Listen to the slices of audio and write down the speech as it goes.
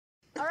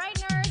All right,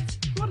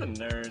 nerds. What a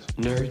nerd.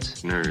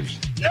 Nerds. Nerds.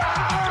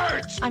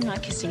 Nerds! I'm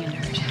not kissing a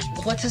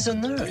nerd. What is a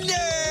nerd?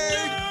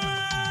 Nerd!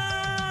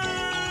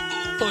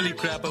 Holy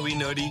crap, are we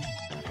nerdy?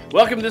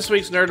 Welcome to this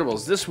week's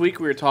Nerdables. This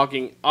week we are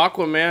talking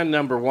Aquaman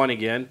 #1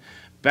 again.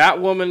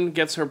 Batwoman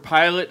gets her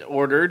pilot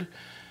ordered.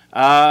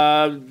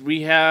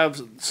 We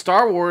have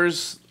Star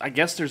Wars. I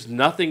guess there's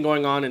nothing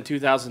going on in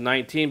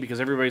 2019 because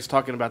everybody's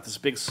talking about this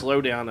big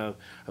slowdown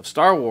of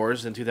Star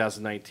Wars in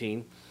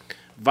 2019.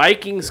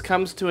 Vikings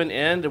comes to an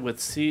end with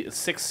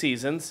 6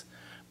 seasons,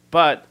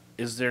 but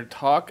is there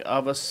talk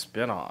of a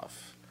spinoff?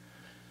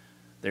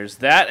 There's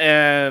that,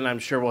 and I'm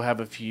sure we'll have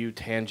a few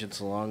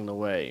tangents along the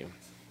way.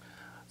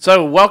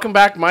 So, welcome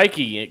back,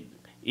 Mikey.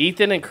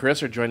 Ethan and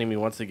Chris are joining me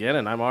once again,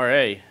 and I'm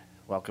R.A.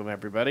 Welcome,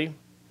 everybody.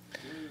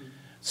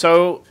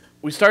 So,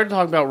 we started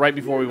talking about right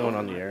before we went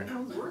on the air.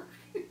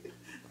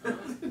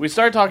 We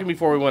started talking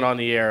before we went on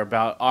the air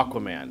about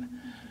Aquaman.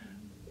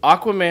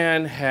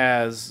 Aquaman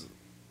has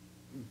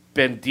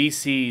been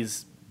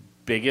DC's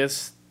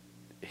biggest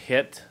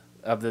hit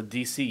of the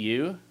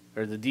DCU,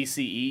 or the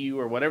DCEU,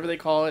 or whatever they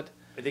call it.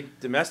 I think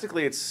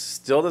domestically it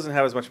still doesn't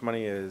have as much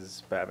money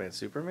as Batman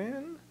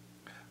Superman.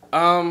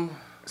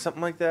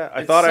 Something like that.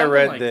 I thought I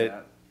read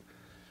that.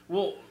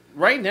 Well,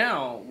 right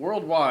now,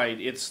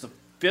 worldwide, it's the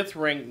 5th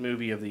ranked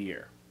movie of the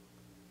year,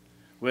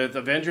 with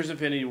Avengers: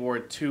 Infinity War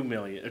at $2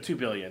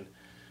 billion,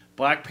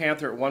 Black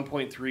Panther at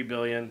 $1.3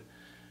 billion,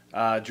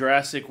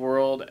 Jurassic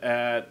World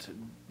at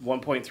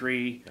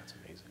 1.3. That's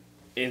amazing.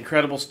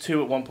 Incredibles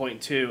 2 at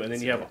 1.2, and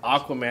then you have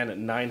Aquaman at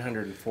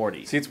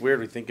 940. See, it's weird.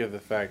 We think of the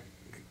fact.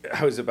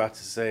 I was about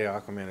to say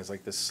Aquaman is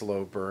like this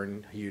slow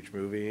burn, huge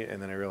movie,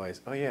 and then I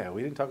realized, oh yeah,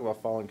 we didn't talk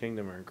about Fallen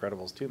Kingdom or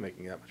Incredibles 2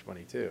 making that much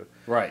money too.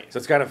 Right. So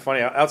it's kind of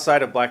funny.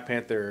 Outside of Black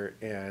Panther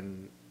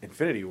and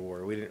Infinity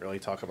War, we didn't really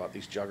talk about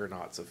these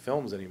juggernauts of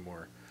films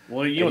anymore.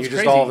 Well, you know what's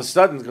just crazy? all of a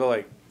sudden go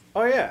like,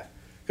 oh yeah,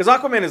 because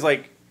Aquaman is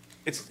like,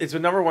 it's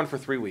been #1 for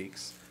 3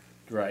 weeks,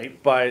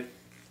 Right. but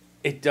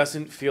it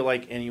doesn't feel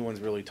like anyone's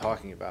really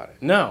talking about it.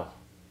 No.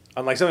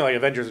 Unlike something like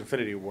Avengers: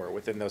 Infinity War,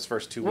 within those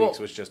first 2 Well- weeks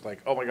was just like,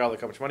 oh my god,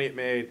 look how much money it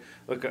made.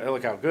 Look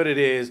how good it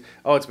is.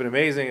 Oh, it's been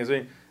amazing.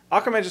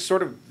 Aquaman's just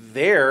sort of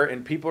there,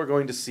 and people are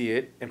going to see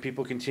it, and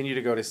people continue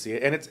to go to see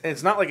it. And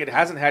it's not like it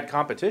hasn't had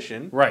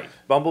competition. Right.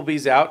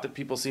 Bumblebee's out that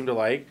people seem to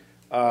like.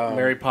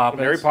 Mary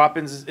Poppins. Mary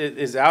Poppins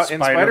is out,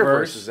 and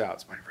Spider-Verse is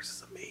out. Spider-Verse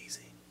is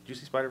amazing. Did you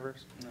see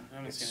Spider-Verse? No, I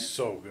haven't It's seen it.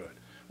 so good.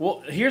 Well,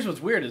 here's what's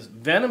weird is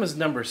Venom is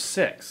number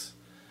 6.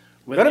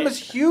 With Venom is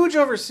huge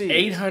overseas.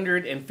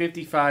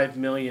 855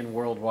 million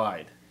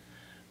worldwide.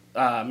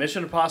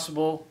 Mission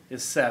Impossible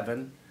is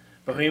 7.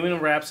 Bohemian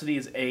Rhapsody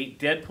is 8.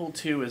 Deadpool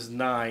 2 is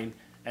 9.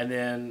 And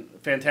then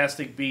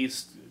Fantastic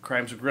Beasts: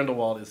 Crimes of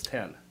Grindelwald is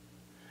 10.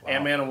 Wow.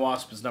 Ant-Man and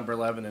Wasp is number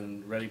 11,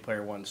 and Ready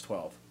Player One is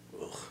 12.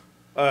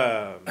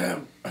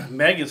 Um,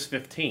 Meg is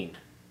 15.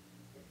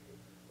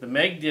 The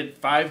Meg did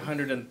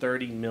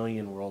 530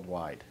 million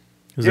worldwide.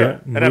 Is yeah,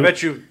 that and I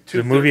bet you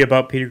the movie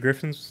about Peter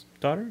Griffin's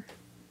daughter?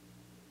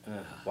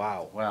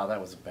 Wow. Wow,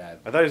 that was bad.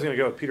 I thought he was going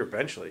to go with Peter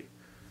Benchley.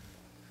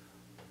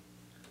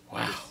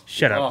 Wow.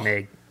 Shut Oh. up,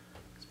 Meg.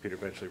 'Cause Peter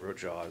Benchley wrote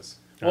Jaws.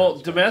 Well,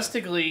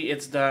 domestically,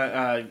 it's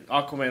done.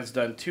 Aquaman's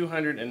done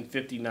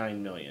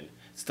 259 million.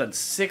 It's done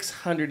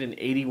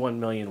 681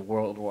 million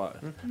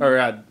worldwide,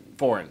 or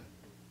foreign.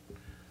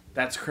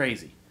 That's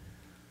crazy.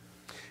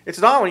 It's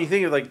not when you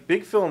think of like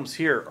big films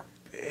here are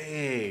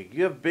big.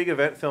 You have big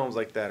event films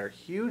like that are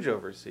huge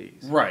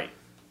overseas. Right.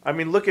 I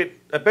mean, look at.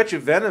 I bet you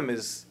Venom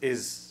is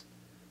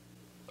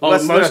Oh,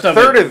 less than most a of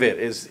third it- of it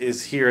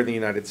is here in the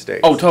United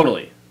States. Oh,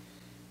 totally.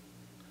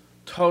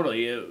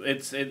 Totally.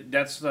 That's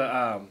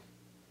the.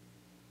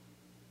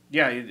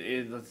 Yeah.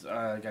 Let's.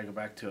 I gotta go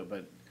back to it,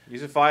 but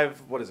These are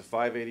five. What is it?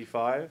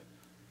 585.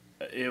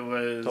 it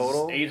was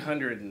Total?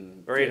 800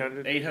 and Or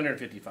 800?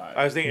 855.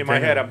 I was thinking in my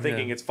Venom, head. I'm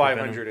thinking yeah. it's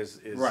 500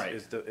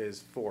 Venom. is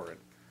foreign.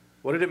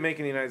 What did it make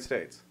in the United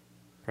States?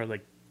 Probably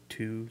like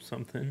 2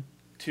 something.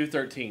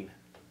 213.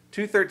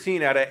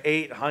 213 out of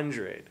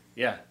 800.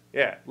 Yeah.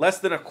 Yeah, less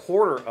than a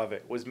quarter of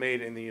it was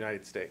made in the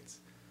United States.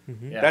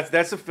 Yeah.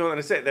 That's a film, and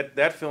I say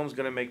that film's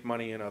going to make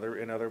money in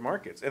other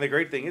markets. And the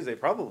great thing is they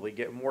probably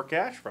get more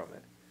cash from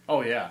it.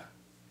 Oh yeah.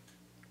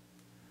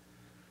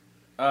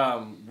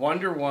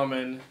 Wonder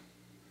Woman,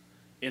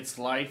 its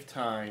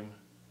lifetime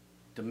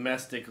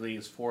domestically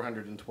is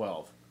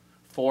 412.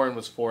 Foreign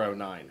was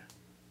 409.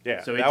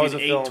 Yeah, So it that did was a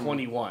film.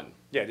 821.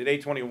 Yeah, it did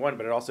 821,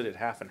 but it also did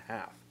half and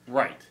half,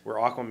 Right. where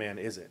Aquaman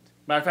isn't.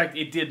 Matter of fact,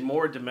 it did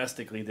more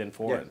domestically than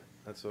foreign. Yeah,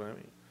 that's what I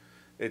mean.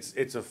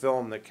 It's a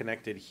film that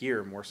connected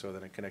here more so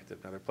than it connected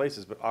in other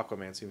places, but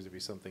Aquaman seems to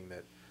be something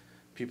that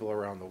people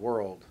around the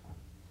world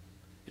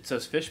It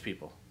says fish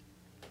people.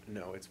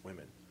 know. It's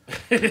women.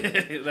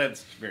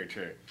 That's very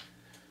true.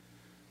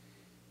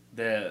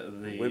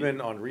 The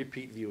Women on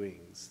repeat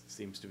viewings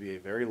seems to be a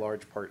very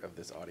large part of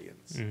this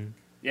audience. Mm.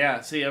 Yeah,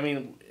 see, I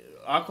mean,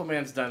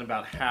 Aquaman's done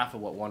about half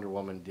of what Wonder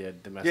Woman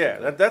did domestically.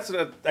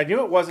 Yeah, I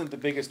knew it wasn't the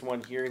biggest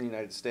one here in the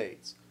United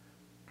States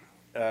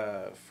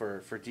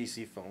for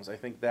DC films. I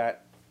think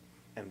that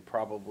and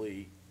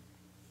probably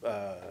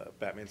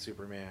Batman,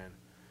 Superman,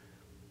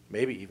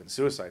 maybe even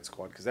Suicide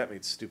Squad, because that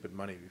made stupid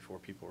money before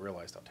people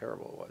realized how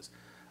terrible it was.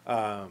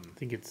 I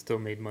think it still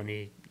made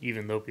money,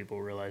 even though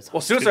people realized. How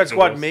Well, stupid Suicide it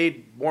Squad was.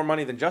 made more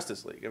money than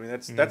Justice League. I mean,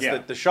 that's Yeah.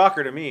 the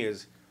shocker to me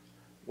is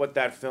what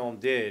that film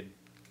did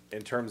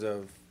in terms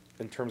of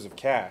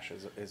cash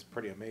is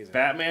pretty amazing.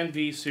 Batman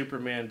v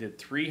Superman did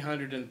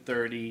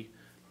 330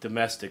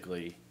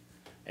 domestically,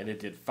 and it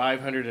did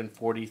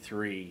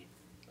 543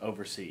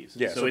 overseas.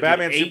 Yeah, so it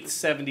Batman did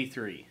Sup-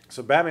 873.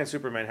 So Batman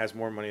Superman has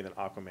more money than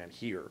Aquaman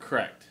here.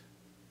 Correct.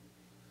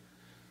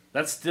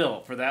 That's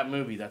still, for that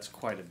movie, that's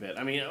quite a bit.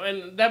 I mean,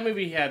 and that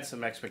movie had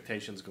some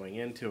expectations going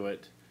into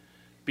it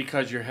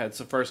because it's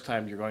the first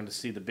time you're going to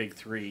see the big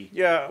three.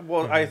 Yeah,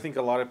 well, I think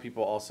a lot of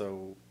people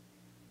also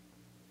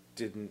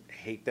didn't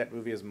hate that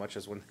movie as much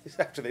as when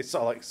after they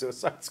saw like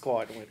Suicide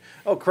Squad and went,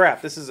 "Oh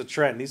crap, this is a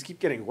trend. These keep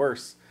getting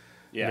worse."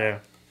 Yeah.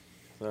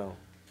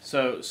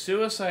 So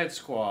Suicide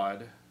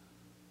Squad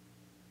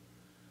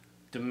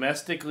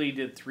domestically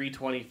did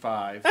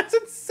 325, That's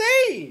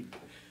insane.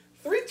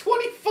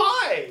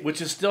 325.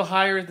 which is still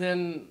higher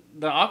than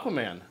the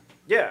Aquaman.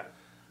 Yeah,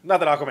 not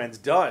that Aquaman's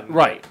done.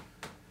 Right.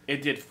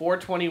 It did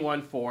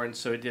 421.4, and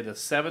so it did a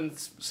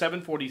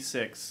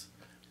 746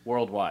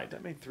 worldwide.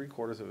 That made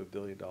 $750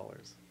 million.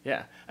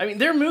 Yeah. I mean,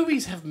 their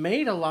movies have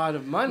made a lot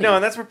of money. No,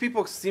 and that's where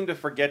people seem to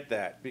forget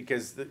that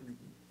because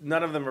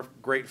none of them are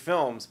great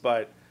films,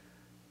 but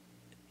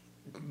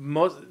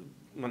most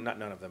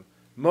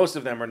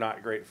of them are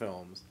not great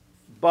films,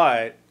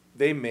 but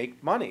they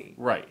make money.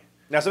 Right.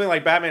 Now, something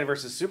like Batman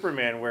versus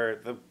Superman, where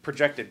the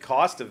projected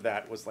cost of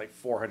that was like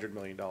 $400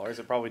 million,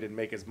 it probably didn't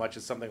make as much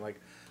as something like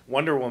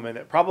Wonder Woman.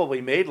 It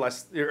probably made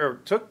less, or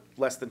took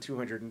less than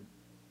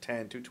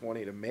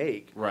 220 to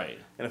make. Right.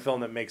 In a film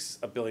that makes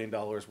 $1 billion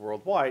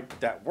worldwide,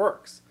 that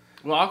works.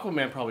 Well,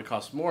 Aquaman probably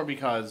costs more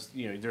because,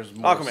 there's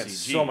more Aquaman's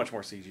CG. so much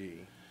more CG.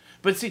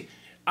 But see,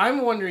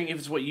 I'm wondering if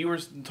it's what you were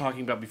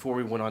talking about before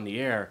we went on the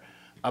air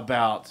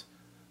about,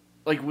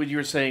 like what you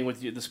were saying with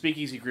the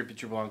Speakeasy group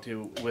that you belong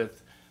to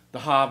with The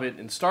Hobbit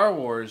and Star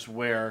Wars,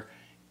 where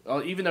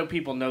even though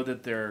people know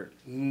that they're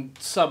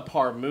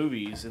subpar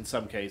movies in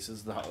some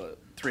cases, the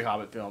three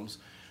Hobbit films,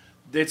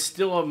 it's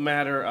still a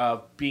matter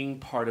of being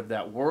part of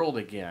that world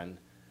again.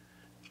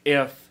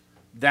 If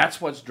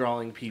that's what's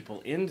drawing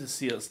people in to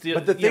see it.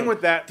 But the thing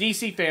with that-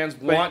 DC fans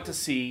want to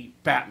see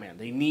Batman.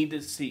 They need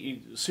to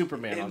see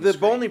Superman on the The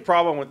screen. only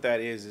problem with that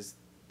is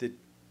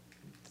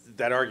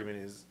that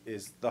argument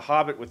is The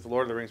Hobbit with The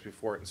Lord of the Rings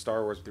before it and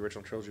Star Wars with the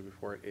original trilogy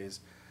before it is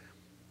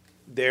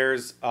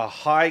there's a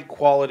high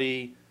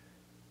quality,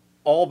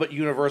 all but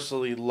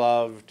universally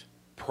loved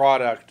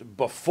product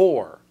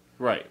before.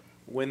 Right.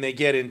 When they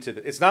get into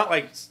it's not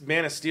like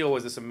Man of Steel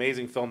was this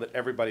amazing film that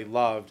everybody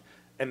loved,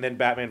 and then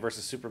Batman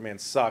versus Superman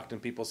sucked,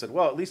 and people said,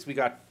 "Well, at least we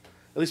got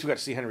to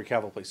see Henry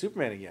Cavill play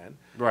Superman again."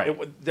 Right.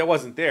 That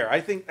wasn't there. I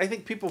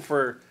think people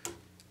for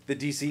the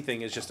DC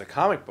thing is just a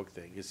comic book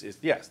thing. Is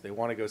yes, they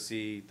want to go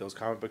see those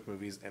comic book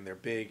movies, and they're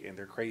big and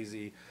they're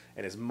crazy,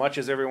 and as much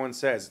as everyone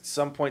says, at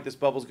some point this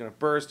bubble's going to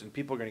burst and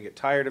people are going to get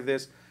tired of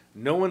this.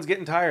 No one's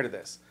getting tired of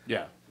this.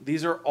 Yeah.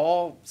 These are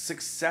all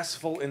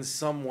successful in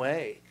some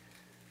way.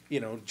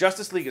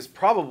 Justice League is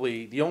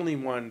probably the only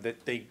one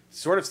that they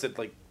sort of said,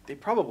 like, they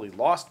probably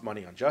lost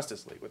money on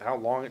Justice League with how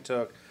long it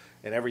took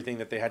and everything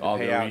that they had to All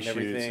pay the out and reshoots,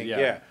 everything.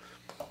 yeah.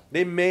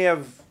 They may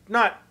have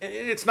not.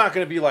 It's not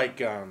going to be like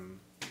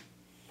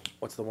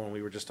what's the one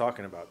we were just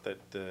talking about?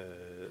 That the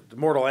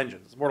Mortal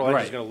Engines. Mortal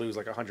Engines is going to lose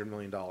like $100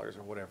 million or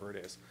whatever it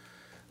is.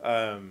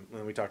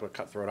 When we talked about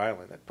Cutthroat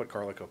Island, that put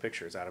Carlico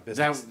Pictures out of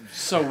business. That's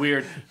so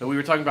weird. We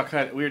were talking about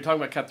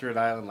Cutthroat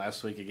Island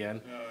last week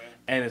again,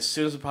 and as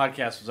soon as the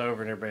podcast was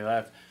over and everybody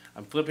left,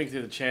 I'm flipping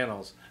through the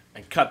channels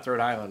and Cutthroat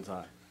Island's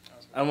on.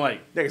 I'm like,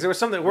 Yeah, because there was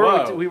something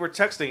Whoa. we were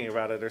texting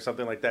about it or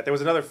something like that. There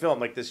was another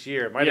film like this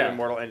year, it might have been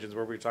Mortal Engines,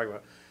 where we were talking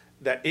about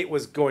that it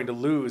was going to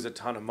lose a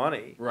ton of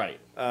money. right.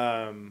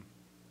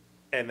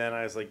 And then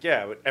I was like,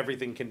 yeah, but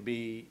everything can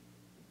be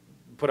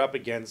put up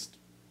against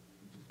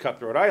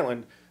Cutthroat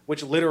Island,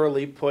 which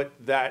literally put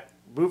that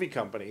movie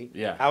company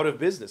out of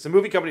business. A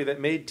movie company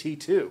that made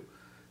T2,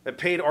 that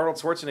paid Arnold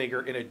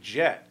Schwarzenegger in a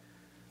jet.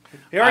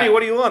 Hey, Arnie, what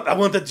do you want? I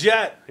want the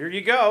jet. Here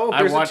you go. I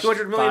Here's a watched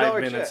 $200 million 5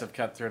 minutes jet. of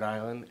Cutthroat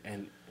Island,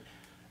 and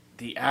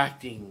the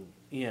acting,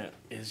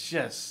 is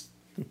just,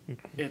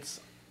 it's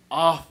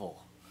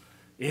awful.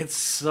 It's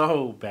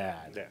so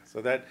bad.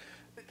 Yeah,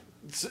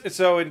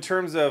 so in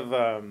terms of,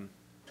 I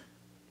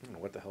don't know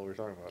what the hell we're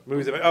talking about.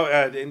 Movies.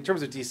 In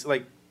terms of DC,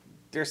 like,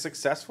 they're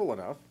successful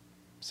enough,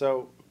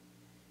 so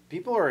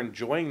people are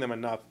enjoying them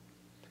enough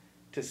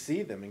to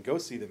see them and go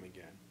see them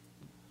again.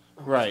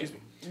 Right.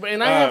 Excuse me.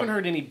 And I haven't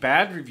heard any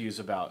bad reviews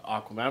about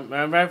Aquaman.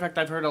 Matter of fact,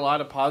 I've heard a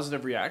lot of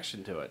positive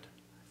reaction to it.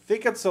 I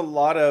think it's a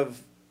little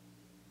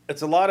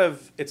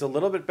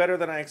bit better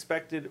than I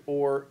expected,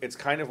 or it's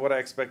kind of what I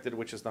expected,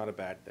 which is not a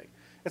bad thing.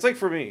 It's like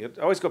for me,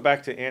 I always go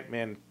back to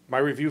Ant-Man. My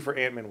review for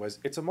Ant-Man was,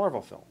 it's a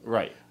Marvel film.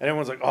 Right. And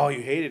everyone's like, oh,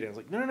 you hated it. I was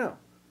like, no.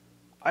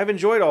 I've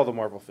enjoyed all the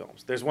Marvel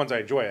films. There's ones I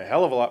enjoy a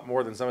hell of a lot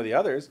more than some of the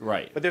others.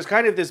 Right. But there's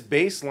kind of this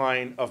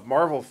baseline of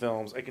Marvel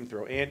films. I can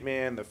throw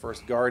Ant-Man, the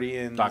first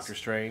Guardians. Doctor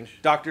Strange.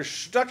 Doctor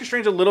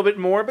Strange a little bit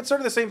more, but sort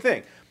of the same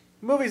thing.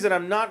 Movies that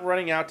I'm not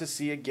running out to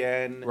see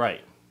again.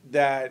 Right.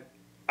 That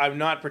I'm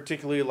not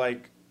particularly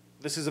like,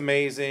 this is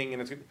amazing,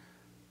 and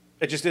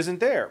it just isn't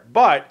there.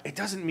 But it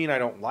doesn't mean I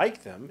don't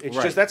like them. It's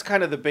Right. just that's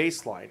kind of the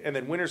baseline. And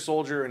then Winter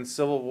Soldier and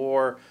Civil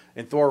War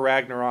and Thor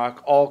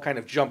Ragnarok all kind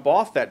of jump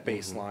off that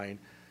baseline,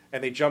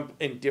 and they jump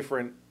in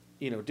different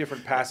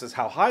passes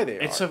how high they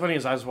are. It's so funny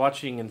as I was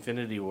watching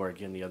Infinity War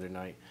again the other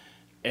night,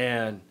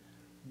 and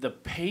the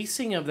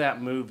pacing of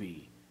that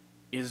movie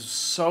is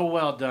so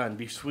well done,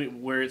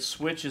 where it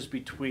switches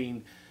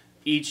between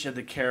each of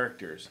the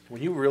characters.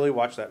 When you really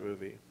watch that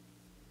movie,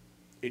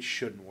 it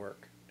shouldn't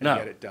work, and No.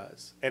 yet it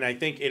does. And I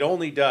think it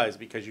only does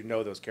because you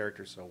know those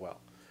characters so well.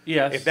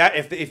 Yes.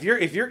 If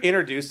you're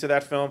introduced to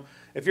that film,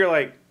 if you're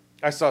like,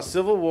 I saw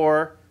Civil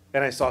War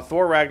and I saw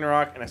Thor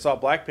Ragnarok and I saw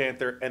Black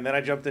Panther and then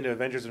I jumped into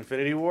Avengers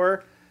Infinity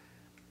War,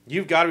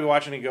 you've got to be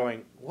watching and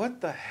going,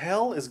 what the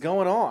hell is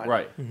going on?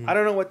 Right. I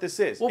don't know what this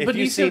is. Well, If but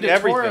you've Benicio seen del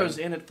Toro's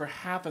everything, in it for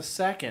half a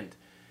second,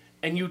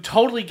 and you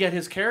totally get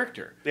his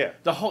character. Yeah.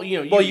 The whole,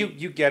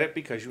 you get it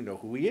because you know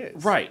who he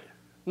is. right.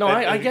 No,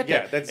 I get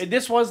yeah, that. And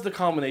this was the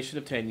culmination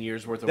of 10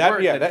 years worth of That,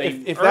 work yeah, that that, they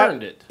if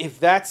earned that, it. If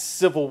that's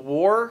Civil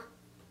War,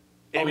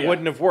 it Oh, yeah.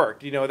 wouldn't have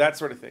worked. That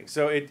sort of thing.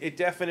 So it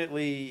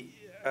definitely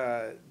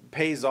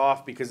pays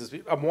off because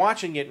I'm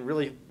watching it and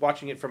really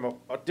watching it from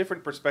a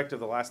different perspective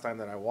the last time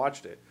that I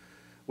watched it,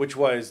 which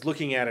was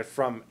looking at it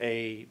from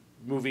a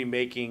movie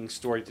making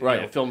story.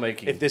 Right,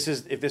 filmmaking. If this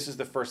is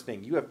the first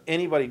thing, you have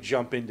anybody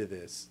jump into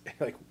this,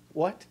 like,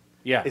 what?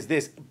 Yeah. Is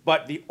this?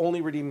 But the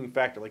only redeeming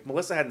factor, like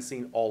Melissa hadn't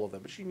seen all of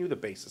them, but she knew the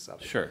basis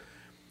of it. Sure.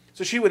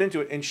 So she went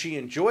into it and she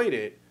enjoyed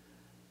it,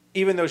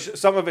 even though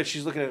some of it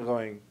she's looking at it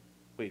going,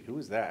 wait, who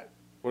is that?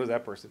 What does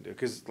that person do?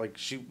 Because like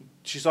she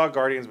saw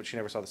Guardians, but she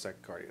never saw the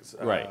second Guardians.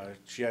 Right.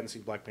 She hadn't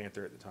seen Black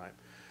Panther at the time,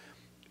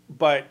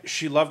 but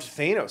she loved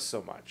Thanos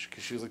so much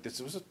because she was like, this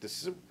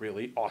is a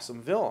really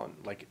awesome villain.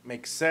 Like it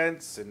makes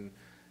sense and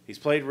he's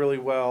played really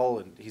well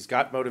and he's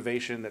got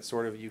motivation that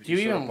sort of you. Do you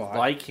sort of even buy.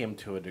 like him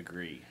to a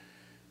degree?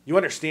 You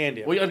understand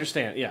him. We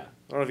understand, yeah. I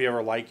don't know if you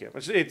ever like him.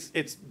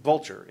 It's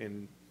Vulture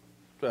in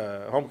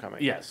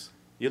Homecoming. Yes.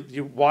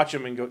 You watch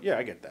him and go, yeah,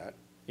 I get that.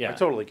 Yeah. I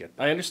totally get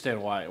that. I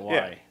understand why,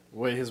 Yeah.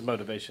 what his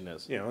motivation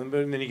is. And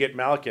then you get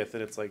Malekith,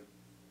 and it's like,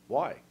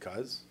 why?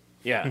 Cuz?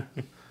 Yeah.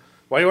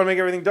 Why do you want to make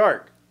everything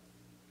dark?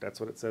 That's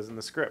what it says in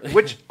the script.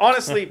 Which,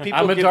 honestly, people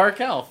I'm a give,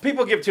 dark elf.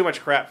 people give too much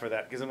crap for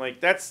that because I'm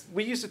like,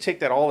 we used to take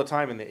that all the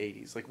time in the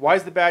 80s. Like, why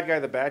is the bad guy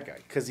the bad guy?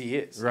 Because he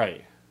is.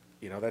 Right.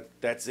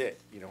 That's it.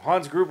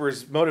 Hans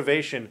Gruber's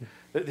motivation.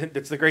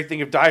 That's the great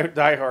thing of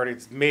Die Hard.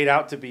 It's made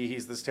out to be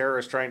he's this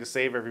terrorist trying to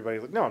save everybody.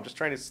 Like, no, I'm just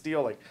trying to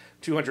steal like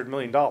 $200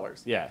 million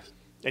Yeah.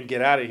 and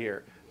get out of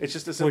here. It's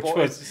just a simple. Which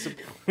was,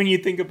 when you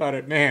think about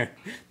it, man,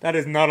 that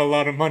is not a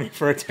lot of money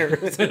for a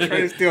terrorist to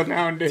try to steal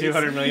nowadays.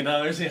 $200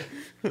 million,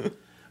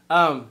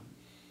 yeah.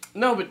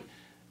 No, but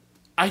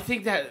I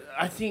think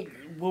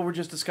what we're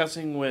just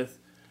discussing with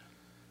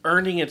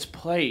earning its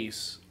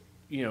place,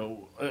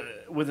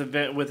 with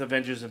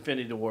Avengers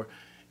Infinity War,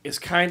 is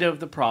kind of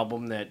the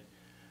problem that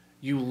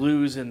you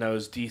lose in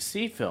those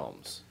DC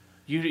films.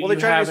 They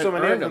try to do so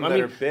many of them that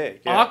are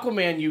big. Yeah.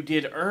 Aquaman you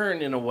did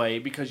earn in a way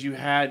because you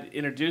had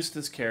introduced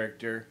this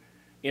character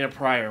in a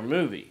prior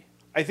movie.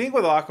 I think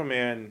with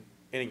Aquaman,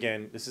 and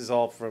again, this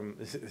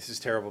is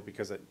terrible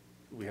because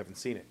we haven't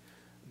seen it,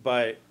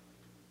 but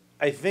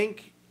I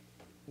think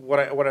what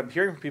I'm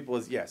hearing from people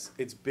is yes,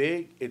 it's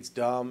big, it's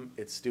dumb,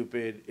 it's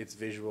stupid, it's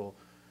visual,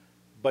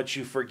 but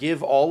you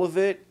forgive all of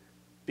it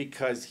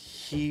because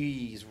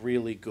he's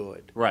really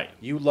good. Right.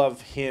 You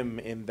love him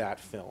in that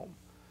film.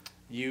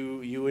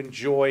 You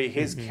enjoy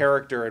his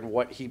character and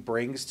what he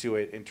brings to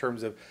it in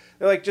terms of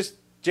like just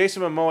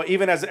Jason Momoa.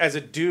 Even as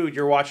a dude,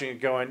 you're watching it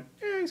going,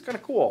 he's kind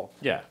of cool.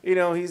 Yeah.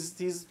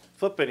 He's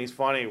flippant, he's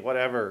funny,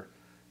 whatever.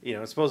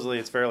 Supposedly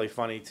it's fairly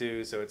funny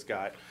too, so it's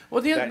got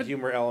that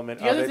humor element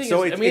the other of it. thing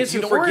So is, it's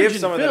an you forgive origin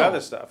some of that film. other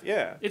stuff.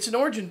 Yeah. It's an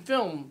origin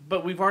film,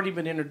 but we've already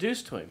been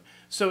introduced to him.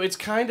 So it's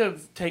kind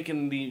of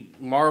taken the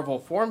Marvel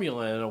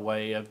formula in a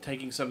way of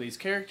taking some of these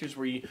characters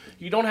where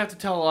you don't have to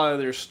tell a lot of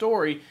their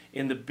story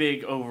in the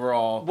big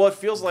overall Well, it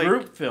feels like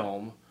group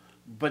film,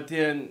 but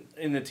then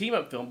in the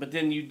team-up film, but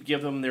then you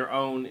give them their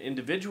own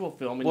individual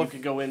film and you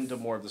can go into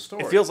more of the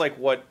story. it feels like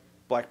what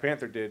Black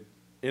Panther did,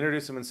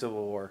 introduce him in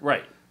Civil War.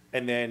 Right.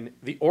 And then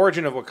the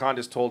origin of Wakanda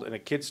is told in a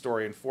kid's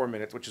story in 4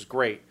 minutes, which is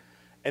great.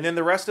 And then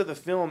the rest of the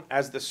film,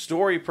 as the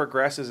story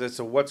progresses as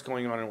to what's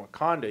going on in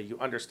Wakanda, you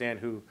understand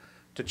who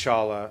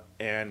T'Challa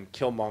and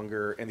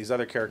Killmonger and these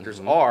other characters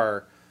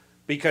are,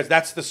 because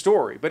that's the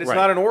story. But it's Right.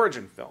 not an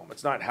origin film.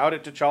 It's not how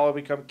did T'Challa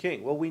become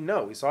king. Well, we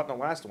know. We saw it in the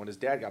last one. His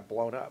dad got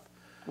blown up.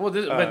 Well,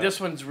 but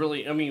this one's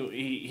really, I mean,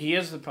 he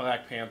is the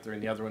Black Panther in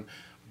the other one,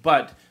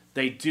 but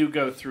they do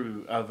go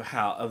through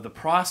of the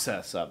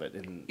process of it.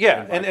 And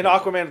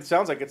Aquaman, it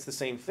sounds like it's the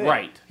same thing.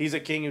 Right. He's a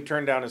king who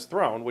turned down his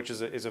throne, which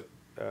is a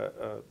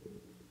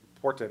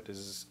portent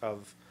is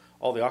of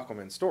all the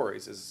Aquaman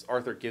stories is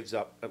Arthur gives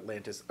up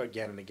Atlantis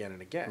again and again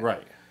and again.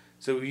 Right.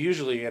 So we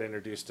usually get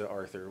introduced to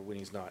Arthur when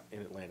he's not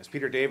in Atlantis.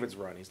 Peter David's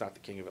run, he's not the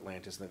king of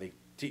Atlantis, and then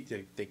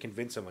they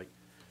convince him, like,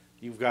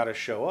 you've got to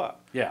show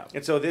up. Yeah.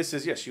 And so this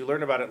is, yes, you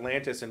learn about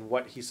Atlantis and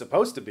what he's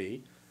supposed to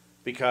be,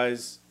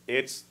 because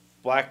it's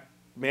Black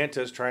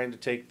Manta's trying to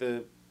take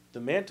the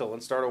mantle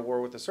and start a war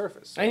with the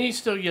surface. So, And you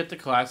still get the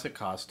classic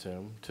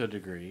costume to a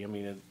degree. I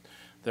mean,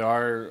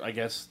 I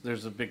guess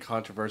there's a big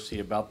controversy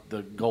about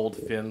the gold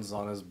fins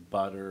on his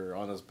butt or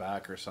on his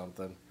back or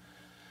something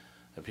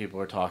that people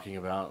are talking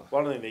about.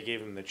 well, I don't think they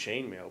gave him the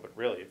chainmail, but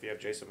really, if you have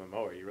Jason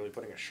Momoa, are you really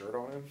putting a shirt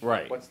on him?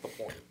 Right. What's the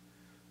point?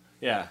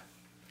 Yeah.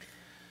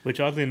 Which,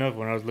 oddly enough,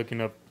 when I was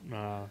looking up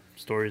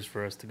stories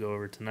for us to go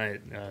over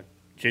tonight,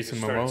 Jason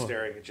Just started Momoa.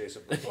 staring at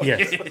Jason Momoa.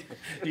 Yes,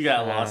 You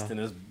got lost in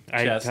his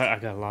chest. I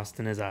got lost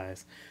in his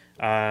eyes.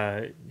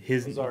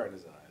 His Those are in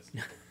his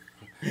eyes.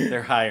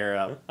 They're higher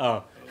up.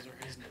 oh, Those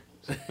are his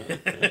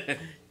nipples.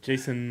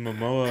 Jason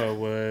Momoa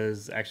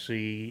was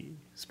actually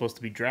supposed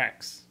to be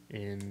Drax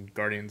in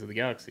Guardians of the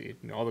Galaxy.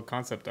 All the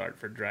concept art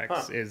for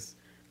Drax is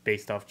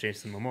based off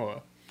Jason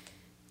Momoa.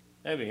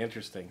 That'd be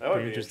interesting. That would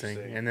Pretty be interesting.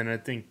 interesting. And then I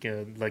think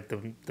like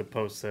the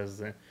post says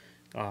that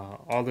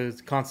all the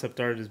concept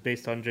art is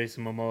based on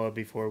Jason Momoa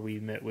before we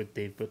met with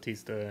Dave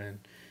Bautista, and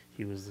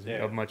he was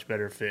Yeah. a much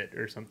better fit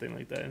or something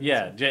like that.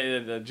 Yeah,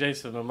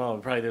 Jason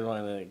Momoa probably didn't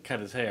want to cut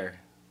his hair.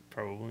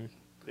 Probably.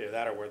 Yeah,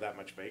 that or wear that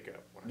much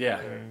makeup. Yeah.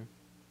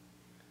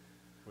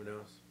 Who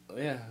knows?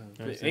 Yeah,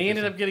 That's he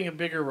ended interesting. up getting a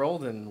bigger role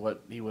than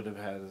what he would have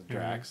had as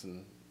Drax,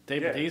 and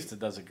Dave Yeah. Bautista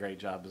does a great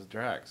job as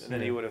Drax. And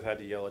then he would have had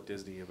to yell at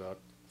Disney about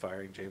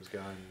firing James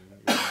Gunn.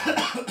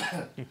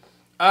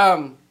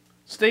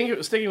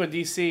 Sticking with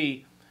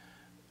DC,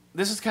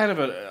 this is kind of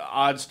an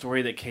odd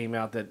story that came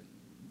out that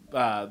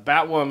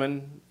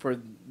Batwoman for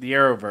the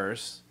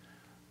Arrowverse,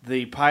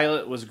 the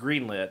pilot was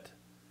greenlit,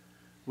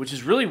 which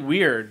is really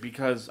weird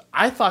because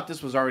I thought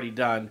this was already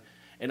done,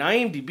 and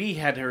IMDb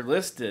had her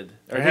listed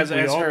or I has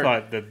think we all her.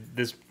 thought that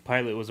this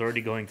pilot was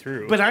already going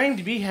through. But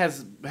IMDb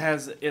has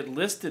it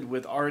listed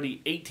with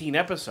already 18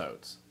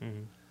 episodes.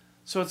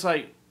 So it's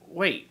like,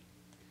 wait,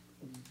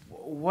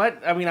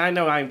 what? I mean, I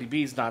know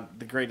IMDb is not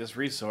the greatest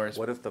resource.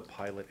 What if the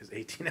pilot is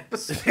 18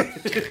 episodes?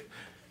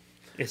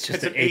 it's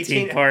just it's an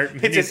 18-part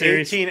It's an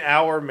miniseries.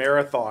 18-hour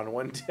marathon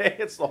one day.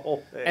 It's the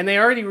whole thing. And they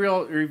already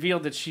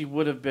revealed that she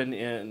would have been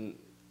in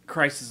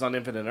Crisis on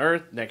Infinite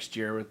Earth next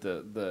year with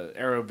the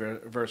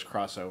Arrowverse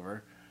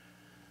crossover.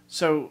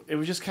 So it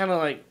was just kind of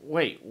like,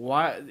 wait,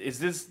 why is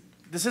this?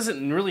 This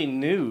isn't really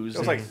news.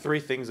 There was like 3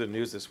 things in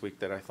news this week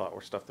that I thought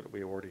were stuff that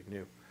we already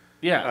knew.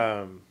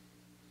 yeah,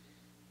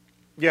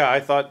 Yeah, I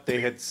thought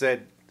they had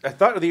said. I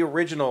thought the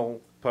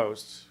original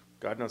post,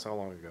 God knows how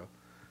long ago,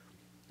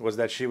 was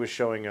that she was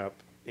showing up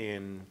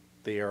in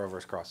the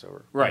Arrowverse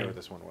crossover. Right. Whatever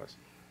this one was.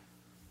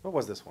 What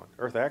was this one?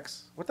 Earth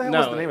X? What the hell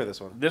was the name of this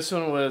one? This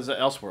one was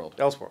Elseworld,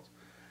 Elseworlds.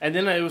 and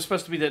then it was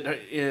supposed to be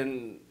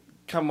that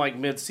come like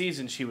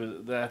mid-season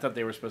I thought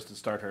they were supposed to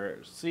start her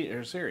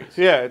series.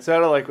 Yeah, it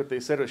sounded like what they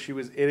said was she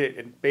was in it,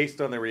 and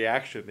based on the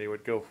reaction, they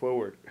would go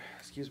forward.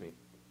 Excuse me.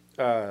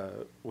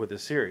 With the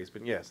series,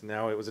 but yes,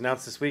 now it was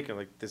announced this week, and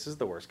like this is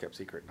the worst kept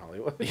secret in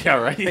Hollywood. Yeah,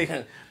 right.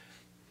 Then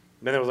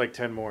there was like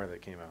 10 more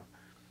that came out.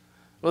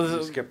 Well, We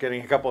just kept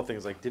getting a couple of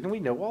things like, didn't we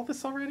know all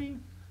this already?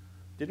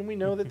 Didn't we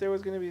know that there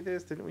was going to be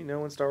this? Didn't we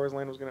know when Star Wars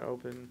Land was going to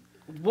open?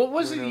 what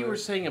was it You know you were that-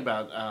 saying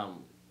about?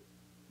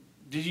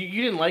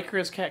 You didn't like her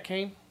as Cat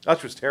Kane?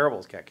 That was terrible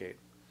as Cat Kate.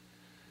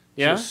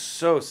 She Yeah. was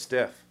so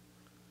stiff.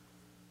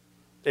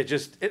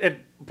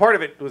 Part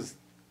of it was,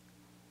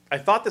 I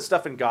thought the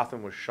stuff in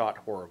Gotham was shot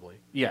horribly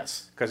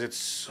Yes. because it's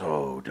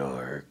so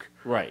dark.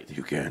 Right.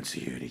 You can't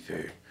see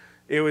anything.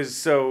 It was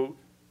so.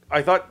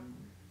 I thought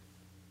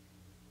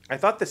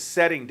the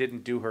setting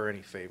didn't do her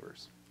any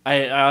favors, I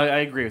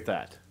agree with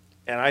that.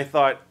 and I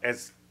thought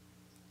as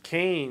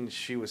Kane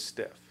she was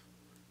stiff.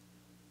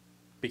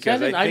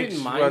 Because I think didn't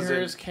she mind her wasn't-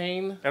 as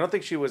Kane. I don't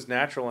think she was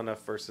natural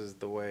enough versus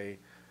the way,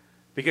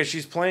 because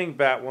she's playing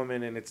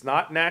Batwoman and it's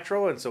not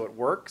natural, and so it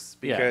works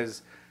Yeah.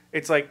 because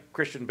it's like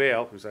Christian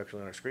Bale, who's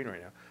actually on our screen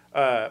right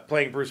now,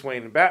 playing Bruce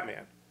Wayne in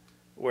Batman,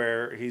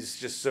 where he's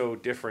just so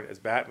different as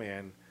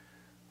Batman.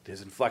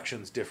 His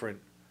inflection's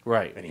different,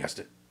 Right. and he has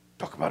to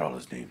talk about all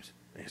his names,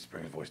 and he has to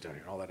bring his voice down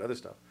here and all that other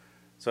stuff.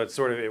 So it's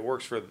sort of, it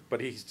works for,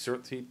 but he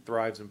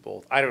thrives in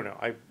both. I don't know.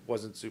 I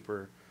wasn't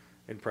super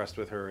impressed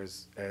with her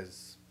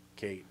as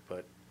Kate,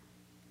 but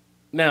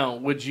Now,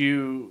 would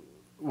you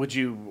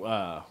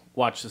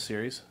watch the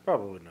series?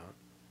 probably not.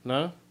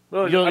 No.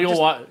 Well, you'll I'm just-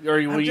 watch, or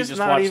will I'm you just just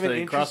not watch even the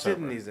interested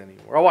crossover? in these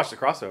anymore. I'll watch the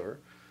crossover.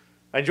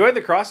 I enjoyed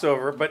the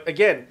crossover, but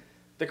again,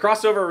 the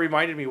crossover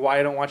reminded me why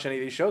I don't watch any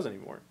of these shows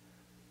anymore.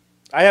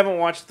 I haven't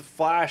watched The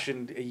Flash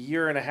in a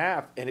year and a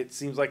half, and it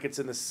seems like it's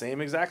in the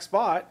same exact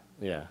spot.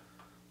 Yeah.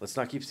 Let's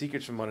not keep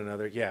secrets from one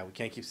another. Yeah, we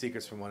can't keep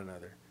secrets from one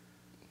another.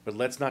 But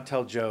let's not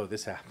tell Joe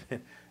this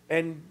happened.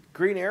 And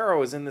Green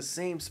Arrow is in the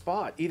same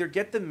spot. Either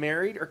get them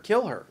married or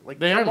kill her. Like,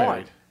 They are come on.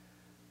 married.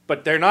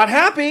 but they're not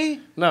happy.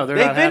 No, they're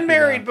They've not been happy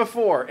married now.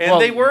 before, and Well,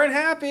 they weren't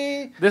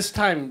happy. This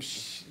time,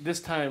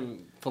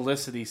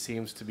 Felicity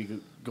seems to be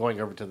going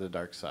over to the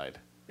dark side.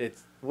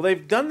 Well,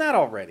 they've done that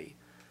already.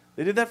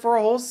 They did that for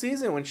a whole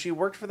season when she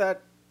worked for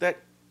that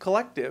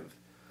collective.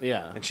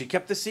 Yeah, And she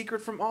kept the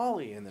secret from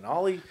Ollie, and then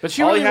Ollie. But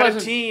she Ollie really had a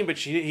wasn't- team, but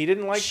he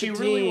didn't like she the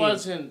team. really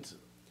wasn't.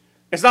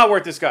 It's not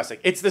worth discussing.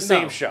 It's the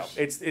same No. show.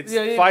 It's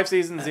Yeah. 5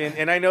 seasons in,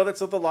 and I know that's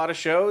with a lot of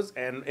shows.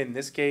 And in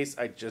this case,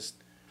 I just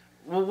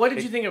Well, what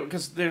did you think of?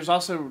 Because there's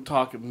also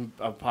talk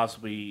of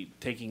possibly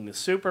taking the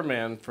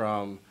Superman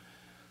from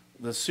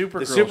the Supergirl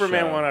the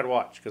Superman show one I'd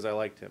watch because I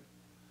liked him.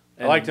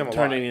 I and liked him a lot.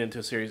 turning it into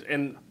a series.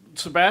 And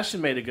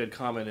Sebastian made a good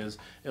comment. Is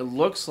it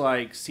looks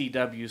like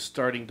CW's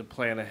starting to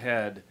plan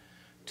ahead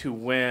to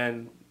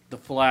when the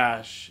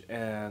Flash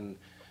and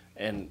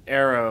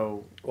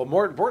Arrow. Well,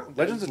 more important,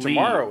 Legends of Lead.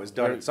 Tomorrow is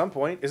done Or- at some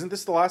point. Isn't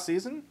this the last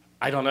season?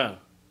 I don't know.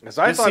 Because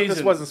I This thought this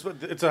season-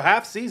 wasn't. It's a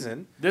half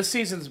season. This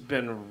season's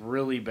been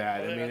really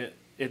bad. I mean,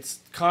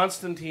 it's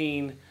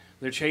Constantine.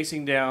 They're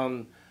chasing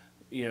down,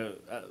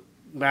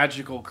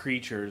 magical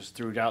creatures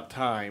throughout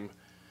time.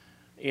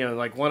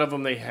 Like one of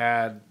them they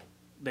had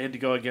to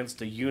go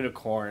against a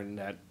unicorn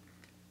that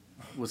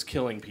was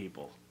killing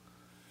people.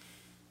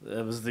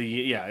 It was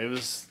it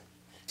was.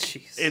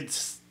 Jeez.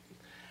 It's.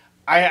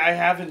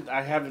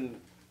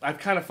 I've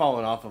kind of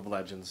fallen off of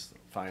Legends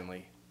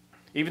finally,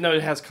 even though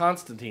it has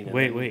Constantine. in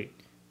it. Wait.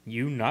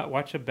 You not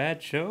watch a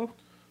bad show?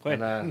 What?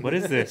 And, What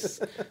is this?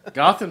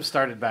 Gotham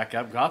started back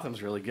up.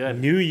 Gotham's really good.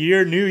 New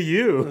year, new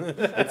you.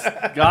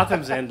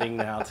 Gotham's ending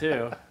now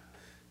too.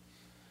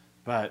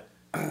 But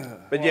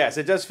But yes,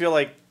 it does feel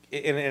like,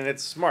 and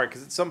it's smart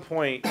because at some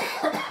point,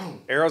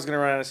 Arrow's going to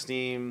run out of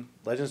steam.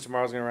 Legends of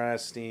Tomorrow's going to run out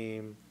of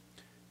steam.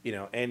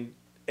 And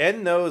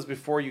end those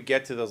before you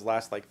get to those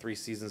last 3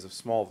 seasons of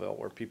Smallville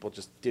where people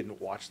just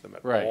didn't watch them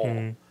at Right. all.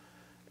 Mhm.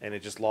 And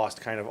it just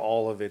lost kind of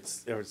all of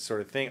its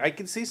sort of thing. I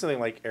can see something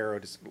like Arrow,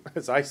 just,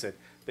 as I said,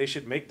 they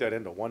should make that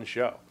into one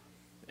show.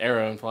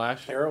 Arrow and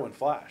Flash. Arrow and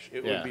Flash.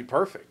 It Yeah. would be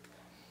perfect.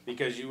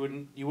 Because you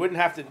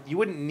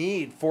wouldn't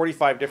need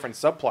 45 different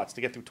subplots to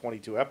get through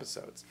 22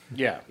 episodes.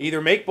 Yeah. Either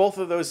make both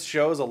of those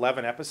shows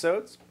 11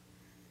 episodes.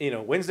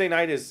 Wednesday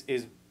night is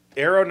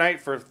Arrow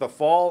night for the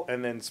fall,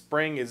 and then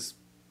spring is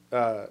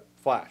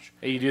Flash.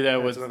 And you do that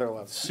That's with another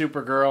level.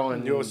 Supergirl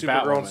and Do a Supergirl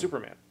Batwoman. and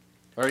Superman.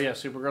 Or yeah,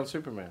 Supergirl and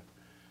Superman.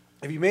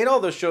 If you made all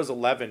those shows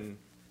 11,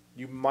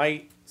 you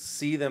might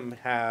see them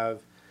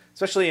have,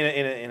 especially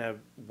in a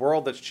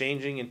world that's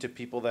changing into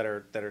people that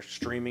are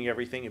streaming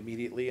everything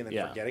immediately and then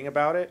Yeah. forgetting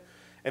about it,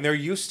 and they're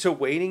used to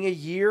waiting a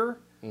year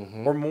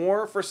or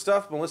more for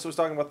stuff. Melissa was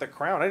talking about The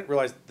Crown. I didn't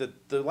realize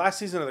the last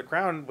season of The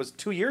Crown was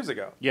 2 years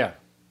ago, Yeah.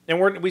 and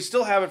we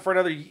still have it for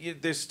another.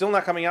 They're still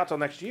not coming out till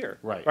next year,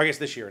 Right. Or I guess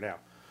this year now.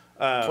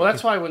 Well,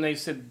 that's why when they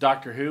said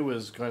Doctor Who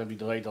was going to be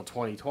delayed till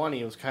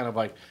 2020, it was kind of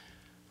like,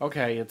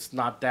 okay, it's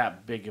not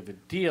that big of a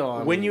deal.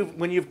 I When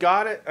mean, you've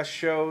got a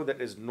show that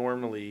is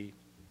normally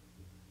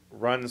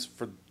runs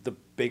for the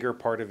bigger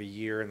part of a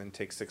year and then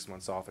takes 6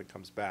 months off and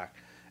comes back,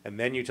 and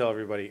then you tell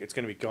everybody it's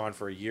going to be gone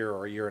for a year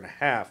or a year and a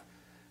half,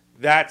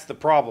 that's the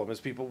problem. Is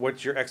people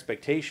what your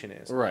expectation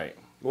is. right.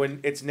 When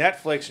it's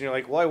Netflix and you're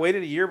like, well, I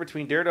waited a year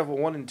between Daredevil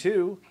 1 and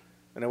 2,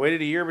 and I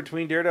waited a year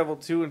between Daredevil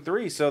 2 and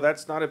 3, so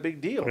that's not a big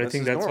deal. But I This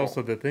think is that's normal.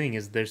 also the thing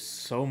is there's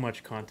so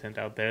much content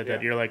out there that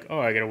Yeah. you're like, oh,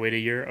 I gotta wait a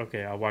year.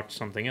 Okay, I'll watch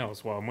something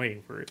else while I'm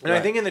waiting for it. And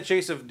I think in the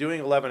chase of doing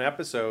 11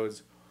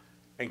 episodes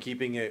and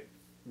keeping it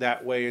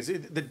that way,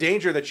 the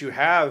danger that you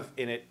have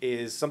in it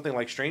is something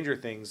like Stranger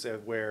Things,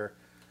 where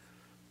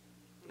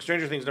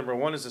Stranger Things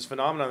 #1 is this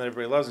phenomenon that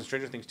everybody loves, and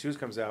Stranger Things 2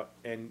 comes out,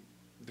 and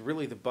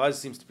really the buzz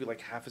seems to be like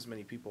half as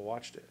many people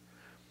watched it.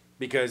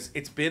 Because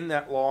it's been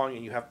that long,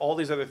 and you have all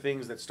these other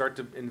things that start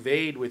to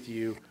invade with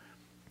you,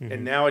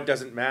 and now it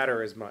doesn't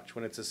matter as much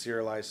when it's a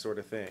serialized sort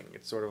of thing.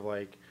 It's sort of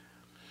like...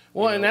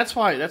 Well, you and know, that's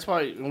why,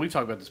 and we've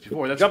talked about this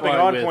before. That's jumping why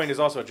on with- point is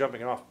also a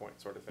jumping off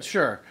point sort of thing.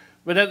 Sure,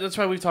 but that's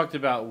why we've talked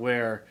about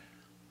where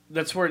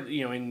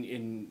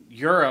in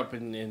Europe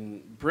and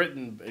in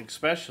Britain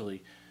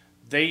especially,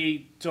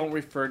 they don't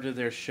refer to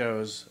their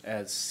shows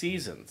as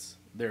seasons;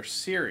 they're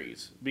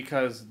series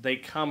because they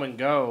come and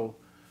go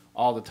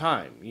all the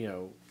time.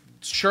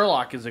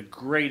 Sherlock is a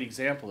great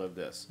example of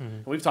this.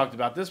 And we've talked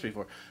about this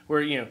before,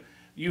 where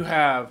you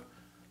have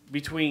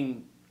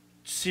between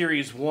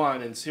series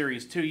 1 and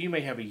series 2, you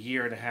may have a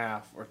year and a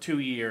half or 2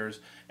 years,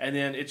 and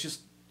then it's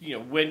just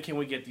when can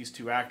we get these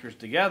two actors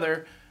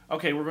together?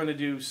 Okay, we're going to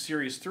do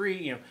series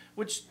 3,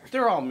 which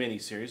they're all mini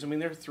series. I mean,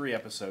 they're 3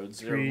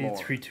 episodes or more.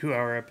 Three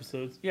 2-hour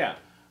episodes. Yeah.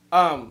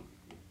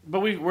 But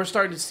we're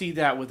starting to see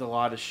that with a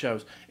lot of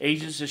shows.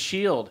 Agents of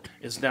S.H.I.E.L.D.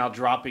 is now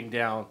dropping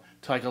down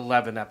to like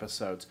 11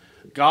 episodes.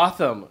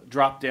 Gotham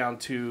dropped down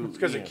to It's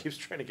because it keeps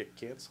trying to get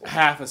canceled.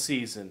 half a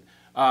season.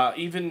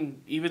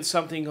 Even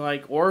something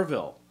like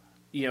Orville,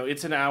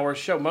 it's an hour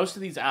show. Most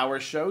of these hour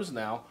shows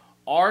now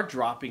are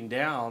dropping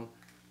down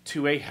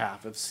to a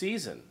half of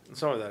season. And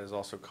some of that is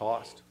also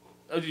cost.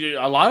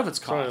 A lot of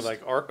it's Something cost.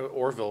 like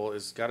Orville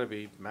has got to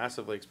be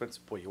massively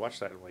expensive. Boy, you watch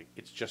that and like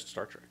it's just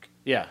Star Trek.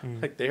 yeah.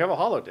 Like they have a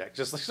holodeck,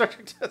 just like Star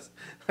Trek does.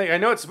 Like I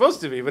know it's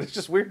supposed to be, but it's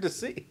just weird to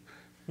see.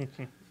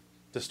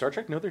 Does Star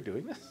Trek know they're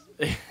doing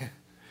this?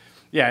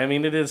 Yeah, I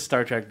mean, it is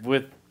Star Trek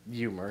with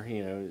humor.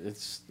 You know,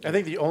 it's. I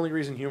think the only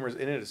reason humor's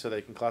in it is so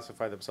they can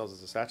classify themselves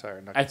as a satire.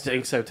 And not I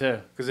think so too.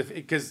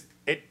 because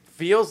it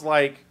feels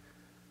like,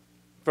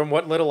 from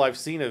what little I've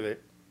seen of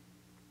it,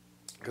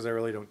 because I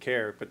really don't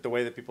care, but the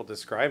way that people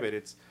describe it,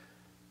 it's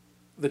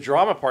the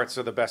drama parts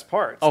are the best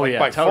parts. Oh, like, yeah,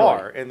 by totally.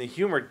 far, and the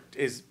humor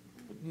is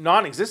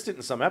non-existent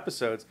in some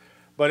episodes.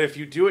 But if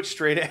you do it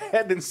straight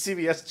ahead, then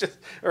CBS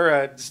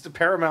just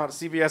Paramount,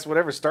 CBS,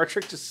 whatever, Star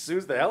Trek just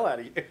sues the hell out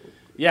of you.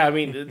 Yeah, I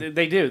mean,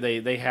 they do.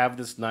 They have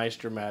this nice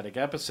dramatic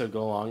episode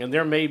go along, and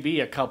there may be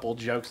a couple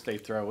jokes they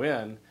throw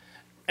in,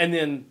 and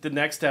then the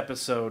next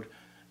episode,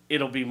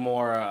 it'll be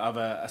more of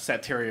a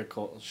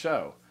satirical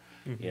show.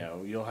 Mm-hmm. You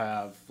know, you'll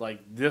have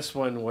like this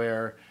one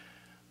where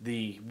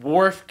the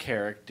Worf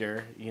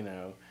character, you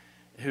know,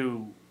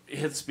 who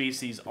his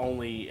species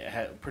only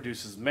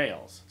produces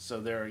males,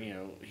 so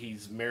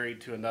he's married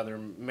to another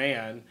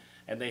man,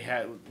 and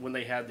when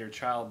they had their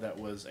child that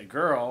was a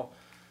girl.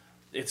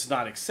 It's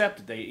not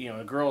accepted.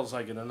 A girl is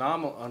like an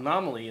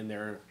anomaly in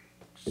their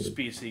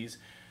species,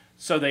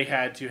 so they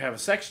had to have a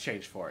sex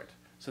change for it.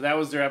 So that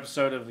was their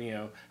episode of,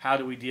 how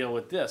do we deal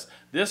with this?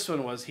 This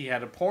one was he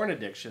had a porn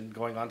addiction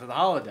going onto the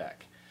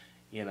holodeck,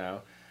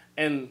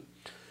 and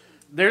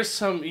there's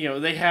some,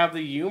 they have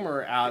the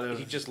humor out of.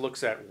 He just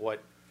looks at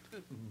what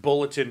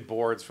bulletin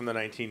boards from the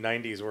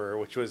 1990s were,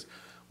 which was,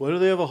 why do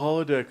they have a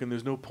holodeck and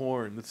there's no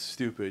porn? That's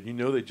stupid.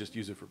 They just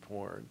use it for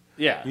porn.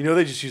 Yeah.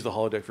 They just use the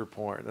holodeck for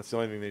porn. That's the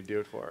only thing they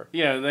do it for.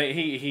 Yeah,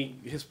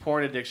 his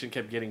porn addiction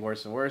kept getting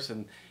worse and worse,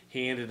 and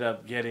he ended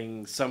up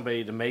getting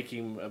somebody to make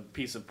him a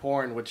piece of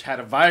porn which had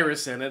a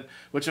virus in it,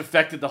 which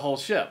affected the whole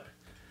ship.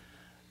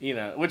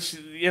 Which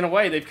in a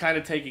way they've kind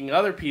of taken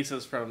other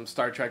pieces from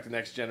Star Trek: The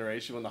Next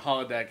Generation when the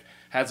holodeck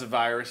has a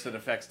virus that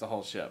affects the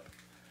whole ship.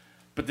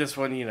 But this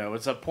one,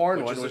 it's a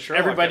porn one, which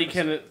everybody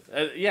can,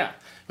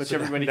 which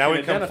everybody now can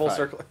we come identify. full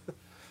circle.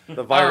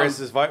 The virus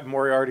is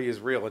Moriarty is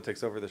real. It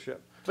takes over the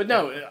ship. But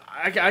no,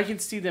 I can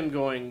see them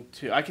going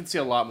to. I can see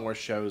a lot more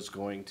shows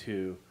going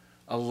to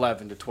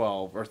 11 to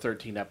 12 or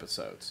 13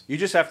 episodes. You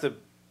just have to,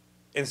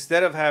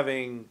 instead of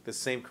having the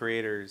same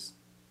creators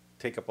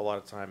take up a lot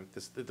of time,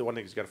 the one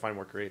thing is you got to find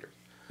more creators.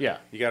 Yeah,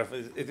 You got to.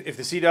 If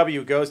the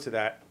CW goes to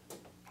that,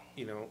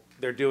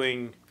 they're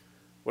doing.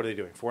 What are they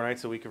doing? 4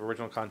 nights a week of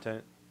original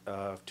content.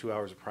 2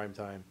 hours of prime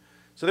time.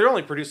 So they're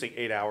only producing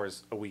 8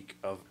 hours a week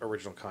of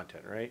original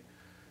content, right?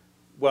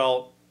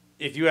 Well,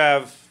 if you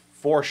have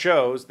 4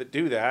 shows that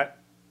do that,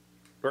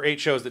 or 8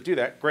 shows that do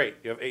that, great.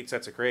 You have 8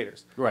 sets of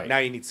creators. Right. Now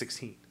you need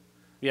 16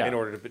 yeah. in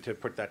order to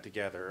put that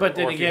together. But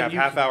then or if again, you have you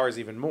half can- hours,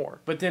 even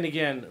more. But then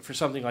again, for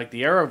something like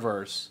the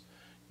Arrowverse,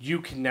 you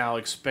can now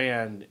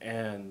expand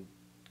and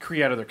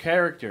create other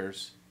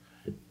characters,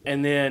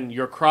 and then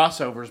your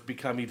crossovers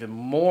become even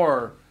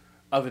more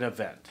of an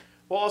event.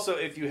 Well, also,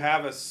 if you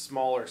have a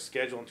smaller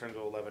schedule in terms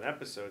of 11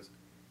 episodes,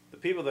 the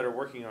people that are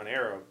working on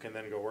Arrow can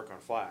then go work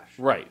on Flash.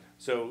 Right.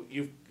 So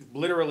you've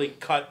literally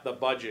cut the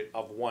budget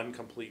of one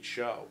complete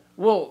show.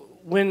 Well,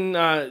 when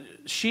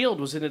S.H.I.E.L.D.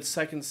 was in its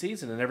second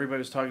season, and everybody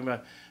was talking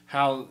about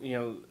how,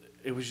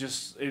 it was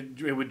just,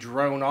 it would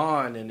drone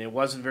on, and it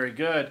wasn't very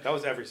good. That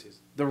was every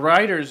season. The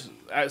writers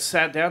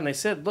sat down and they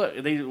said,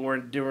 look, they were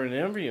doing an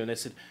interview, and they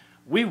said,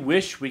 we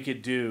wish we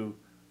could do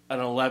an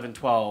 11,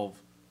 12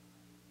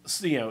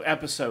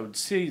 episode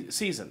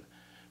season.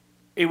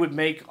 It would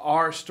make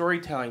our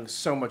storytelling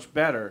so much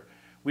better.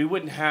 We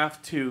wouldn't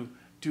have to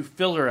do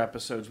filler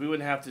episodes. We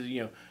wouldn't have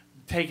to,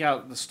 take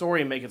out the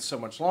story and make it so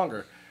much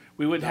longer.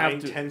 We wouldn't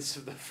have to. 9/10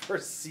 of the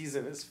first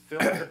season is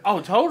filler.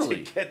 Oh,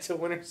 totally. To get to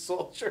Winter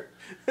Soldier,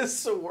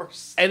 it's the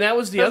worst. And that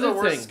was the That's other the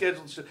worst thing.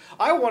 scheduled shit.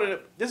 I wanted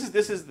to. This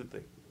is the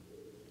thing.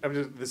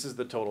 This is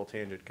the total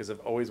tangent because I've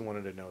always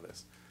wanted to know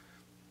this.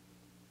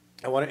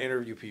 I want to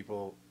interview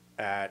people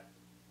at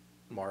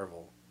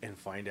Marvel and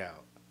find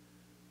out,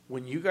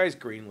 when you guys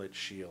greenlit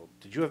S.H.I.E.L.D.,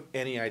 did you have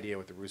any idea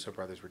what the Russo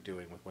brothers were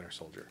doing with Winter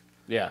Soldier?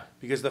 Yeah.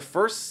 Because the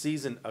first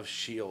season of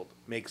S.H.I.E.L.D.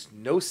 makes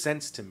no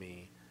sense to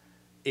me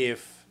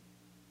if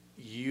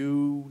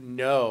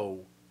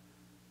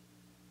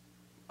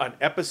on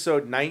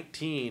episode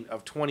 19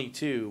 of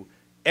 22,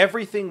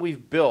 everything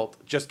we've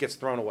built just gets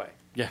thrown away.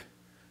 Yeah.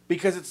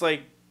 Because it's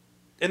like,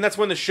 and that's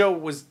when the show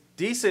was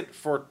decent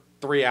for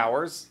 3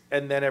 hours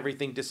and then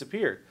everything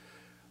disappeared.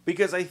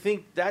 Because I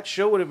think that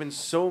show would have been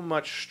so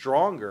much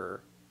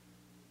stronger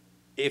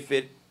if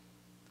it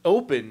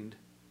opened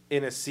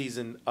in a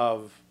season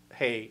of,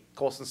 hey,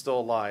 Coulson's still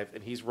alive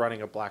and he's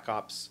running a Black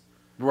Ops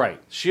Right.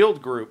 S.H.I.E.L.D.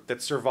 group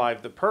that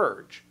survived the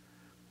Purge.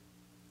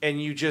 And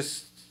you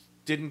just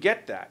didn't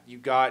get that. You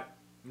got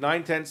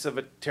 9/10 of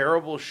a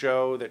terrible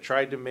show that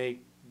tried to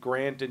make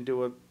Grant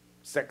into a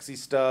sexy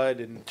stud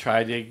and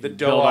Tried to the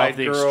build off doe-eyed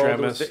the girl.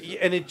 extremists.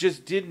 And it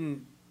just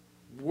didn't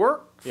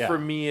work Yeah. for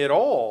me at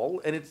all.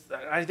 And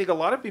I think a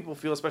lot of people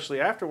feel, especially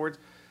afterwards,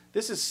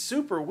 this is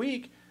super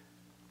weak.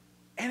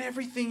 and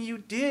everything you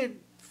did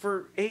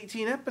for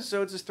 18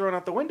 episodes is thrown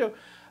out the window.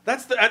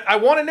 That's I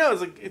want to know.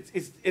 It's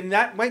like and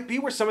that might be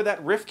where some of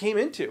that riff came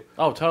into.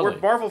 Oh, totally.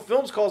 Where Marvel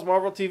Films calls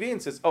Marvel TV and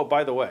says, "Oh,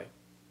 by the way,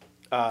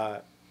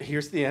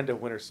 here's the end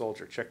of Winter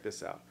Soldier. Check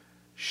this out.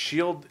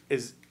 Shield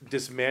is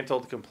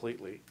dismantled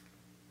completely.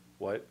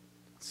 What?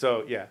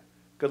 So yeah,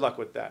 good luck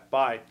with that.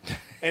 Bye."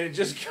 And it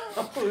just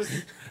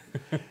goes.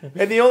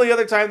 And the only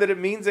other time that it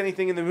means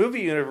anything in the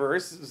movie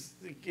universe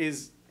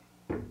is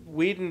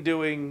Whedon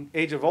doing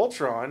Age of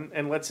Ultron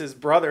and lets his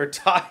brother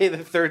tie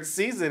the third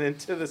season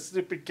into the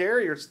stupid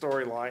Carrier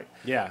storyline.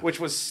 Yeah. Which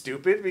was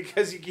stupid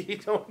because you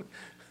don't.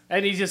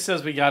 And he just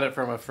says we got it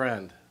from a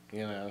friend,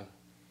 you know.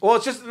 Well,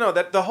 it's just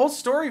that the whole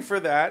story for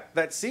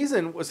that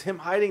season was him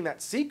hiding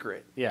that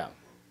secret. Yeah.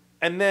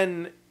 And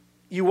then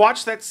you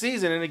watch that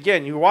season, and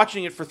again, you're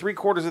watching it for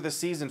 3/4 of the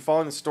season,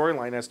 following the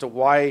storyline as to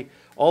why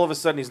all of a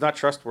sudden he's not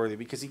trustworthy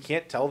because he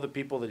can't tell the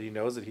people that he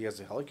knows that he has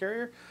a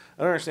helicarrier.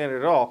 I don't understand it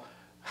at all.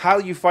 How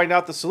you find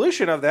out the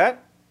solution of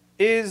that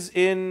is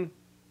in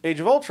Age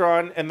of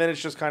Ultron, and then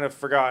it's just kind of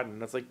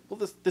forgotten. It's like, well,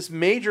 this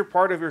major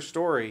part of your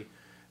story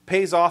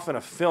pays off in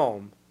a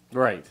film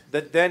Right.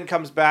 that then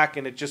comes back,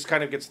 and it just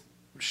kind of gets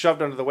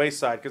shoved under the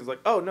wayside because it's like,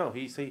 oh no,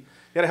 he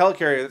had a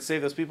helicarrier that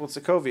saved those people in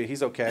Sokovia.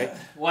 He's okay.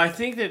 Well, I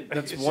think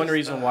that's It's one just,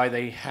 reason why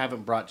they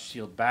haven't brought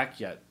Shield back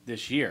yet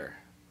this year.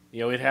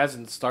 You know, it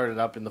hasn't started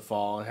up in the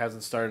fall. It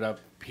hasn't started up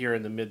here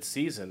in the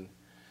mid-season,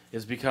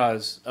 is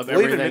because of Well,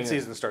 everything. even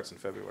mid-season starts in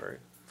February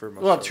for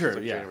most. Well, shows. true, It's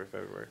like yeah. January,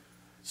 February,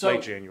 So-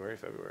 late January,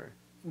 February.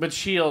 But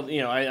Shield,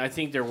 you know, I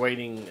think they're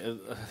waiting.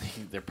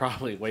 They're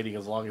probably waiting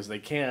as long as they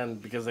can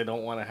because they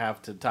don't want to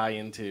have to tie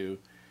into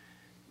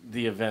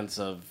the events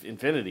of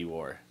Infinity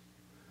War.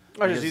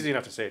 Oh, it's Because- easy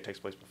enough to say it takes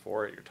place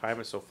before it. Your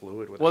time is so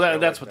fluid. With Well, a show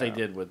that's like what that.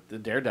 they did with the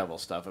Daredevil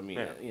stuff. I mean,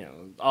 Yeah. you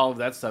know, all of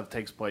that stuff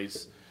takes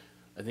place.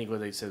 I think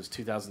what they said was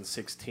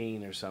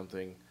 2016 or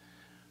something.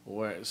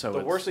 Where so The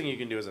it's, worst thing you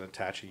can do is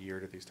attach a year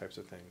to these types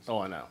of things. Oh,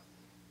 I know.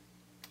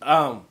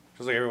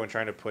 It's like everyone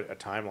trying to put a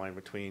timeline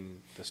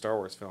between the Star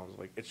Wars films.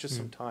 Like, it's just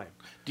some time.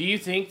 Do you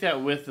think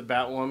that with the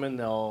Batwoman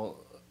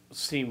they'll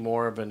see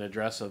more of an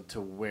address of to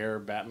where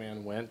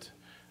Batman went?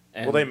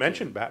 And Well, they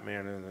mentioned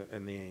Batman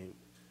in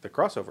the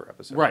crossover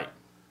episode. right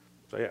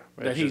So, yeah.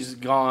 that it's he's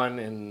just- gone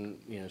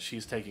and you know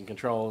she's taking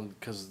control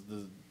because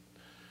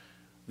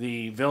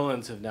the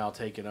villains have now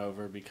taken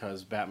over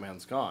because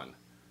Batman's gone.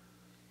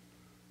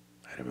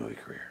 I had a movie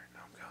career. No,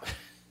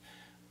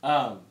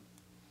 I'm gone.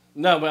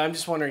 No, but I'm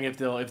just wondering if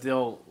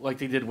they'll like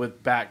they did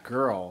with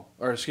Batgirl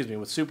or excuse me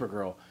with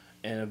Supergirl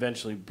and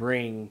eventually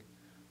bring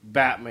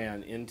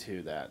Batman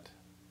into that,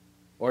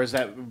 or is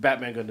that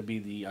Batman going to be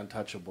the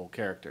untouchable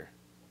character?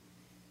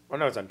 Well,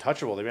 no, it's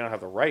untouchable. They may not have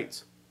the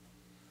rights.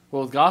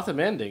 Well, with Gotham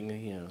ending,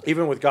 you know,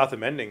 Even with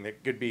Gotham ending,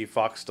 that could be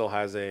Fox still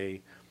has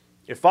a.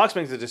 If Fox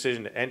makes the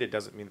decision to end it,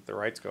 doesn't mean that the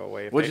rights go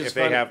away. Which is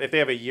funny. If they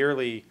have a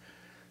yearly,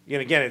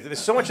 again, there's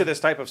so much of this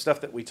type of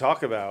stuff that we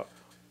talk about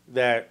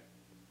that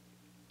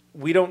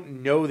we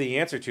don't know the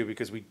answer to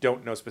because we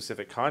don't know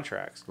specific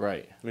contracts.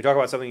 right? We talk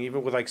about something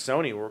even with like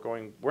Sony,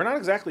 we're not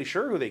exactly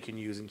sure who they can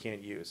use and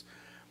can't use.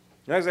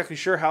 We're not exactly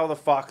sure how the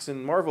Fox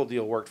and Marvel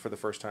deal worked for the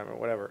first time or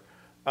whatever.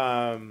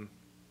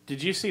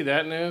 Did you see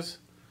that news?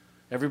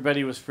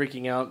 Everybody was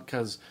freaking out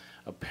because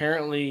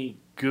apparently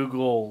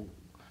Google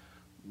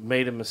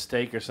made a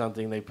mistake or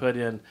something. They put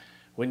in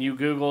when you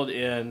Googled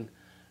in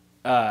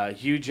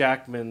Hugh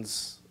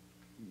Jackman's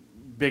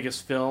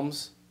biggest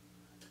films,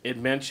 it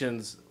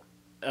mentions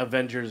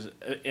Avengers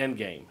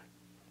Endgame.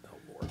 Oh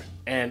Lord.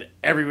 And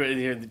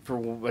everybody,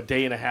 for a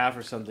day and a half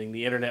or something,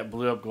 the internet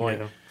blew up going,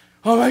 Yeah.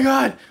 oh my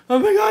God,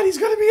 he's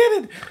going to be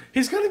in it.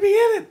 He's going to be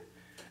in it.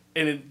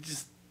 And it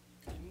just,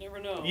 You never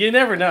know. you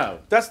never know.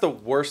 That's the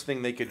worst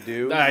thing they could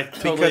do. I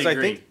totally because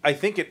agree. I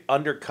think it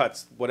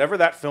undercuts whatever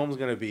that film's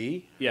going to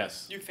be.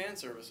 Yes. You fan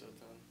service it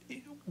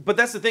then. But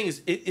that's the thing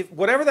is, if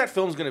whatever that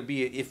film's going to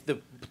be, if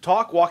the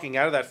talk walking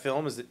out of that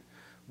film is that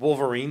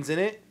Wolverine's in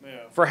it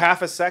Yeah. for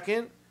half a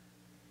second,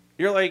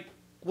 you're like,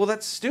 well,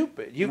 that's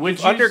stupid. Would You've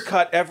you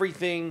undercut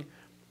everything.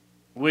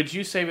 Would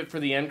you save it for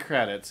the end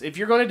credits? If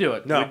you're going to do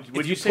it, No, would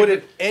if you you save put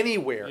it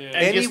anywhere, Yeah.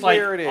 and just like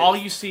anywhere it is. all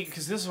you see,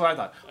 because this is what I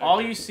thought.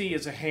 All you see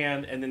is a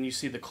hand, and then you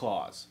see the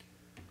claws.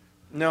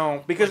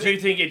 No, because Because do you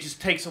think it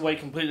just takes away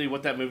completely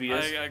what that movie I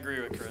is?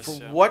 agree with Chris.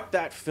 for yeah. what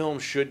that film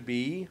should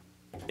be,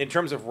 in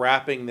terms of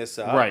wrapping this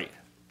up, Right.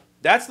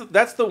 That's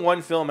the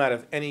one film out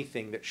of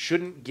anything that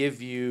shouldn't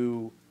give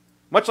you,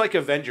 much like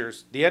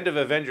Avengers. The end of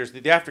Avengers,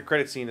 the after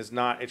credit scene is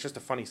not. It's just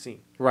a funny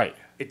scene. Right.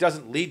 It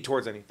doesn't lead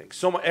towards anything.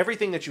 So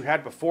everything that you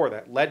had before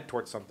that led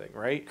towards something,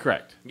 right?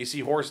 Correct. You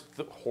see Horse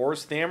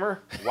Thammer.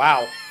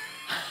 Wow,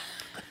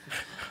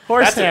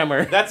 Horse that's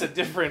Hammer. That's a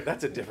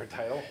different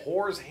title.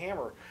 Horse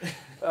Hammer.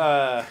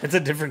 It's a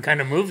different kind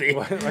of movie.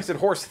 I said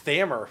Horse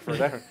Thammer for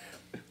that.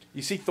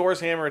 You see Thor's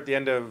hammer at the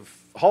end of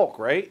Hulk,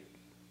 right?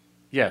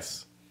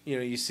 Yes. You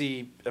know, you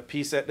see a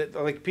piece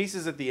like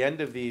pieces at the end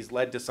of these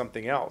led to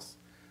something else.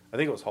 I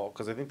think it was Hulk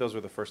because I think those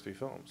were the first three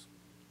films.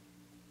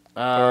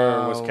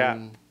 Or was Cap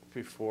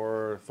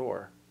before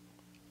Thor?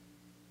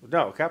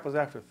 No, Cap was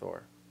after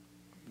Thor.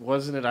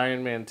 wasn't it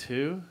Iron Man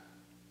 2?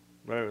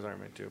 But it was Iron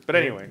Man 2. But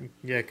anyway,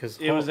 Yeah, because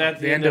It was at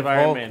the end of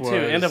Iron Man 2.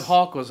 End of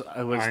Hulk was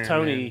Iron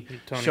Tony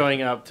Man. Tony.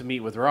 showing up to meet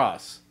with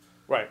Ross.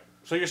 right.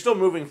 So you're still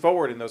moving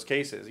forward in those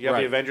cases. You have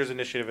Right. the Avengers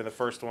Initiative in the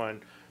first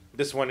one.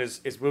 This one is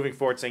moving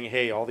forward, saying,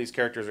 "Hey, all these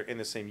characters are in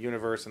the same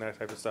universe," and that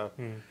type of stuff.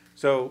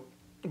 So,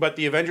 but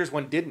the Avengers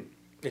one didn't.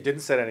 It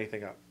didn't set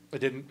anything up. It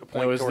didn't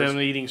point It was towards. them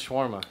eating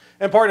shawarma.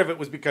 And part of it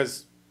was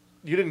because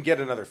you didn't get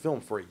another film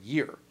for a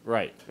year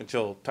Right.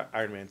 until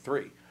Iron Man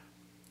 3.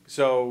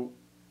 So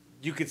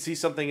you could see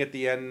something at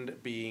the end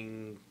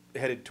being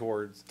headed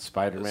towards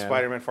Spider-Man.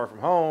 Spider-Man Far From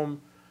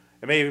Home.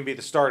 It may even be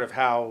the start of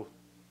how,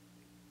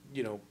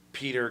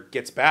 Peter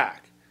gets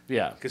back.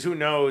 Yeah. Because who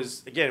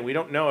knows? Again, we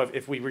don't know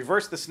if we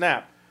reverse the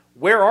snap,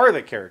 where are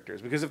the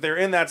characters? Because if they're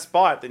in that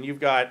spot, then you've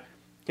got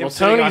him Well,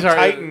 sitting Tony's on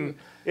already- Titan.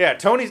 Yeah,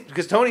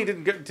 because Tony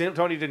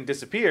didn't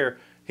disappear.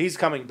 He's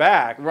coming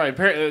back. Right.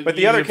 But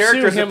the other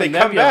characters, if they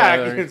come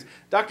back,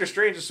 Doctor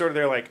Strange is sort of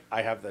there like,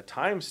 I have the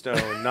time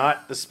stone,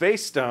 not the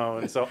space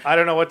stone. So I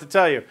don't know what to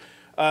tell you.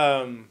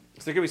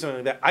 So there could be something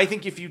like that. I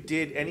think if you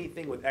did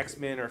anything with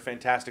X-Men or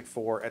Fantastic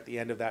Four at the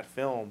end of that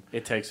film,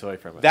 it takes away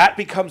from it. that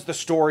becomes the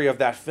story of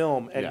that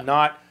film and Yeah.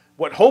 not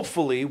what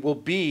hopefully will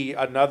be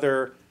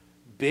another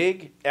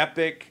big,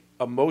 epic,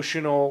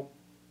 emotional,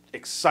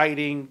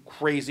 exciting,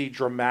 crazy,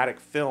 dramatic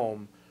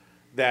film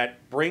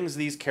that brings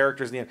these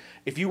characters in the end.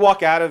 If you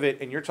walk out of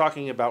it and you're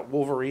talking about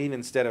Wolverine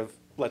instead of,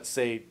 let's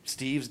say,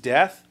 Steve's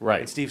death Right.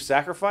 and Steve's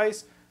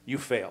sacrifice, you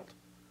failed.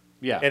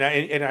 Yeah.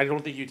 And I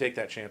don't think you take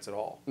that chance at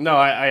all. No,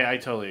 I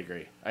totally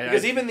agree.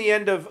 Because even the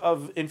end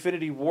of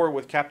Infinity War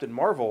with Captain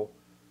Marvel,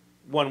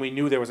 when we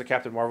knew there was a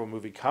Captain Marvel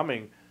movie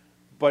coming,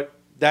 but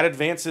that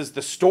advances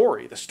the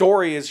story. The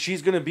story is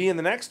she's going to be in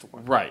the next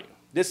one. Right.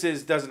 This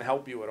doesn't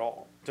help you at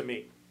all, to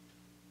me.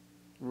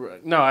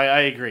 No,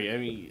 I agree. I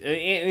mean,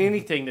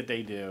 anything that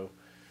they do,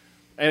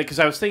 and because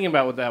I was thinking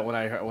about with that when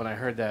I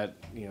heard that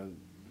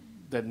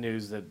that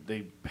news that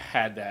they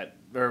had that,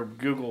 or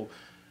Google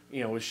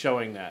was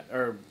showing that,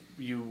 or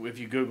if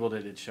you Googled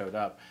it, it showed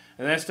up,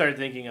 and then I started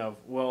thinking of,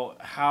 well,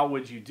 how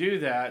would you do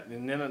that?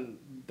 And then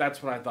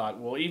that's when I thought,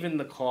 well, even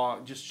the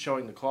claw, just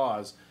showing the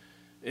claws,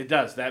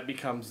 that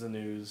becomes the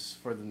news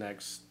for the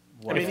next.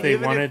 I mean, If they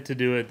even wanted to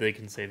do it, they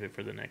can save it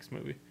for the next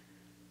movie.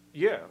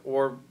 Yeah,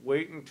 or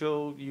wait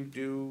until you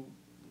do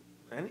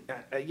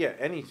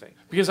anything.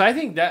 Because I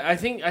think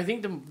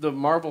the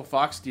Marvel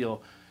Fox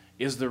deal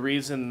is the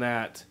reason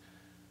that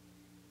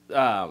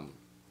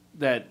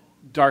that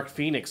Dark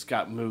Phoenix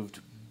got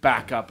moved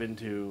back up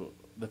into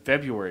the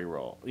February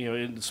role,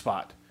 in the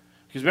spot.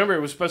 Because remember, it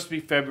was supposed to be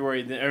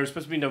February, then it was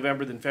supposed to be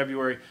November, then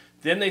February.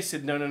 Then they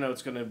said no,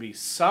 it's going to be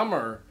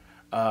summer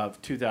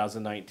of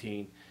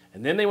 2019,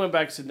 and then they went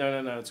back and said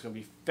no, it's going to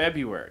be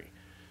February.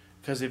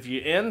 Because if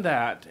you end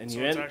that and So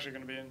you it's end, actually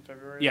going to be in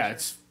February? yeah,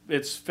 this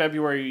it's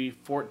February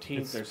 14th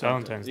It's or something.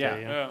 Valentine's Day,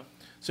 year? yeah. Yeah.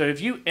 So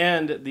if you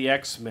end the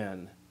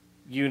X-Men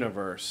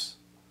universe,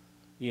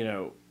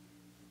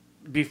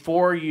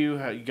 before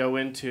you go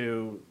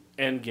into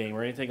Endgame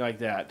or anything like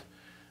that,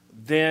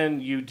 then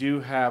you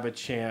do have a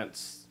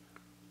chance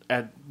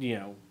at,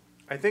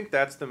 I think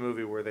that's the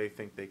movie where they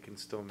think they can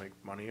still make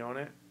money on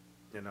it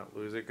and not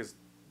lose it, because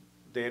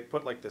they had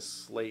put like this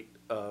slate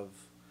of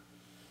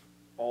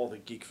all the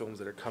geek films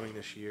that are coming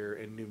this year,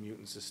 and New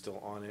Mutants is still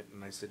on it.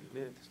 And I said,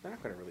 they're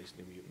not going to release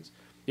New Mutants.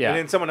 Yeah. And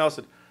then someone else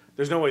said,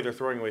 there's no way they're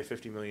throwing away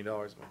 $50 million. I'm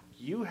like,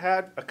 you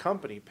had a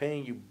company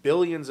paying you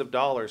billions of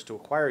dollars to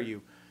acquire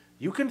you.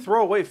 You can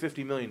throw away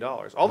 $50 million.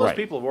 All those Right.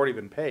 people have already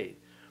been paid.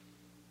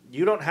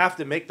 You don't have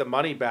to make the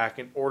money back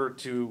in order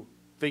to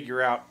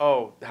figure out,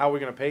 how are we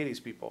going to pay these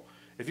people?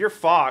 If you're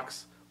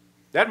Fox,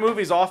 that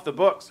movie's off the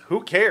books.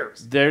 Who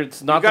cares?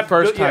 it's not You the got-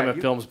 first yeah, time a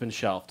you- film's been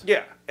shelved.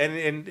 Yeah, and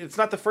it's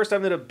not the first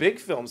time that a big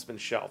film's been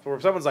shelved. Where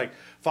someone's like,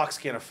 Fox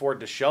can't afford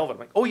to shelve it. I'm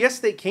like, oh, yes,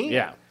 they can.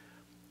 Yeah.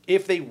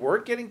 If they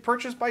weren't getting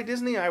purchased by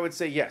Disney, I would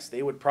say yes.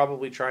 They would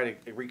probably try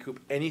to recoup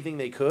anything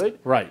they could.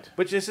 Right.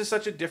 But this is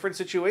such a different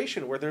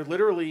situation where they're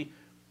literally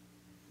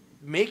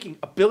making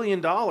 $1 billion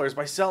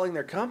by selling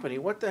their company.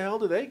 What the hell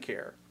do they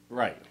care?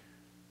 Right.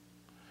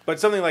 But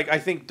something like, I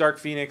think Dark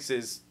Phoenix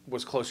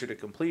was closer to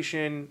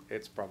completion.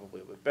 It's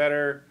probably a bit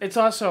better. It's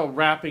also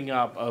wrapping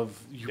up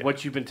of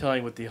what you've been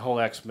telling with the whole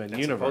X-Men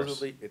And universe.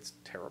 supposedly, it's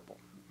terrible.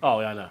 Oh,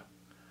 yeah, I know.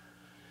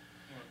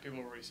 People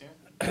have already seen it?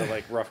 The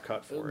like rough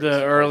cut for it. The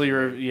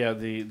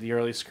the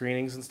early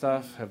screenings and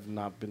stuff have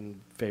not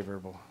been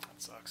favorable. That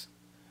sucks.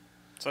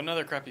 So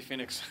another crappy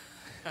Phoenix.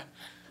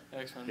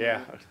 X-Men Yeah.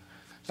 movie.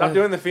 Stop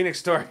doing the Phoenix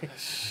story.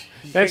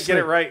 You can't get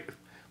it right.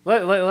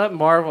 Let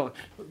Marvel.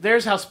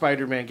 There's how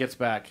Spider-Man gets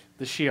back.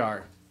 The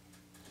Shi'ar.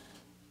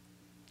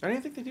 I don't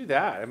even think they do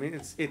that. I mean,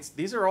 it's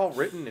these are all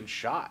written and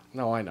shot.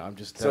 No, I know. I'm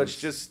just. So it's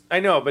just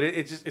I know, but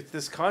it's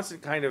this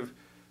constant kind of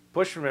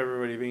push from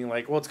everybody being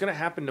like, well, it's going to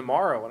happen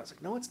tomorrow, and it's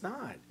like, no, it's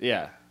not.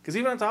 Yeah. Because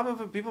even on top of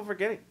it, people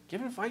forgetting.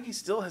 Kevin Feige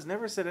still has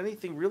never said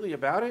anything really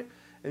about it,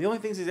 and the only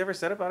things he's ever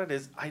said about it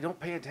is, I don't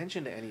pay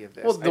attention to any of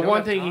this. Well, I the don't one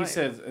have thing he time."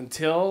 says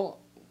until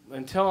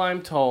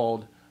I'm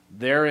told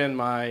they're in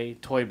my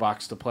toy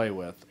box to play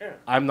with, Yeah.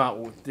 I'm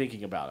not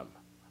thinking about them.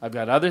 I've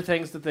got other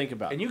things to think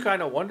about. And you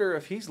kind of wonder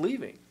if he's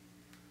leaving.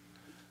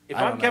 If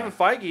I I'm don't know. Kevin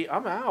Feige,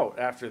 I'm out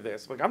after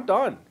this. Like, I'm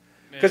done.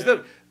 Because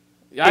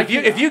Yeah.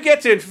 if you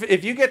get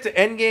to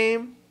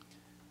Endgame,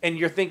 and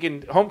you're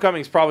thinking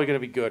Homecoming's probably going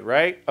to be good,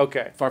 right?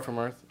 Okay. Far From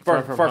Earth,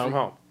 Far from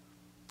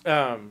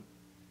home.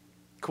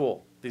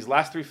 Cool. These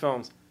last 3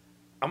 films,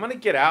 I'm going to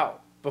get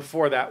out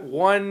before that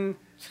one.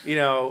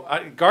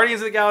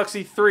 Guardians of the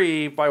Galaxy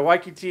 3 by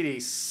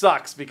Waititi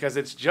sucks because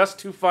it's just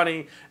too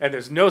funny and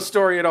there's no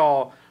story at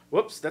all.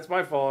 Whoops, that's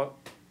my fault.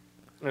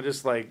 I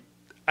just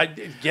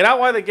get out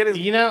while they get his.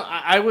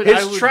 I would.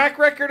 His track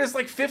record is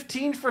like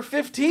 15 for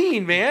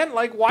 15, man.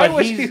 Like, why But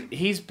was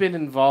he's been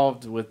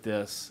involved with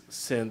this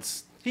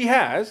since He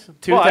has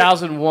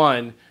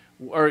 2001,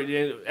 or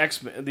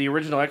X-Men, the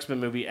original X-Men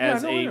movie, I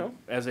as know.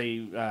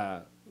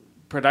 a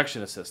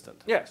production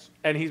assistant. Yes,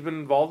 and he's been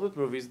involved with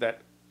movies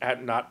that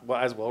had not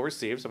as well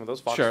received, some of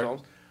those Fox Sure.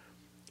 films.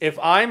 If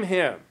I'm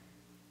him,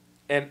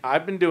 and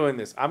I've been doing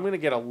this, I'm going to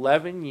get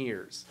 11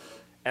 years,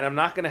 and I'm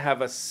not going to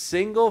have a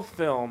single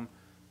film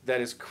that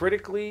is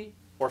critically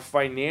or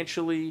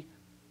financially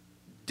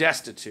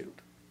destitute.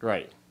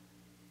 Right.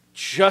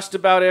 Just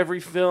about every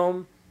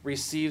film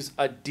receives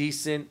a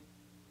decent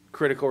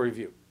critical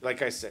review.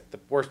 Like I said, the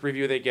worst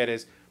review they get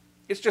is,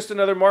 it's just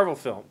another Marvel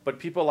film, but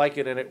people like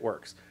it and it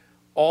works.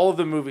 All of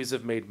the movies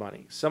have made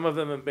money. Some of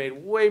them have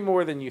made way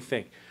more than you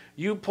think.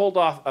 You pulled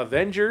off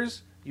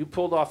Avengers. You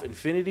pulled off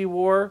Infinity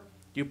War.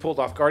 You pulled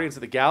off Guardians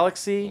of the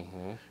Galaxy.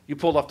 You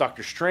pulled off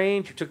Doctor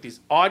Strange. You took these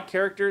odd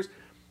characters.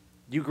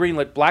 You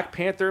greenlit Black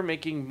Panther,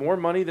 making more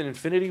money than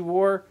Infinity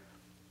War.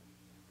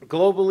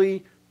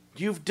 Globally,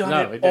 you've done No,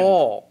 it it didn't.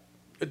 all.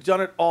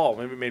 Done it all.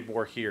 Maybe made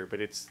more here, but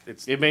it's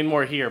It made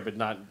more here, but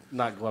not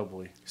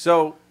globally,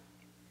 so.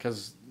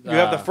 because You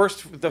have the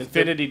first.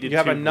 Infinity did You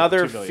have 2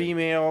 another billion.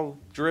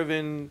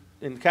 female-driven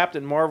in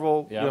Captain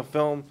Marvel Yeah.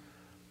 film.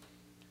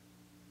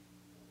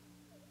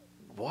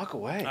 Walk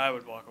away. I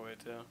would walk away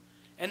too.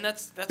 And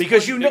that's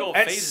Because one big old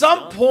at phase is some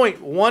done.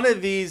 point, one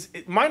of these,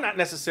 it might not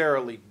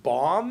necessarily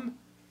bomb,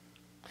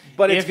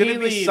 but it's If going he to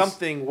be leaves-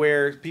 something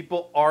where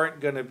people aren't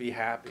going to be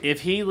happy.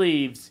 If he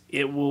leaves,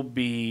 it will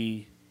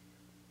be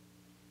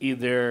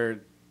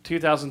either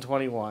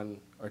 2021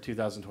 or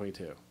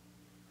 2022.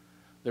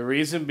 The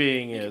reason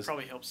being He could is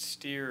probably help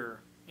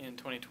steer in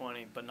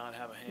 2020, but not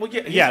have a hand. Well,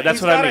 in it. Yeah, that's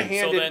he's what I got a mean.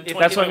 hand So in- then if,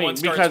 that's what I mean, 2021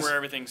 starts because where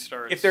everything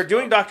starts. if they're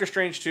doing So- Doctor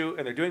Strange 2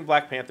 and they're doing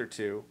Black Panther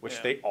 2, which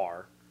Yeah. they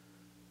are,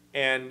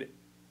 and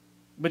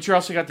but you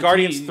also got the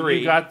Guardians T- 3.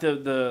 You got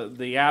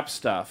the app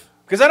stuff,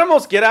 because I'd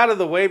almost get out of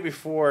the way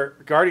before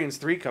Guardians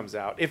 3 comes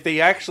out, if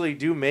they actually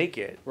do make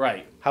it.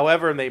 right?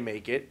 However they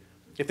make it,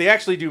 if they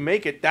actually do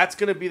make it, that's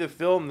going to be the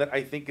film that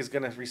I think is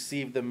going to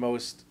receive the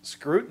most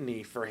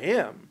scrutiny for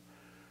him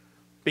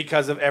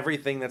because of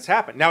everything that's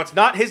happened. Now, it's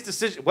not his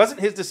decision. It wasn't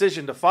his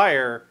decision to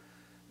fire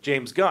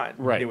James Gunn.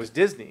 Right. It was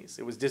Disney's.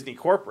 It was Disney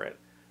corporate.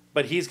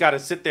 But he's got to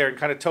sit there and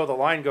kind of toe the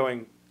line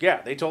going,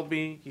 yeah, they told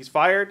me he's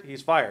fired.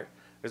 He's fired.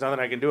 There's nothing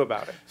I can do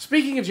about it.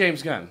 Speaking of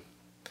James Gunn,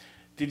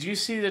 did you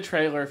see the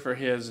trailer for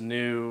his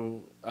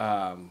new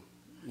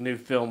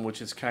film,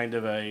 which is kind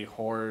of a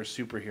horror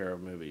superhero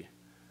movie?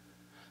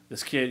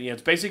 This kid,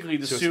 it's basically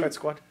the Suicide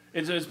Squad?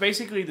 It's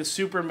basically the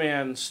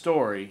Superman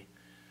story,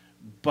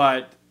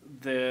 but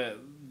the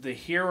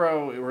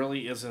hero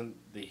really isn't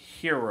the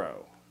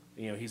hero.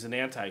 He's an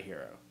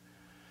anti-hero.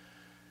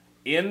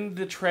 In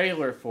the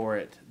trailer for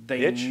it,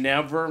 they Bitch?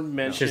 never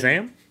mentioned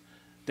Shazam?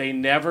 They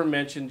never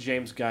mentioned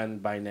James Gunn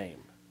by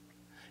name.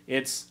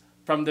 It's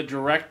from the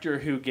director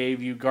who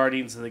gave you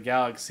Guardians of the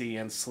Galaxy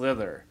and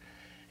Slither.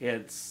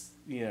 It's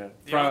the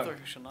from, author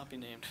who shall not be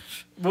named.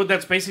 well,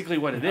 that's basically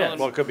what it is.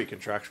 Well, it could be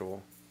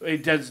contractual.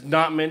 It does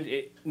not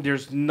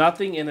there's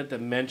nothing in it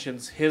that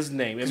mentions his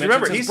name. It mentions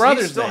Remember, his he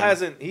brother's still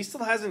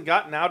name. hasn't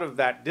gotten out of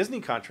that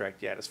Disney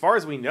contract yet. As far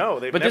as we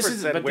know, they've But never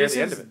said where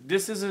the end of it.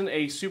 this isn't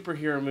a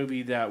superhero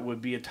movie that would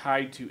be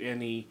tied to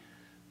any,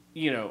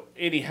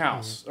 any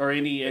house or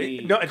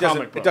any No, it comic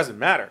doesn't. book. It doesn't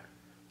matter.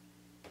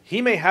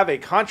 He may have a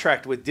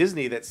contract with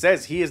Disney that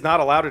says he is not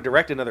allowed to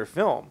direct another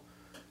film,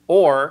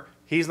 or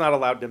he's not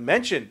allowed to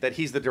mention that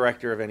he's the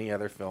director of any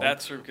other film.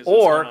 That's true because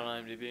Or it's not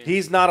on IMDb.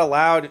 he's not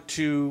allowed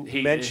to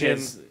mention.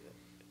 his No,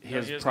 he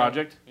has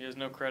project. he has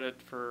no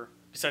credit for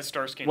besides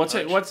Starsky. and What's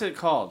Hutch. it? What's it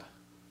called?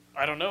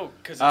 I don't know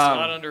because it's Um,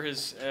 not under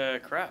his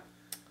crap.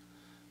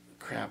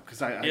 Crap,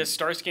 because I He has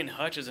Starsky and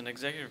Hutch as an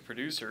executive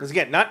producer. Because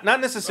again, not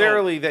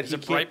necessarily that Is he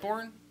it can't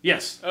Brightborn?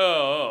 yes,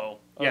 Oh,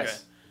 okay.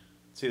 yes.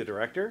 see the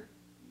director.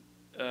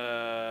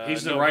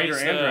 He's the no, writer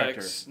he's and the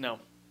director. No,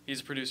 he's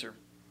a producer.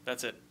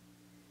 That's it.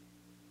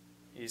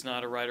 He's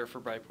not a writer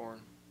for Brightborn.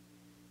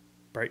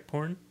 Bright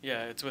porn?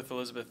 Yeah, it's with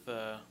Elizabeth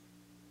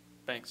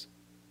Banks.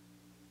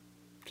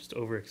 Just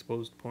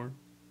overexposed porn?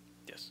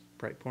 Yes.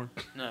 Bright porn?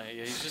 No,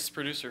 yeah, he's just a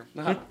producer.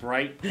 Not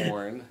bright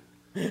porn.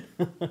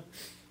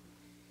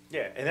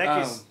 Yeah, in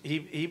that case,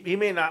 he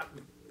may not.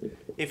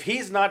 If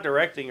he's not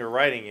directing or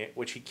writing it,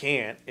 which he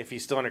can't, if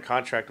he's still under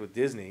contract with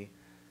Disney,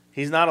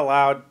 he's not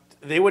allowed.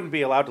 They wouldn't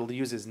be allowed to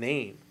use his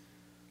name.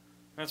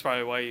 That's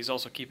probably why he's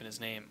also keeping his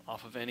name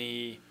off of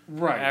any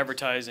Right.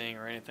 advertising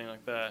or anything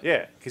like that.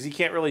 Yeah, because he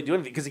can't really do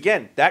anything. Because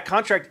again, that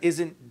contract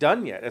isn't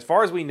done yet. As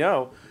far as we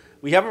know,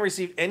 we haven't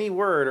received any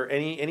word or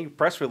any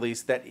press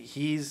release that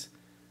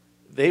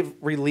they've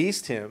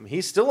released him.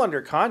 He's still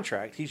under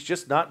contract. He's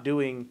just not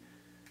doing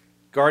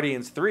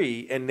Guardians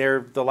 3, and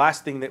the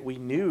last thing that we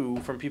knew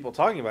from people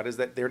talking about is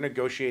that they're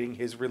negotiating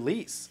his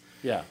release.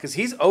 Yeah. Because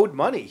he's owed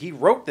money. He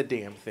wrote the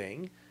damn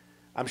thing.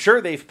 I'm sure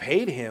they've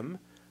paid him,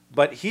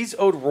 but he's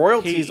owed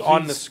royalties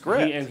on the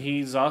script. And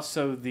he's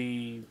also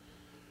the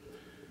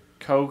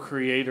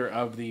co-creator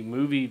of the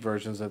movie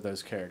versions of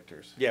those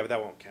characters. Yeah, but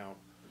that won't count.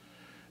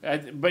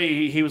 But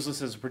he was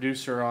listed as a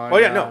producer on. Oh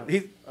yeah, no.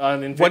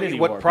 On Infinity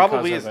War. What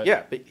probably because is of it.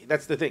 yeah, but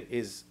that's the thing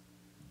is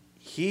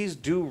he's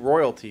due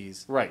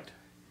royalties. Right.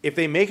 If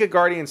they make a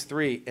Guardians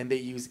 3 and they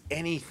use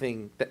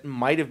anything that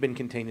might have been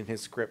contained in his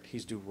script,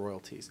 he's due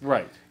royalties.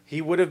 Right.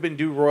 He would have been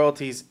due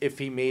royalties if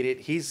he made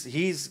it. His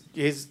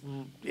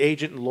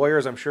agent and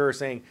lawyers, I'm sure, are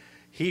saying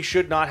he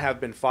should not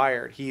have been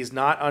fired. He's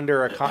not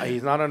under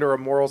a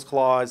morals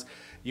clause.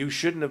 You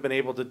shouldn't have been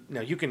able to. Now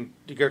you can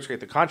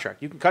negotiate the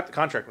contract. You can cut the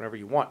contract whenever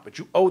you want, but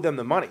you owe them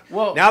the money.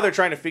 Well, now they're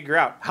trying to figure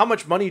out how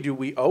much money do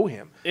we owe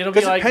him. It'll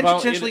be like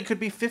potentially could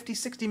be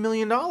 $50-60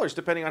 million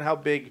depending on how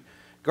big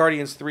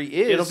Guardians 3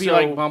 is. It'll be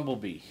like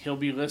Bumblebee. He'll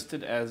be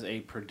listed as a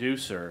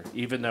producer,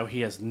 even though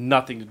he has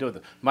nothing to do with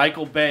it.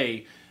 Michael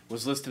Bay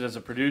was listed as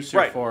a producer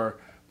Right. for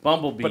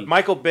Bumblebee, But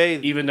Michael Bay,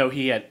 even though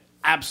he had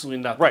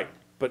absolutely nothing. right?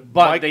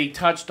 But They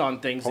touched on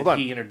things hold that on.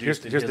 he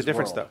introduced. Here's in the his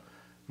difference, world. though.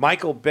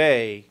 Michael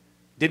Bay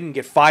didn't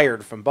get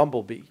fired from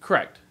Bumblebee.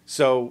 Correct.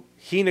 So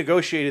he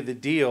negotiated the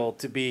deal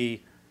to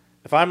be,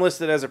 if I'm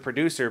listed as a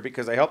producer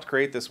because I helped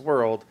create this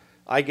world,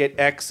 I get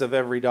X of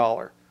every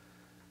dollar.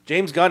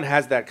 James Gunn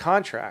has that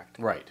contract.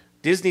 Right.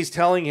 Disney's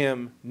telling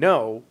him,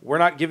 no, we're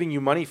not giving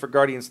you money for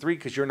Guardians 3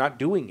 because you're not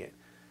doing it.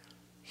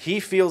 He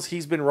feels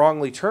he's been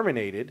wrongly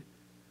terminated,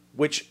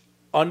 which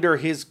under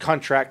his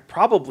contract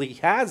probably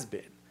has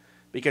been.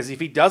 Because if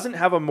he doesn't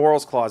have a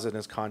morals clause in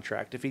his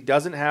contract, if he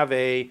doesn't have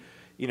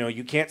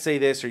you can't say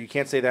this or you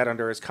can't say that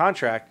under his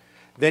contract,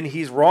 then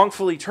he's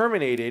wrongfully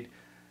terminated.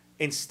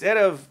 Instead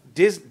of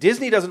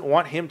Disney doesn't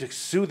want him to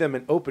sue them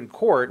in open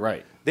court.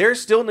 Right. They're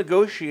still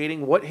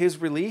negotiating what his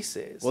release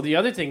is. Well, the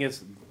other thing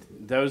is,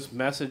 those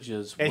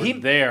messages And were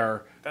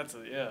there. That's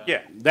yeah.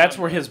 yeah. That's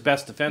where his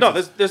best defense. No,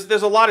 is.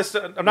 there's a lot of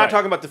stuff. I'm not Right.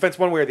 talking about defense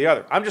one way or the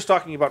other. I'm just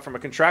talking about from a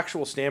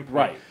contractual standpoint.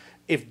 Right.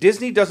 If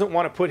Disney doesn't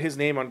want to put his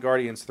name on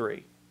Guardians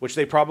 3, which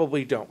they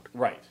probably don't.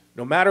 Right.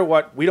 No matter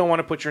what, we don't want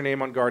to put your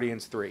name on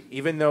Guardians 3.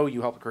 Even though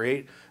you helped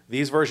create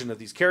these versions of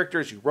these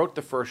characters, you wrote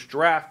the first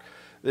draft,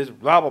 this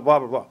blah, blah, blah,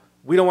 blah, blah.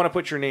 We don't want to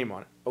put your name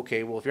on it.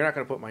 Okay, well, if you're not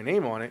going to put my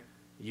name on it,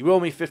 you owe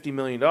me $50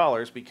 million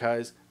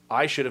because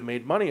I should have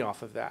made money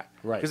off of that.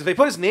 Right. Because if they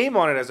put his name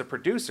on it as a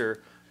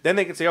producer, then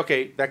they can say,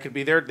 okay, that could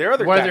be their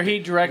other Whether tactic. he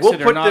directs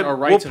it or not, or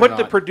writes it We'll or put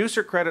the not.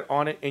 producer credit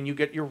on it, and you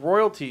get your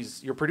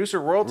royalties, your producer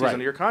royalties Right.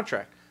 under your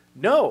contract.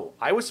 No,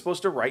 I was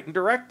supposed to write and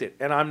direct it,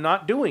 and I'm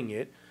not doing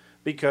it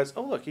because,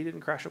 oh, look, he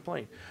didn't crash a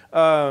plane.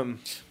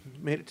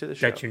 Made it to the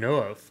show. That you know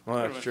of. Well,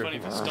 Would that's have true.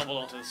 been funny if he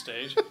stumbled onto the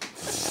stage.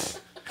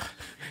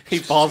 He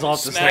falls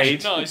off the Smash-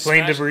 stage. No, he Plane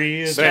smashed-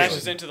 debris is-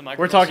 smashes into the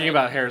microphone. We're talking stand.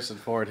 about Harrison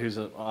Ford, who's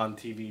on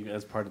TV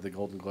as part of the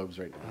Golden Globes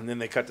right now. And then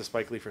they cut to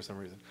Spike Lee for some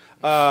reason.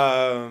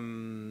 I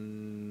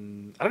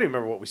don't even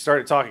remember what we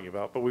started talking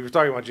about, but we were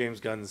talking about James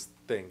Gunn's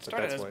thing. But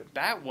Started that's as why.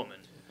 Batwoman,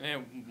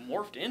 and it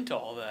morphed into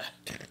all that.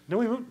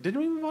 No, didn't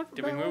we move on? From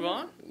Did we move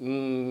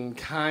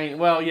on?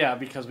 Well, yeah,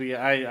 because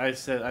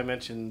I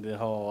mentioned the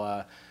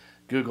whole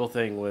Google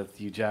thing with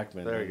Hugh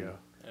Jackman. There you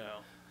go.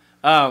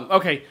 Yeah.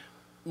 Okay.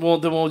 Well,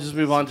 then we'll just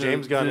move on to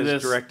James Gunn to is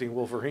this directing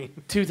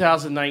Wolverine.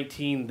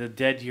 2019, the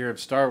dead year of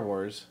Star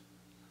Wars.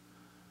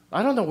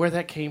 I don't know where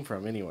that came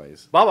from,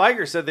 anyways. Bob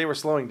Iger said they were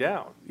slowing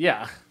down,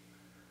 Yeah,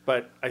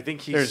 but I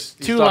think there's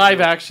he's two talking live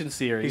about- action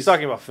series. He's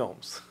talking about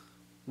films.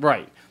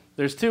 Right.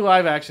 There's two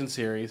live action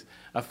series,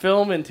 a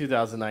film in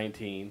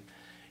 2019.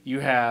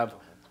 You have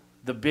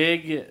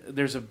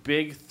there's a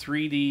big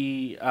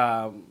 3D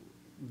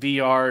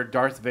VR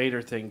Darth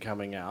Vader thing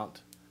coming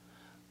out.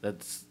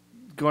 That's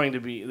going to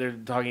be, they're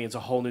talking it's a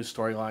whole new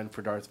storyline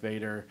for Darth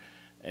Vader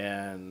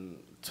and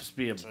just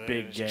be a So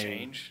big just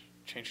game.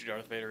 Change who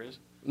Darth Vader is.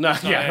 No,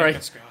 It's not yeah, Anakin right.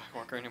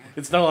 Skywalker anymore.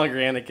 It's no longer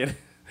Anakin.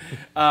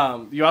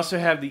 You also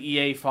have the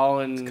EA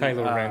Fallen.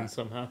 Kylo Ren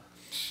somehow.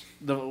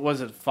 Was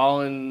it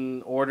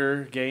Fallen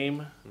Order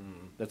game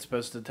that's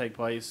supposed to take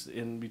place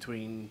in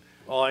between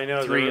All I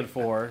know, 3 and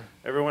 4.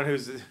 everyone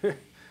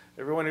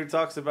who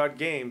talks about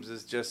games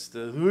is just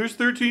where's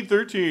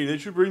 1313? They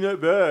should bring that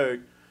back.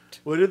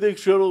 Why did they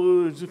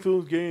shuttle to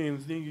film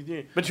games?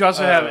 But you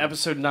also have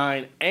Episode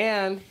 9,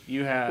 and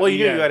you have Well, you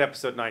knew you had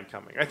Episode 9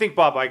 coming. I think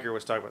Bob Iger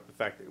was talking about the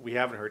fact that we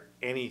haven't heard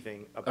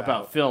anything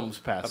about films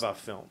past. about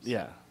films.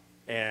 Yeah.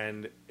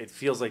 And it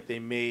feels like they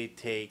may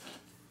take.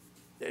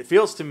 It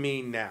feels to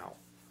me now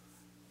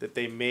that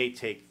they may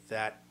take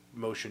that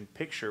motion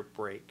picture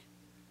break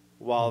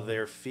while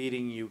they're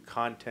feeding you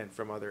content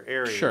from other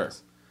areas. Sure.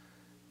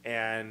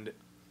 And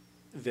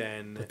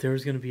then But there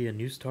was going to be a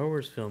new Star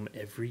Wars film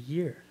every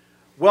year.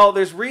 well,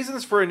 there's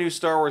reasons for a new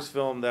Star Wars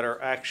film that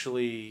are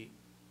actually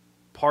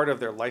part of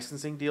their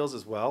licensing deals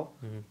as well,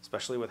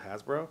 especially with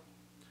Hasbro.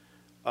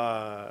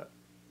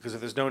 Because if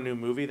there's no new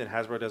movie, then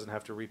Hasbro doesn't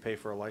have to repay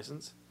for a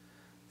license.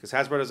 Because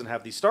Hasbro doesn't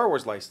have the Star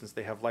Wars license;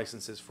 they have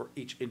licenses for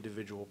each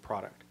individual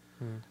product.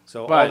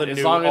 So But all the as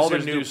new, long as all the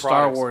there's new new Star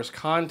products- Wars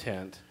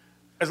content,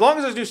 as long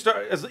as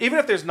there's even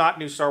if there's not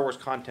new Star Wars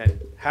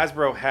content,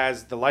 Hasbro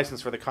has the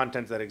license for the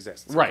content that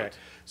exists. Right.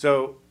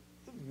 So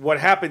what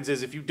happens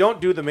is if you don't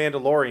do The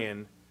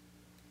Mandalorian,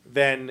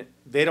 then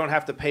they don't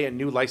have to pay a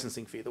new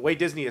licensing fee. The way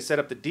Disney has set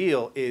up the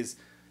deal is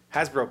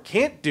Hasbro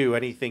can't do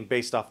anything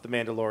based off The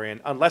Mandalorian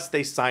unless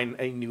they sign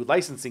a new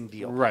licensing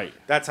deal. Right.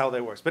 That's how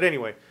that works. But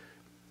anyway,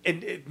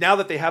 now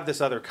that they have this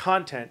other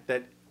content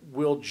that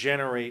will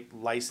generate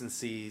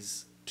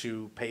licensees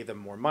to pay them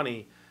more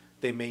money,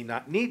 they may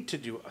not need to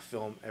do a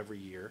film every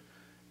year.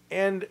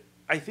 And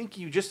I think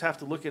you just have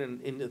to look at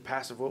in the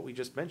past of what we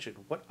just mentioned,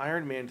 what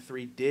Iron Man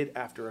 3 did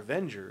after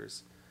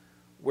Avengers,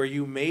 where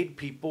you made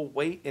people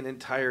wait an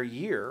entire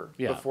year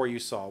before you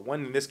saw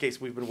one. In this case,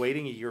 we've been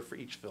waiting a year for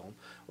each film.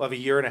 We'll have a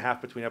year and a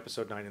half between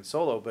Episode 9 and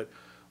Solo. But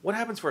what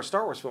happens for a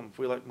Star Wars film if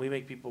we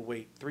make people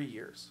wait 3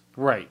 years?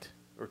 right?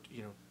 Or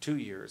 2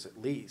 years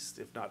at least,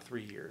 if not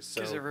 3 years.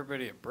 So Gives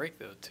everybody a break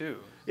though too.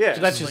 yeah,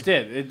 So that's just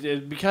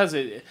it. Because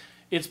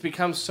it's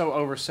become so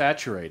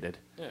oversaturated,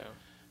 Yeah.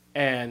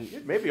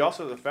 and maybe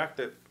also the fact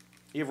that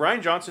you have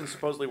Ryan Johnson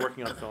supposedly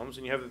working on films,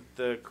 and you have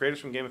the creators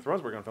from Game of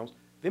Thrones working on films.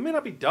 They may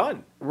not be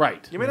done.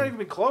 right. You may not even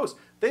be close.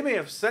 They may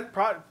have sent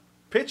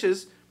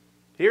pitches.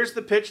 Here's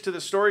the pitch to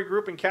the story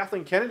group and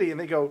Kathleen Kennedy, and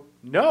they go,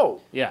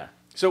 no. Yeah.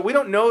 So we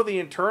don't know the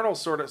internal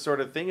sort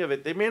of thing of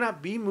it. They may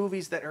not be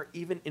movies that are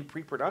even in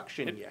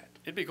pre-production yet.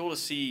 It'd be cool to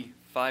see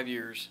 5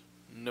 years,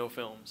 no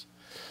films,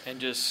 and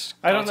just.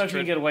 I don't know if you can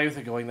concentrate- get away with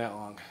it going that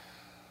long.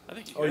 I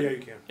think you Oh can. yeah, you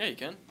can. Yeah, you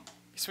can.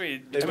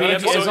 Sweet. They've done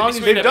it- as long as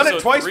they've done it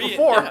twice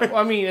before. Well,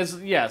 I mean,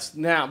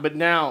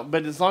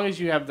 but as long as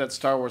you have that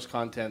Star Wars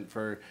content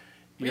for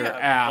your Yeah,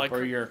 app like-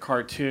 or your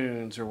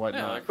cartoons or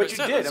whatnot. like- But you Chris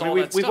said, did. that's I mean, all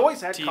we've that stuff.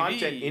 always had TV,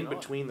 content in all that.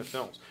 between the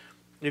films.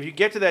 If you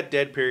get to that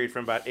dead period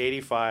from about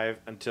 85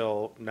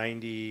 until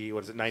 90,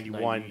 what is it,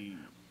 91,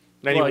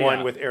 91 Well,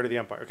 yeah. with Heir to the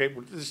Empire. Okay,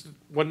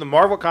 when the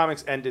Marvel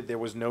Comics ended, there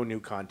was no new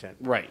content.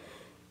 Right.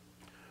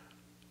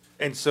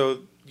 And so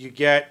you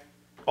get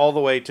all the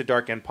way to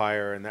Dark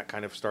Empire, and that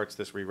kind of starts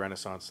this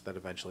re-renaissance that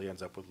eventually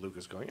ends up with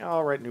Lucas going, oh,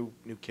 all right, new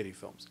kiddie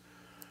films.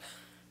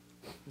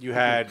 You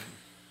had,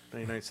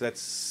 99, so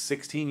that's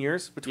 16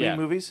 years between Yeah.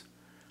 movies.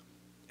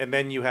 And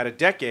then you had a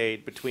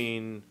decade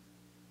between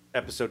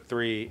Episode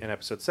 3 and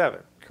Episode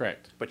 7.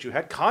 Correct. But you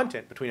had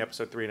content between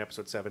Episode 3 and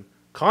Episode 7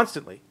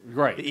 constantly.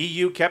 Right. The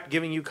EU kept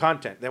giving you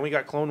content. Then we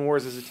got Clone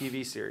Wars as a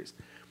TV series.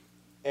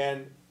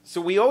 And so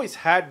we always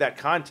had that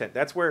content.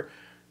 That's where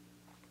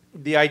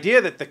the idea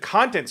that the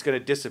content's going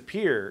to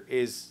disappear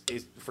is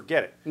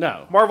forget it.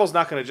 No. Marvel's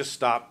not going to just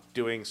stop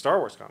doing Star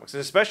Wars comics.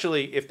 And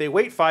especially if they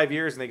wait 5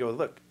 years and they go,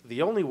 look,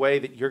 the only way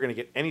that you're going to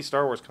get any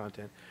Star Wars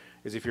content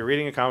is if you're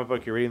reading a comic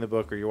book, you're reading the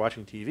book, or you're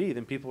watching TV,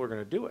 then people are going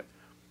to do it.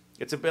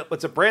 It's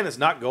a brand that's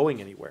not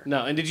going anywhere.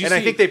 No, and did you And see?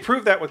 I think they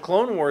proved that with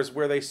Clone Wars,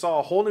 where they saw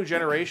a whole new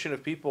generation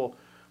of people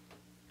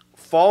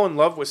fall in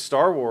love with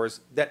Star Wars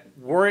that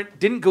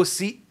didn't go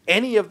see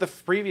any of the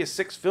previous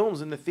 6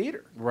 films in the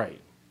theater. Right.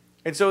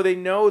 And so they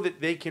know that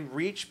they can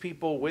reach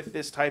people with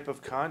this type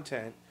of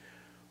content,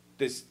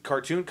 this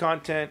cartoon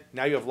content.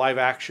 Now you have live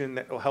action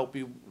that will help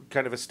you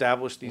kind of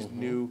establish these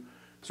new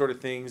sort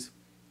of things.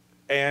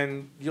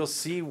 And you'll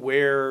see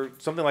where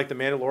something like The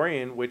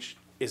Mandalorian, which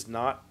is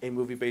not a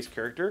movie-based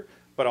character,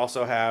 but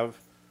also have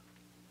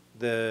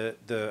the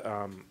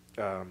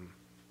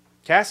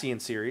Cassian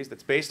series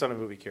that's based on a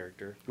movie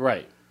character.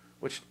 Right.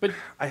 Which, But-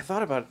 I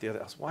thought about it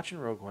I was watching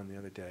Rogue One the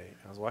other day, and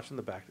I was watching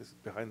this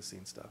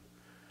behind-the-scenes stuff.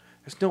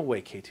 There's no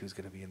way K2 is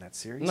going to be in that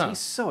series. No. He's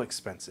so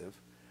expensive.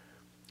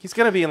 He's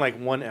going to be in like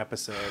one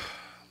episode.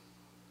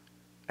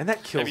 And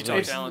that kills Have you me. talked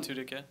It's- to Alan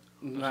Tudyk yet?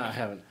 No, I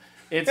haven't.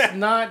 It's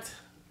not.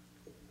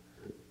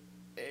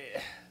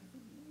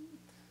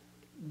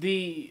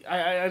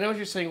 I know what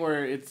you're saying,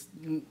 where it's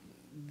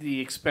the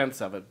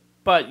expense of it,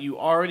 but you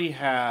already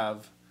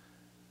have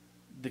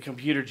the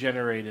computer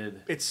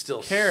generated. It's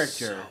still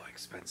character so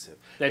expensive.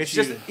 that It's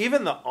you- just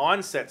even the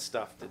onset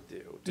stuff to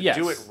do Yes.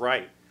 it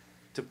right.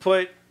 To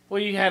put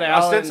Well, you had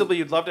Alan, ostensibly,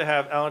 you'd love to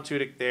have Alan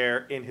Tudyk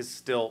there in his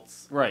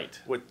stilts right.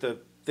 with the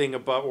thing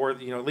above, or at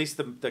least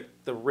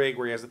the rig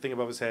where he has the thing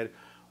above his head,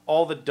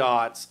 all the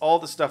dots, all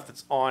the stuff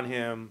that's on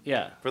him.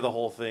 Yeah. For the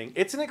whole thing,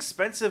 it's an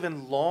expensive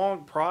and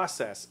long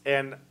process,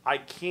 and I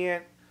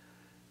can't.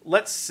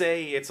 Let's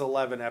say it's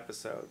 11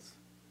 episodes.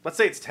 Let's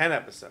say it's 10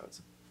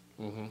 episodes.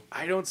 Mm-hmm.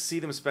 I don't see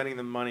them spending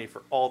the money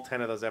for all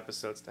 10 of those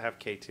episodes to have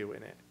K2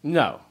 in it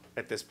No.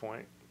 at this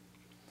point.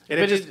 And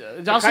But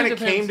it also kind of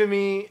depends- came to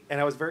me, and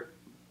I was very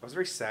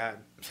sad.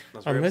 I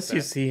was very Unless you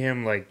upset. see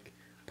him like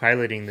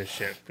piloting the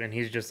ship and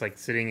he's just like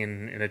sitting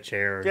in a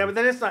chair. Yeah, but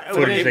then it's not.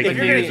 Footage If they you're can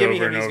going to use give me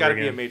over him, and he's got to over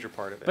be a again. major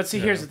part of it. But see,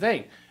 here's the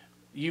thing: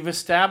 you've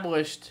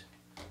established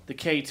the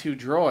K2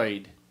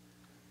 droid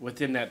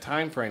within that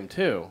time frame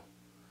too.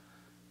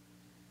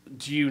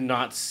 Do you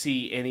not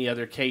see any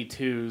other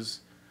K2s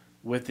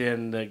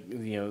within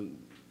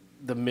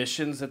the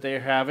missions that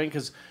they're having?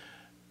 Because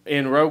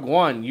in Rogue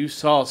One, you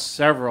saw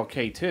several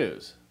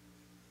K2s,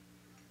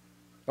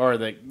 or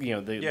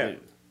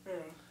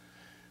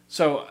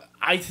So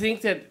I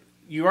think that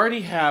you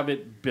already have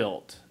it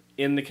built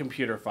in the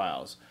computer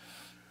files.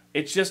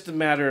 It's just a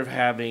matter of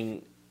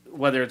having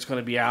whether it's going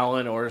to be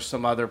Alan or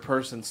some other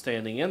person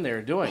standing in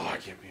there doing it. I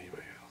can't be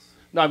anybody else.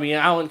 No, I mean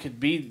Alan could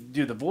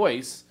do the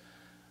voice,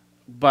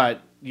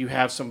 but you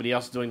have somebody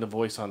else doing the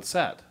voice on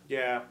set.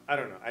 Yeah, I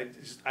don't know.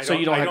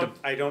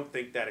 I don't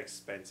think that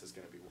expense is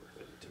going to be worth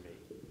it to me.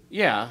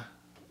 Yeah,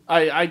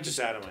 I just It's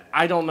out of my head.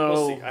 I don't know.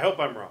 We'll see. I hope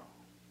I'm wrong.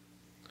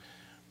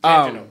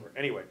 Tangent over.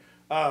 Anyway,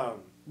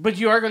 But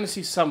you are going to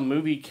see some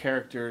movie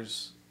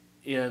characters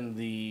in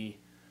the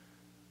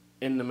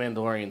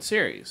Mandalorian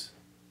series.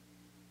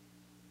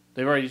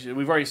 We've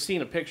already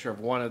seen a picture of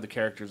one of the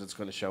characters that's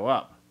going to show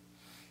up.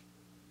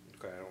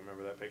 okay, I don't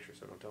remember that picture,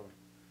 so don't tell me.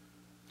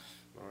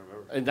 I don't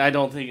remember. And I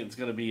don't think it's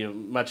going to be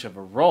much of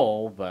a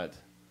role, but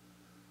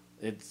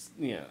it's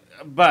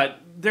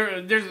But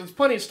there's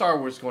plenty of Star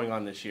Wars going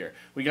on this year.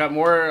 We got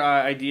more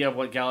idea of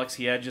what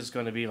Galaxy Edge is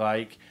going to be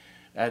like.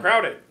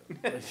 Crowded.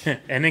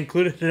 And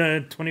included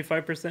a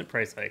 25%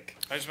 price hike.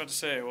 I was about to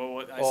say,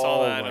 I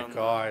saw that. Oh my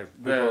god,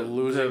 people are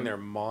losing their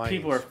minds.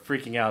 People are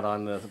freaking out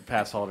on the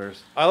pass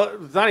holders.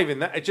 It's not even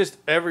that. It's just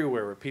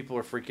everywhere where people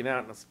are freaking out.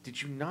 And I was like,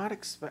 did you not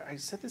expect? I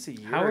said this a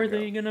year ago. How are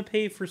they going to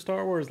pay for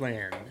Star Wars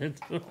Land?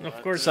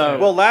 Of course. So- not.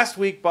 Well, last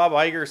week Bob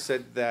Iger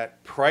said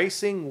that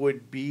pricing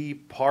would be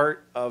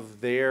part of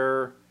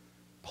their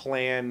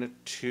plan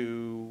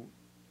to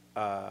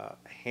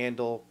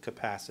handle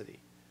capacity.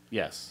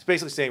 Yes. It's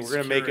basically saying we're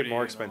going to make it Security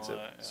more and all expensive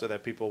that, yeah. so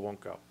that people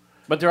won't go.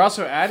 But they're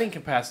also adding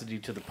capacity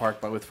to the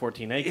park with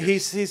 14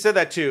 acres. He said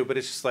that too, but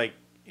it's just like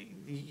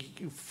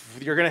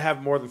you're going to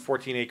have more than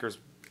 14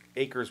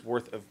 acres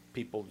worth of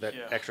people that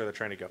Yeah. extra that are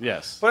trying to go.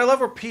 Yes. But I love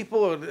where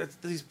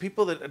these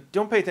people that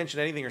don't pay attention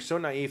to anything are so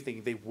naive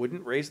thinking they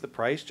wouldn't raise the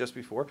price just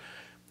before.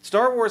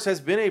 Star Wars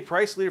has been a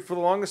price leader for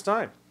the longest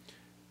time.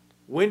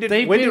 When did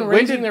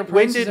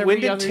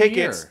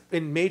tickets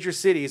in major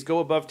cities go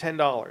above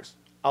 $10?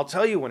 I'll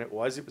tell you when it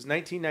was. It was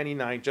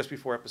 1999, just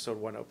before Episode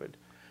 1 opened.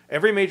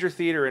 Every major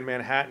theater in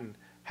Manhattan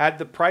had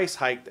the price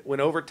hike that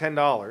went over $10,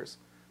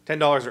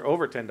 $10 or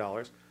over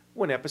 $10,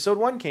 when Episode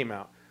 1 came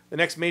out. The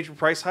next major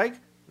price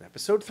hike, when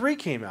Episode 3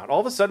 came out.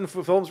 All of a sudden,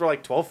 films were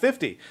like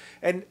 $12.50.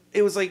 And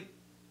it was like,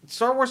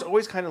 Star Wars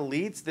always kind of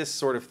leads this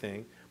sort of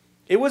thing.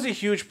 It was a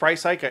huge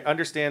price hike. I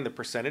understand the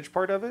percentage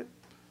part of it.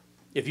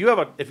 If you have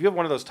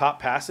one of those top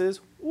passes,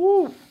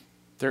 woo,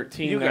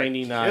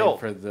 $13.99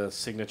 for the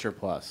Signature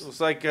Plus. it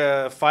was like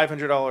a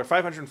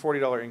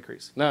 $540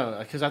 increase. No,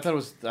 because I thought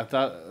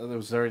it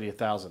was already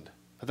 $1,000.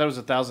 I thought it was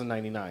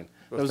 $1,099.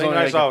 The thing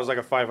I saw was like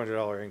a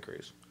 $500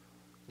 increase.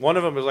 One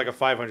of them was like a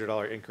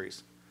 $500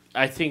 increase.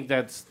 I think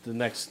that's the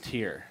next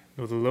tier.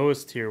 Well, the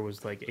lowest tier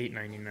was like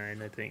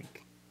 $8.99, I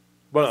think.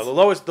 Well,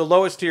 no, the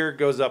lowest tier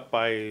goes up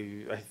by,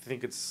 I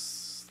think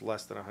it's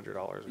less than $100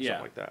 or something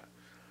like that.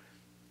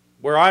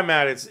 Where I'm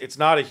at, it's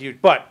not a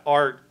huge, but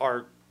our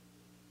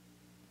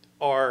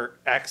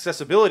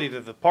accessibility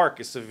to the park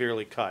is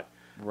severely cut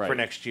for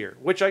next year,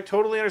 which I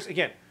totally understand.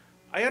 Again,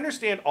 I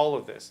understand all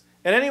of this.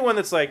 And anyone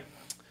that's like,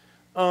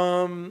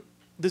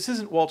 this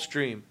isn't Walt's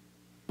dream.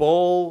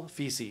 Bull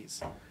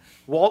feces.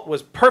 Walt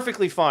was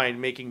perfectly fine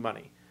making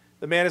money.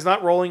 The man is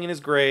not rolling in his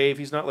grave.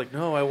 He's not like,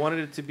 no, I wanted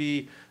it to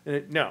be...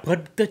 No.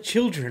 But the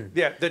children.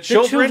 Yeah, the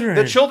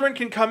children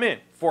can come in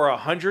for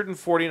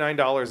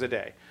 $149 a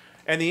day.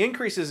 And the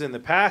increases in the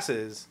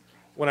passes...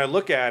 When I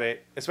look at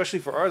it, especially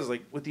for ours,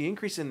 like with the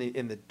increase in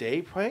the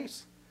day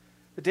price,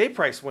 the day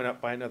price went up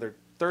by another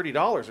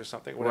 $30 or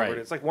something. Whatever it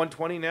is, it's like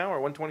 $120 now or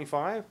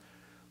 $125,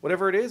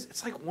 whatever it is.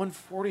 It's like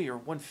 $140 or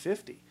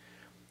 $150.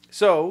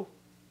 So,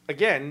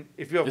 again,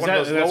 if you have one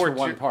of those lower for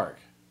one park,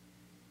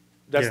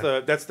 that's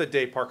the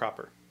day park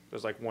hopper.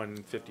 There's like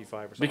 $155 or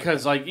something.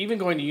 Because like even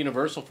going to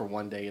Universal for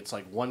one day, it's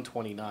like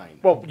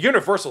 $129. Well,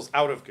 Universal's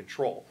out of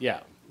control.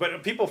 Yeah.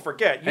 But people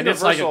forget. And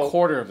it's like a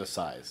quarter of the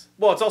size.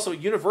 Well, it's also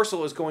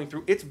Universal is going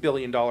through its $1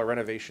 billion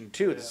renovation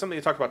too. It's something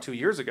they talked about 2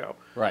 years ago.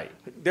 Right.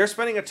 They're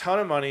spending a ton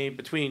of money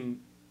between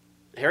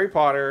Harry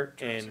Potter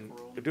and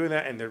they're doing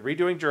that, and they're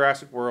redoing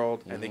Jurassic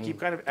World, and they keep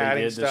kind of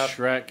adding stuff.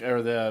 The Shrek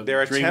or the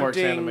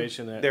DreamWorks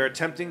animation. They're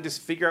attempting to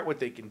figure out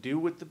what they can do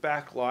with the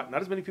back lot.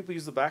 Not as many people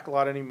use the back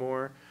lot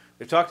anymore.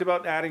 They've talked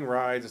about adding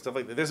rides and stuff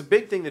like that. There's a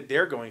big thing that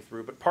they're going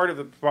through, but part of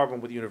the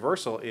problem with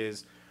Universal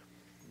is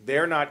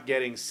they're not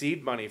getting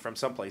seed money from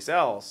someplace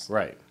else.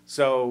 Right.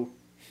 So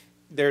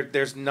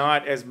there's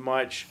not as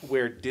much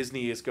where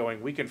Disney is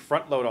going, we can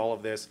front load all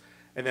of this,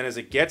 and then as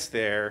it gets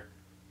there,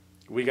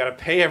 we got to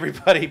pay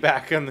everybody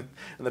back on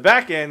the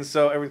back end.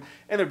 And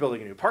they're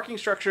building a new parking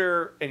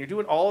structure, and you're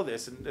doing all of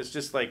this, and it's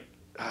just like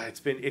it's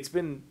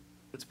been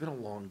a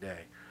long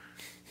day.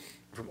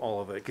 from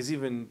all of it. Because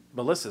even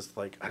Melissa's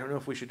like, I don't know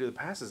if we should do the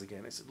passes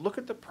again. I said, look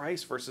at the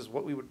price versus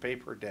what we would pay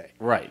per day.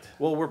 Right.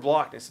 Well, we're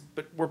blocked. I said,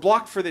 but we're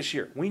blocked for this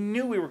year. We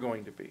knew we were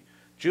going to be.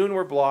 June,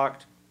 we're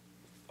blocked.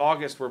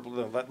 August,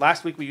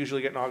 last week we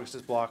usually get in August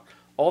is blocked.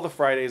 All the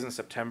Fridays in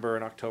September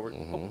and October,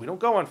 we don't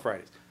go on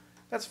Fridays.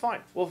 That's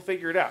fine. We'll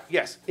figure it out.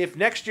 Yes, if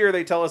next year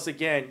they tell us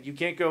again, you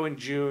can't go in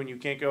June, you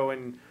can't go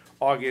in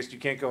August, you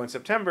can't go in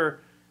September,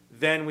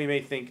 then we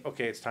may think,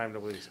 okay, it's time to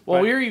lose. Well,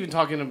 But we were even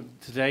talking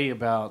today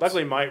about.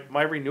 luckily, my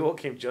renewal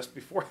came just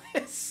before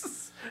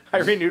this. I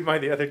renewed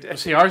mine the other day.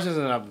 See, ours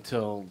isn't up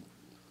until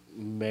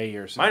May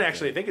or something. Mine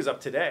actually, I think, is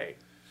up today.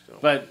 So.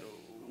 But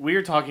we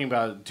were talking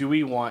about, do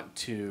we want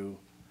to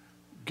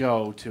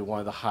go to one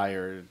of the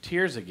higher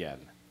tiers again?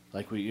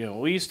 Like we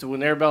used to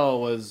when Arabella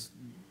was,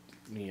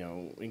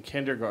 in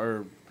kindergarten,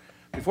 or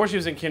before she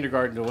was in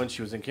kindergarten to when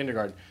she was in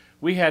kindergarten,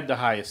 we had the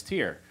highest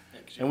tier,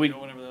 And we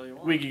go whenever the hell you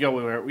want. we could go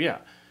wherever, yeah.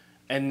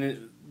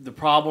 And the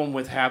problem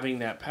with having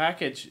that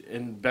package,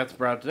 and Beth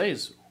brought up today,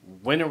 is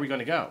when are we going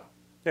to go?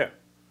 Yeah.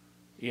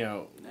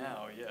 Now,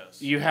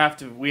 yes. We have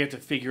to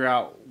figure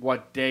out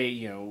what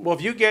day, Well,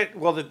 if you get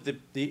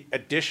the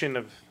addition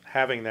of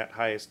having that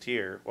highest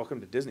tier, welcome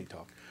to Disney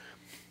Talk,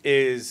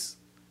 is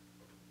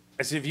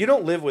I said if you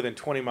don't live within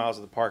 20 miles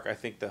of the park, I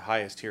think the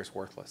highest tier is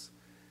worthless,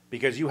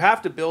 because you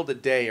have to build a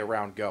day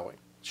around going.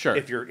 Sure.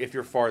 If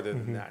you're farther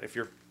than that, if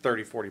you're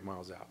 30, 40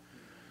 miles out.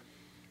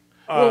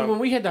 Well, when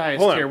we had the highest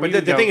hold on, tier, but we the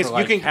would go thing for is, you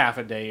like can- half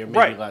a day or maybe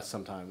Right. less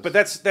sometimes. But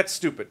that's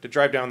stupid to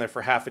drive down there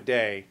for half a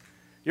day.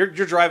 You're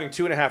driving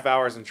 2.5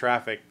 hours in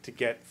traffic to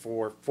get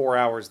for 4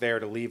 hours there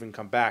to leave and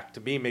come back.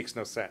 To me, makes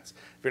no sense.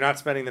 If you're not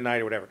spending the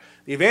night or whatever.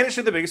 The advantage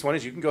to the biggest one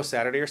is you can go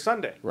Saturday or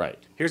Sunday. Right.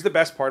 Here's the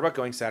best part about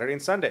going Saturday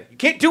and Sunday. You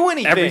can't do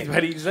anything.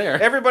 Everybody's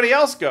there. Everybody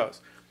else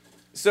goes.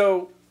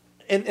 So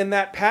in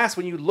that pass,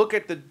 when you look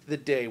at the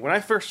day, when I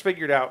first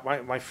figured out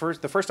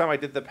the first time I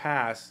did the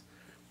pass,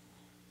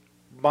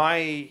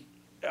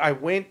 I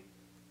went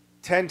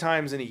 10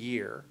 times in a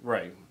year.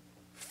 Right.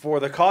 For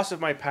the cost of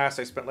my pass,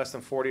 I spent less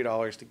than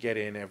 $40 to get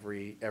in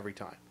every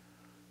time.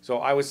 So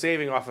I was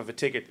saving off of a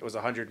ticket. It was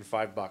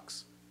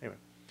 $105. Anyway,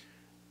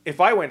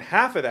 if I went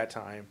half of that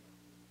time,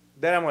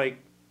 then I'm like,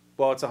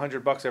 well, it's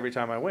 $100 every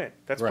time I went.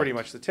 That's pretty Right.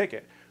 much the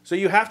ticket. So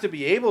you have to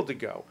be able to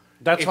go.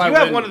 That's if why you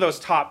have when- one of those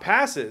top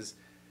passes,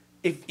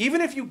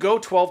 even if you go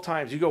 12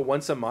 times, you go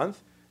once a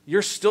month,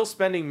 you're still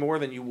spending more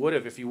than you would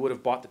have if you would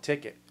have bought the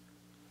ticket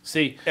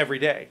See, every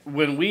day.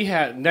 when we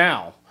had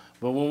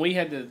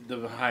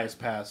the highest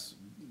pass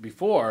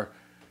before,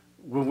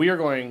 when we were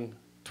going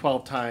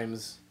 12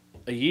 times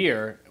a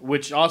year,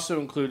 which also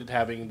included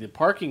having the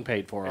parking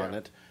paid for on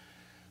it,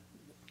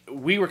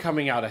 we were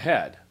coming out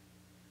ahead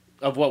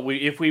of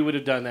if we would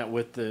have done that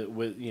with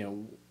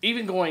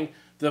even going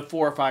the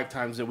 4 or 5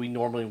 times that we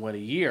normally went a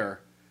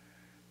year,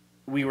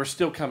 we were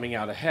still coming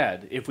out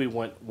ahead if we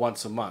went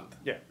once a month.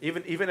 Yeah,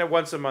 even at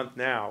once a month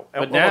now,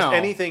 But almost now-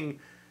 anything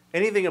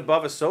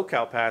above a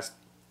SoCal pass,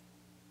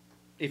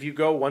 if you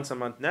go once a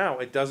month now,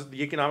 the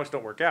economics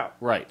don't work out.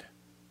 Right.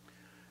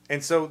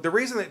 And so the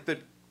reason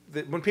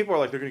that when people are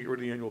like they're going to get rid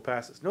of the annual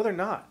passes, no, they're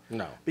not.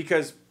 No.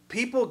 Because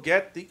people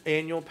get the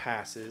annual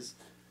passes,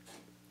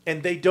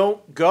 and they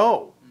don't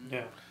go.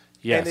 Yeah.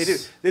 Yes. And they do.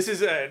 This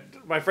is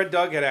my friend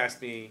Doug had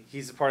asked me.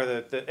 He's a part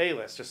of the A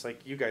list, just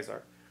like you guys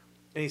are.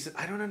 And he said,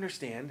 I don't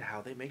understand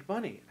how they make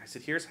money. I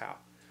said, here's how.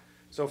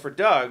 So for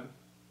Doug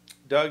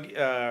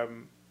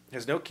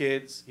has no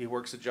kids. He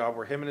works a job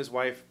where him and his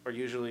wife are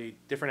usually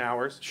different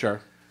hours.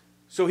 Sure.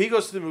 So he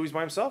goes to the movies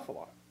by himself a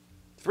lot.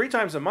 3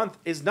 times a month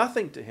is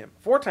nothing to him.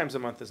 4 times a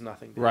month is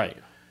nothing to him. Right.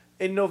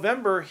 In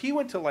November, he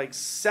went to like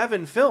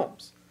 7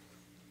 films.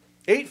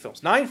 8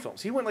 films. 9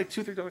 films. He went like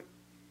 2, 3 times.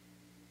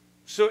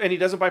 So, and he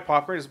doesn't buy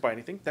popcorn, he doesn't buy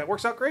anything. That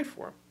works out great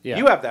for him. Yeah.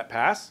 You have that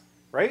pass,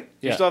 right?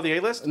 You Yeah. still have the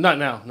A-list? Not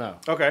now, no.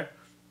 Okay.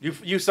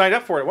 You signed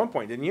up for it at one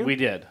point, didn't you? We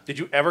did. Did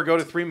you ever go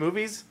to 3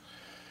 movies?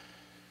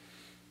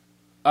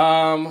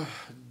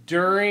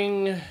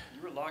 During You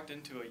were locked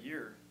into a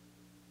year.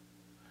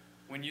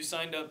 When you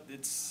signed up,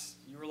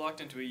 you were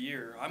locked into a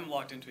year. I'm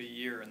locked into a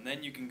year, and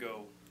then you can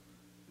go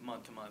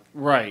month to month.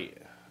 right.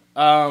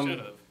 Should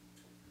have.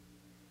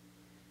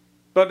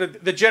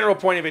 But the general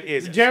point of it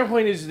is The general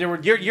point is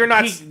You're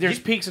not- there's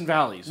peaks and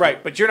valleys.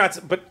 right, but you're not.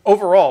 But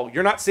overall,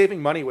 you're not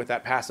saving money with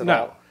that pass at No.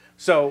 all.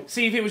 So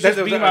See, if it was just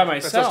me by that's-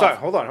 myself. stop.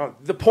 Hold on.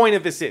 The point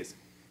of this is,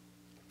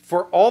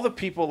 for all the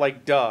people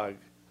like Doug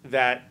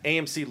that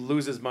AMC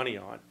loses money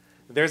on,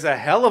 there's a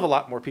hell of a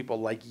lot more people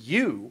like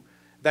you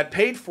that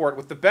paid for it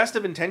with the best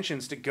of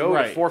intentions to go to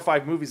Right. 4 or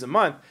 5 movies a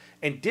month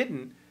and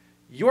didn't.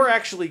 You're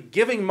actually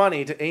giving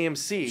money to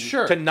AMC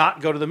Sure. to not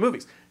go to the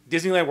movies.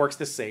 Disneyland works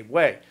the same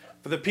way.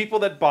 For the people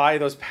that buy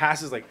those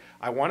passes, like,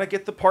 I want to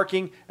get the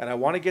parking, and I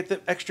want to get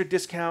the extra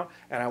discount,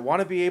 and I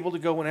want to be able to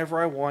go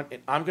whenever I want,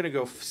 and I'm going to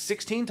go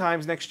 16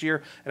 times next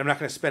year, and I'm not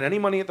going to spend any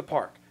money at the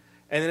park.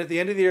 And then at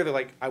the end of the year, they're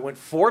like, I went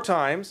 4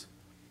 times,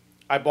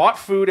 I bought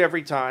food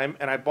every time,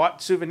 and I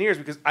bought souvenirs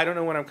because I don't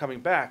know when I'm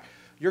coming back.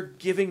 You're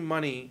giving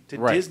money to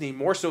Right. Disney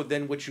more so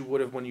than what you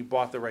would have when you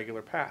bought the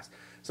regular pass.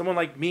 someone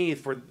like me,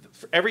 for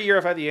every year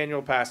I've had the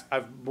annual pass,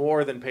 I've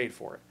more than paid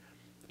for it.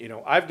 You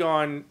know, I've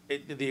gone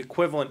the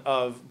equivalent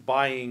of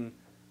buying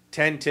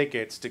 10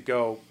 tickets to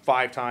go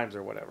 5 times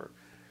or whatever.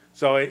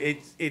 So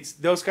it's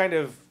those kind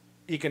of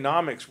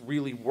economics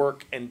really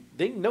work, and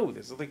they know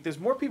this. Like, there's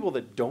more people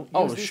that don't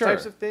use these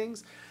types of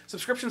things.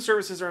 Subscription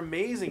services are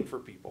amazing for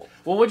people.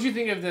 Well, what do you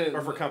think of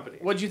Or for companies.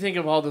 What do you think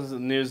of all the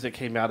news that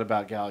came out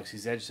about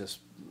Galaxy's Edge this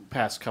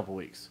past couple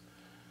weeks?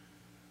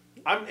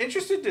 I'm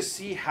interested to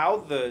see how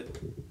the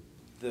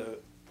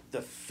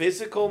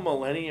physical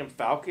Millennium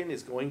Falcon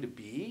is going to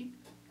be.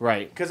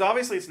 Right. Because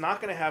obviously it's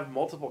not going to have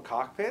multiple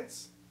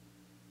cockpits,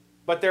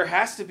 but there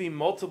has to be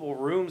multiple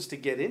rooms to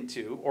get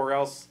into, or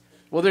else.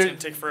 Well, It's there. going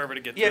to take forever to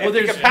get Yeah, through.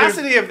 if the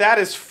capacity of that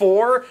is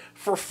 4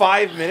 for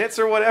 5 minutes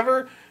or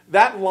whatever,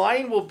 that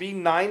line will be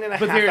 9.5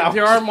 But hours.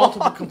 there are long.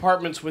 multiple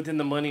compartments within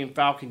the Millennium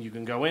Falcon you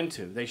can go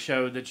into. They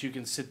showed that you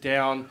can sit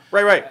down.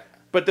 Right.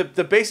 But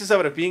the basis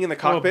of it being in the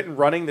cockpit and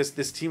running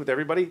this team with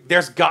everybody,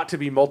 there's got to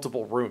be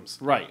multiple rooms.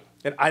 Right.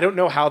 And I don't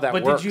know how that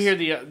But works. did you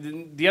hear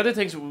the other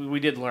things we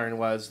did learn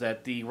was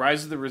that the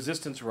Rise of the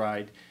Resistance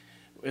ride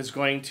is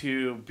going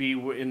to be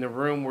in the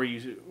room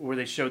where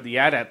they showed the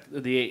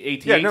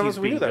AT-ATs Yeah, no, we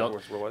being knew that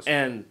built, was.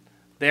 and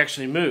they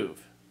actually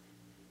move.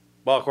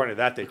 Well, according to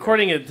that, they did.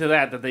 According to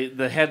that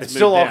the heads It's move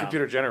still all down.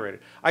 computer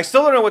generated. I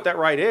still don't know what that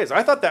ride is.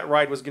 I thought that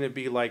ride was going to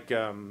be like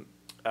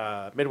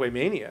Midway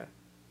Mania,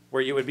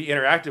 where you would be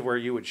interactive, where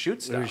you would shoot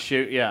Or stuff.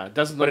 shoot, yeah, it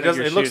doesn't But look it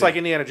doesn't. like it you're looks like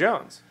shooting. Indiana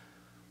Jones,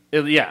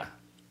 Yeah.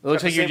 It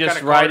looks the like you're same just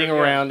kind of car, riding yeah.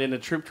 around in a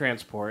troop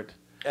transport.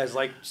 as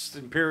like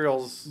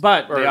Imperials.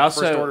 But or they First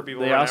also Order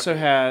people they run also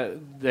after.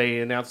 they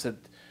announced that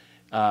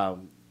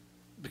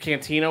the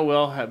cantina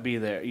will be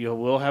there. You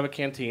will have a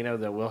cantina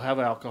that will have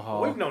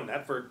alcohol. We've known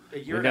that for a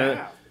year We're and a gonna-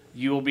 half.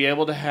 You will be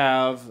able to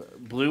have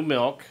blue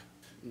milk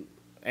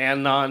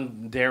and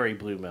non-dairy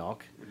blue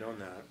milk. We've known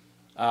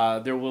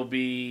that. There will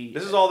be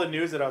This is all the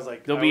news that I was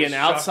like. there'll I be was an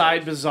shocked outside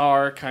at.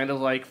 bazaar, kind of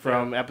like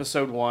from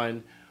episode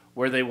 1,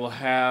 where they will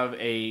have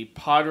a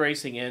pod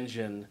racing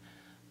engine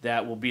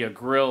that will be a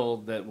grill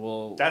that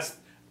will. That's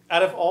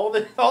out of all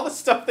the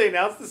stuff they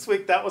announced this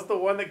week. That was the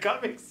one that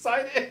got me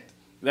excited.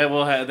 That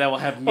will have I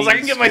was meat like, I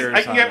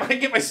can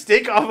get my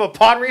steak off of a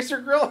pod racer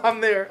grill.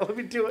 I'm there. Let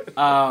me do it.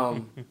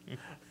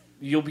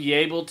 You'll be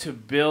able to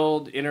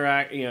build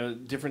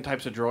different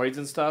types of droids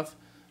and stuff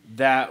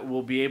that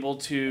will be able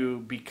to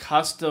be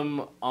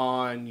custom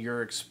on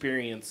your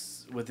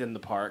experience within the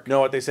park. No,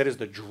 what they said is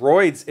the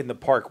droids in the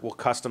park will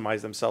customize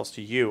themselves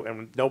to you,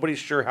 and nobody's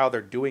sure how they're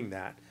doing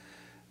that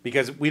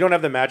because we don't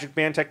have the Magic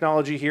Band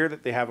technology here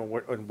that they have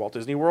in Walt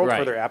Disney World for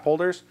Right. their app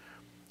holders.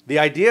 The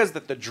idea is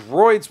that the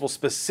droids will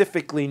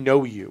specifically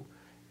know you,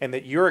 and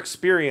that your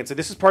experience. And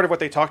this is part of what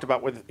they talked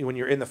about when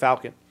you're in the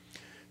Falcon.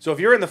 So if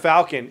you're in the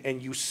Falcon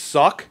and you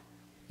suck,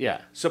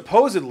 Yeah.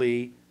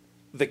 supposedly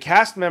the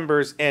cast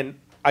members and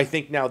I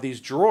think now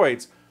these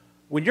droids,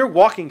 when you're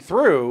walking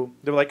through,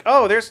 they're like,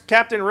 "Oh, there's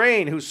Captain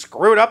Rain who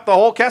screwed up the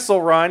whole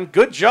Kessel Run.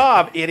 Good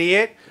job,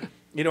 idiot,"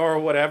 or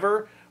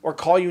whatever, or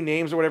call you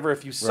names or whatever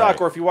if you suck,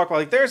 Right. or if you walk by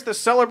like, "There's the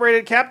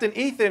celebrated Captain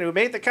Ethan who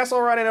made the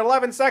Kessel Run in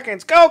 11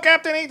 seconds. Go,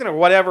 Captain Ethan," or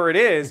whatever it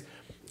is.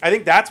 I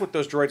think that's what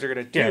those droids are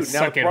going to do. Yeah, now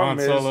suck the it, Han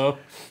problem Solo.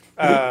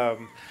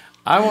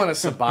 I want a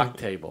sabacc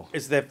table.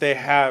 is that they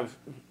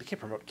can't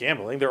promote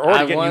gambling. They're I already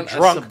getting you want a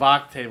drunk.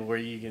 sabacc table where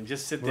you can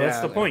just sit Well, down. that's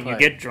the and point. You play.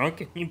 get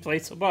drunk and you play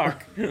Sabacc.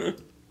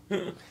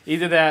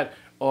 Either that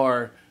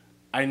or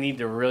I need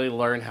to really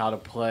learn how to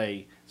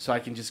play so I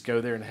can just go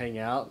there and hang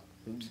out.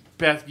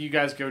 Beth, you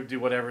guys go do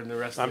whatever in the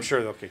rest of I'm the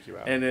sure they'll kick you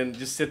out. and then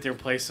just sit there and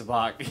play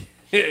sabacc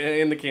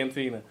in the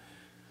cantina.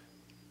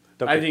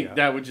 They'll I kick you think out.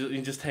 that would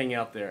just hang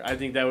out there. I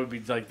think that would be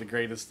like the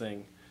greatest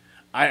thing.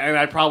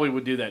 I probably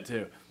would do that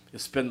too.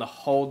 Just spend the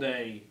whole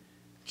day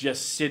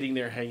just sitting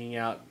there hanging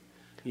out.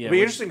 Yeah, It'll be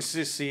interesting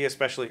to see,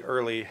 especially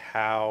early,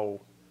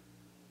 how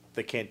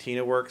the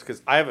cantina works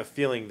because I have a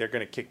feeling they're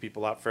going to kick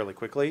people out fairly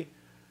quickly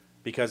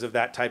because of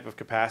that type of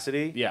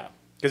capacity. Yeah.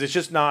 Because it's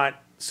just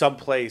not some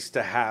place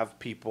to have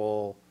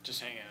people,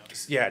 Just hang out.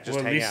 just well,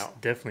 at hang least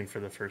out. definitely for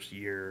the first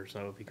year or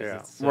so because Yeah.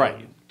 it's,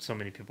 Right. so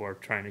many people are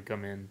trying to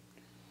come in.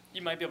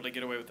 You might be able to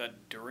get away with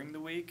that during the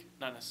week,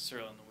 not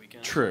necessarily on the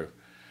weekend. True.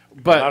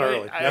 But Not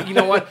early. you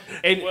know what?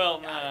 And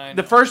Well, I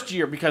the know. first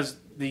year, because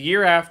the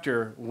year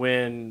after,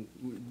 when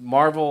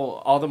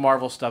all the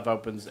Marvel stuff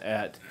opens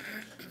at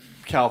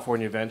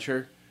California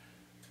Adventure,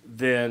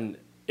 then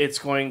it's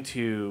going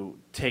to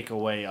take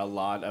away a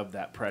lot of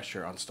that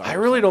pressure on Star Wars. I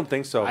really don't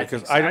think so I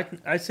because think so.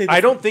 I say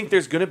I don't think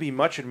there's going to be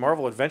much in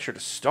Marvel Adventure to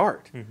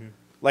start.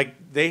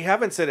 Like they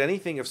haven't said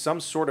anything of some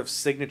sort of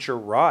signature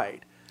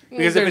ride.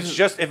 Because if it's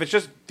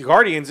just the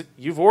Guardians,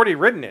 you've already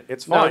ridden it.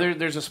 It's No, fine.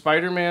 there's a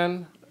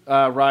Spider-Man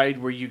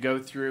ride where you go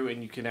through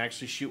and you can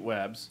actually shoot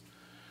webs.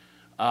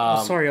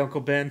 oh, sorry,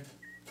 Uncle Ben.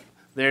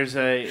 There's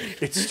a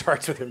It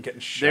starts with him getting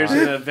shot. There's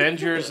an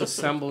Avengers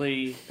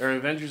Assemble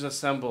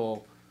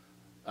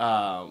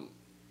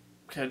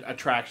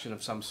attraction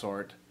of some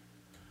sort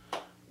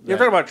You're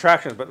talking about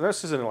attractions, but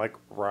this isn't like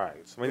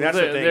rides. I mean, that's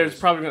the thing. There's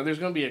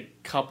going to be a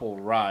couple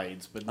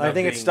rides, but I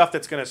think it's nothing- stuff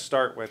that's going to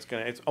start where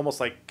it's almost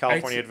like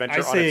California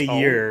Adventure. I on say its a own.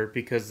 year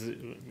because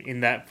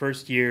in that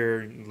first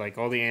year, like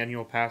all the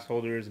annual pass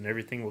holders and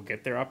everything will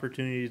get their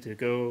opportunity to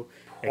go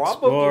Probably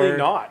explore.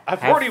 not.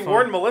 I've have already fun.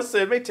 warned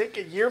Melissa. It may take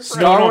a year for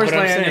Star No, Wars but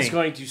I'm Land is saying-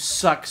 going to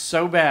suck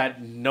so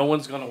bad, no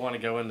one's going to want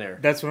to go in there.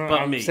 That's what but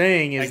I'm me,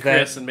 saying is and that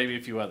Chris and maybe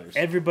a few others.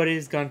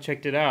 everybody's gone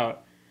checked it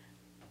out.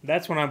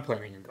 That's when I'm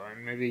planning on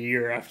going. Maybe a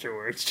year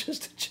afterwards,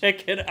 just to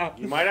check it out.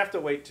 You might have to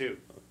wait too.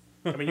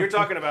 I mean, you're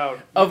talking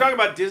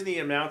about Disney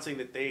announcing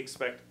that they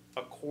expect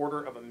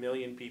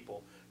 250,000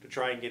 people to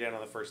try and get in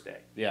on the first day.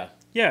 Yeah.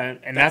 Yeah,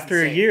 and That's after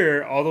insane. a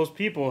year, all those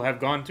people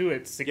have gone to it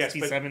Yes,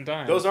 67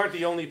 times. Those aren't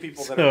the only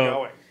people that So- are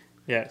going.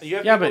 Yes. You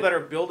have Yeah, people but- that are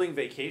building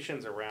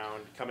vacations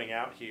around coming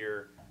out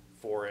here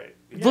for it.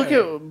 Look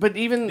at, but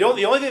even The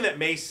only thing that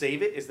may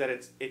save it is that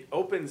it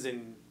opens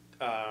in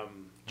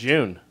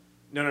June.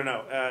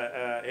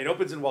 no. It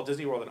opens in Walt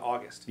Disney World in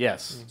August.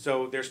 Yes.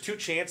 So there's 2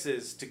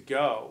 chances to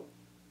go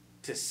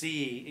to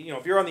see. You know,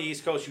 if you're on the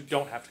East Coast, you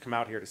don't have to come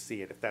out here to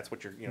see it. If that's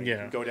what you Yeah.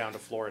 can go down to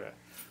Florida.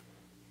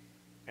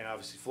 And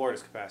obviously,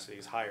 Florida's capacity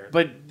is higher.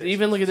 But than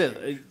even look at this.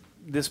 this.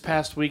 This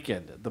past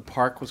weekend, the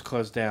park was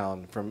closed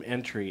down from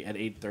entry at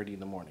 8:30 in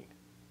the morning.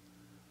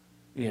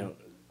 You know,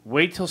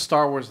 wait till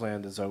Star Wars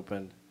Land is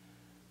open.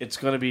 It's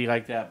going to be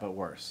like that, but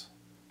worse.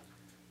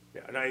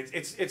 Yeah, no,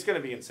 it's going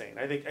to be insane.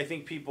 I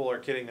think people are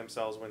kidding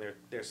themselves when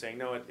they're saying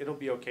no, it'll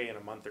be okay in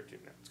a month or two.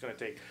 No, it's going to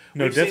take.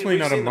 No, we've seen- definitely we've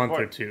not a seen the month or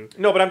point. two.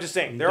 No, but I'm just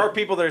saying there are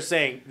people that are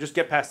saying just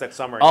get past that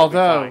summer. And it'll be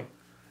Although fine.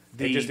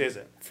 the It just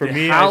isn't. For The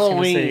me, I was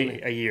going to Halloween-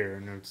 say a year,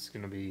 and it's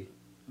going to be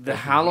the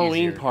definitely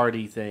Halloween easier.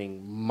 party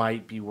thing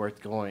might be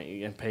worth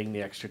going and paying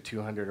the extra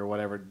 $200 or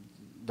whatever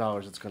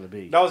dollars it's going to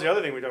be. That was the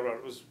other thing we talked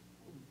about was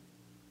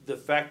the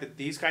fact that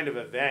these kind of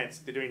events,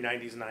 they're doing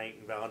 90s night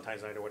and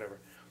Valentine's night or whatever,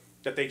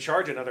 that they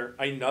charge another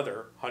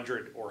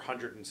 100 or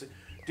 100 and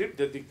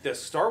dude, the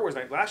Star Wars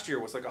night last year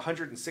was like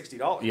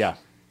 $160. Yeah.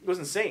 It was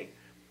insane.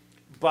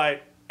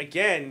 But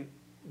again,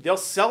 they'll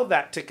sell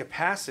that to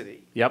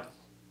capacity. Yep.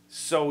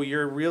 So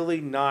you're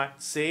really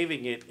not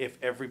saving it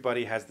if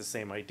everybody has the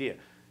same idea.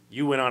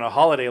 You went on a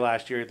holiday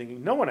last year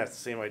thinking no one has the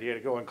same idea to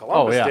go on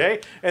Columbus yeah.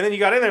 Day. And then you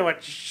got in there and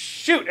went,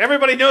 shoot,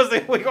 everybody knows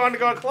that we want to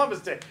go on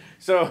Columbus Day.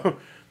 So,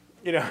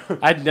 you know.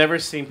 I'd never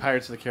seen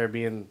Pirates of the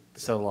Caribbean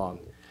so long.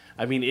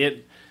 I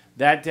mean,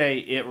 that day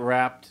it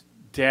wrapped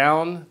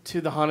down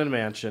to the Haunted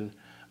Mansion,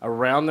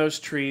 around those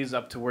trees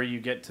up to where you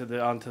get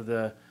to onto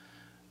the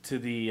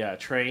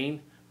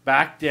train,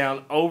 back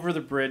down over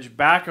the bridge,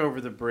 back over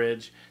the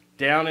bridge,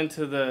 down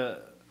into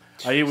the.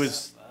 It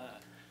was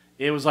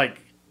like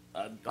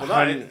Well,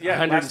 no, yeah,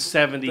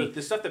 170.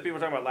 The stuff that people were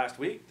talking about last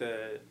week,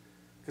 because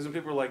when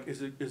people were like,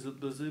 is it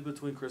busy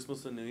between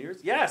Christmas and New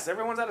Year's? Yes,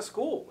 everyone's out of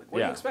school. Like, what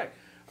do Yeah. you expect?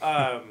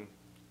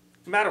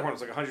 Matterhorn was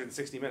like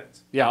 160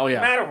 minutes. Yeah, oh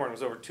yeah. Matterhorn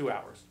was over 2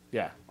 hours.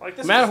 Yeah. Like,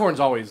 this Matterhorn's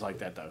always like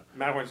that though.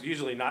 Matterhorn's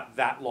usually not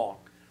that long.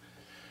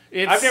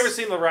 It's, I've never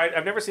seen the ride.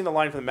 I've never seen the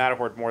line for the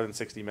Matterhorn more than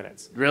 60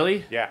 minutes.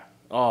 Really? Yeah.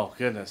 Oh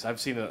goodness, I've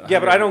seen it. Yeah,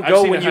 but I don't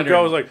go when you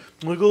go. It's like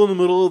we go in the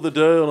middle of the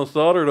day on a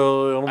Saturday.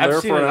 And I'm I've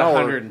there seen for it an hour.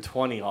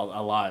 120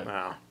 alive.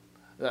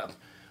 Wow.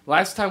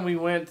 Last time we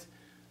went,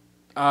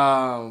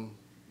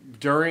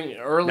 during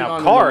early Now on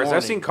in the cars. I've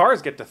morning- seen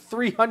cars get to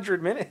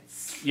 300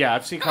 minutes. Yeah,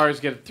 I've seen cars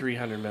get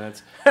 300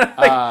 minutes.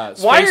 Why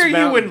Space are you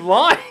Mountain- in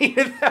line?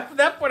 At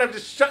that point, I'm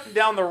just shutting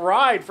down the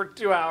ride for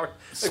 2 hours.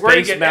 Like, we're gonna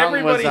Space get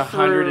Mountain was everybody through.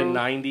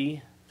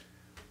 190.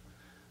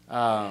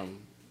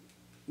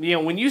 You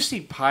know, when you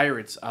see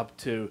Pirates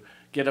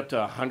get up to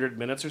 100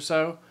 minutes or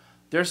so,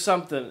 there's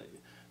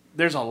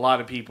a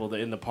lot of people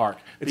in the park.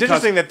 It's Because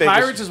interesting that they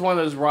Pirates just- is one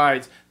of those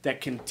rides that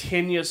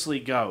continuously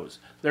goes.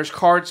 There's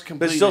cards But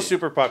completely. it's still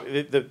super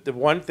popular. The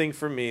one thing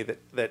for me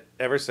that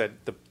ever said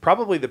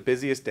probably the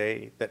busiest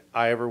day that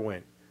I ever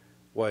went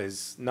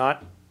was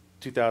not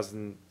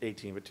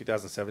 2018 but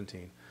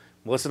 2017.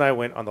 Melissa and I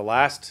went on the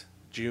last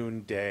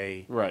June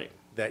day Right.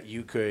 that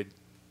you could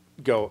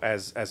go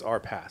as our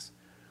pass,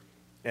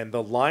 and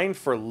the line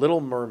for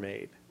Little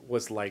Mermaid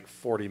was like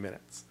 40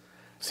 minutes.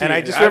 See, and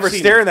I just I've remember seen-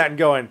 staring at that and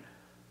going,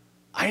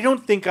 I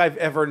don't think I've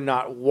ever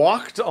not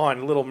walked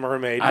on Little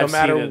Mermaid, no I've seen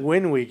matter it.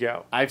 when we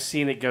go. I've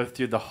seen it go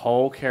through the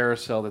whole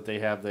carousel that they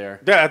have there.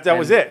 That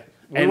was And- it.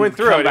 We and went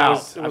through come it. It out.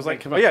 was I've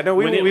like, come oh out. yeah, no,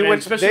 we When it- went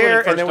especially when it there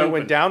and first then we opened.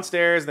 went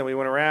downstairs, and then we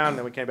went around, and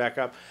then we came back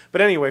up.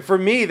 But anyway, for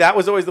me, that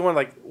was always the one.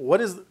 Like,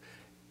 what is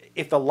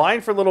if the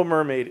line for Little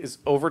Mermaid is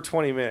over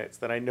 20 minutes?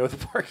 Then I know the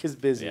park is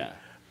busy. Yeah.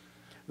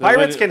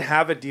 Pirates But can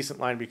have a decent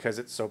line because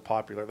it's so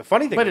popular. The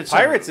funny thing But with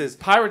it's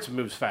Pirates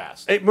moves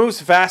fast. it moves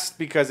fast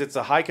because it's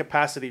a high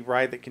capacity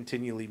ride that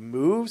continually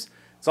moves.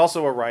 It's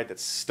also a ride that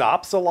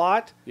stops a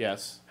lot.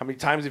 Yes. How many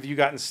times have you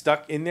gotten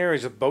stuck in there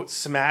as a boat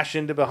smash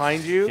into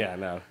behind you? Yeah.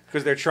 No.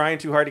 Because they're trying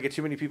too hard to get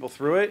too many people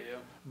through it.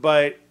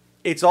 But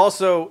it's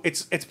also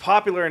it's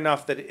popular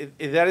enough that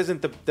that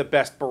isn't the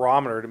best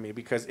barometer to me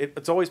because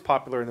it's always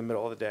popular in the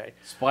middle of the day.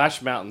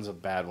 Splash Mountain's a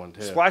bad one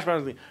too. Splash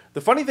Mountain.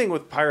 The funny thing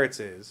with Pirates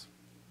is,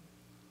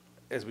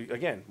 as we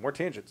again more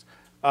tangents,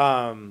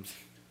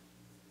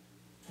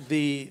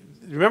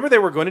 remember they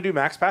were going to do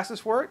max passes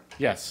for it.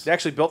 Yes. They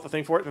actually built the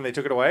thing for it, and they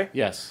took it away.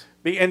 Yes.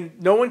 And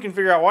no one can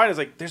figure out why. It's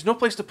like there's no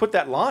place to put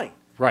that line.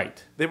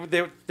 Right.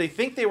 They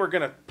think they were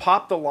going to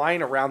pop the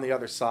line around the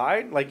other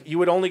side. Like you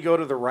would only go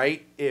to the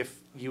right if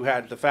you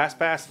had the fast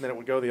pass, and then it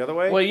would go the other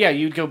way. Well, yeah,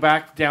 you'd go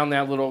back down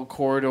that little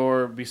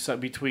corridor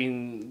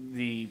between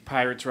the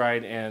Pirates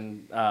Ride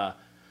and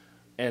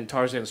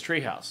Tarzan's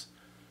Treehouse.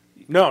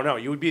 No,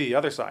 you would be the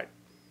other side.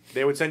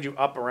 They would send you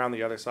up around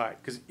the other side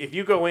because if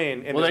you go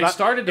in and Well, they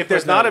started to if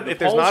there's put not the a if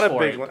there's not a poles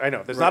big for it. I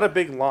know there's Right. not a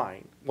big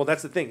line. Well,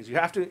 that's the thing is you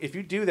have to if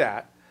you do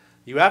that,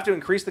 you have to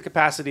increase the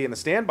capacity in the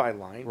standby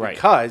line Right.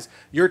 because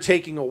you're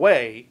taking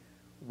away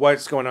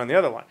what's going on the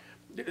other line.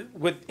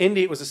 With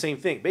Indy, it was the same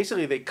thing.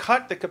 Basically, they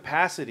cut the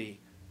capacity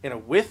in a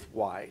width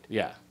wide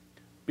Yeah.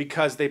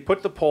 because they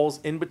put the poles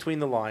in between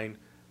the line.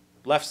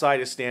 Left side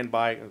is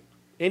standby.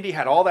 Indy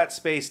had all that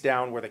space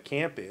down where the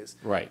camp is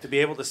Right. to be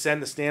able to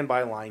send the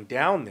standby line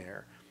down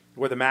there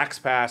where the max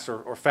pass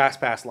or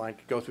fast pass line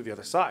could go through the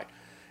other side.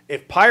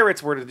 If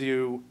Pirates were to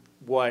do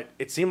what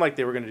it seemed like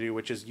they were going to do,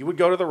 which is you would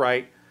go to the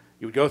right,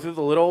 you would go through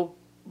the little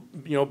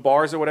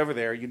bars or whatever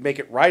there, you'd make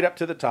it right up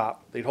to the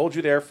top. They'd hold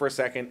you there for a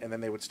second, and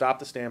then they would stop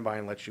the standby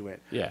and let you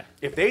in. Yeah.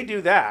 If they do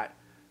that,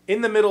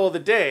 in the middle of the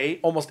day,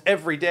 almost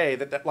every day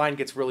that line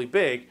gets really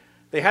big,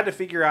 they had to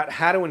figure out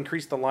how to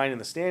increase the line in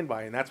the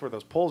standby, and that's where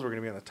those poles were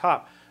going to be on the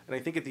top. And I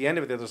think at the end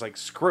of it, they're just like,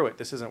 screw it,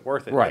 this isn't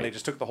worth it. Right. And they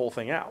just took the whole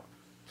thing out.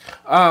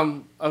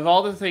 Of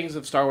all the things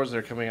of Star Wars that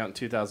are coming out in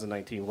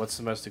 2019, what's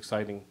the most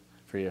exciting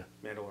for you?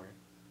 Mandalorian.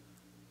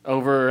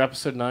 Over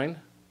Episode 9?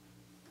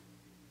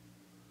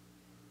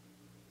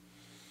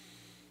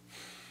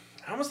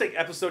 I almost take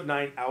Episode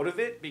 9 out of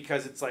it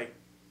because it's like,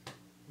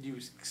 you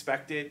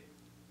expect it.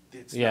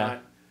 It's Yeah.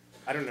 not.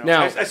 I don't know.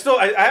 Now-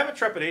 I have a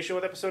trepidation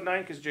with Episode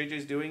 9 because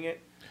JJ's doing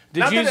it.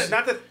 Did not you that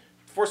not that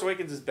Force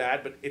Awakens is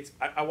bad, but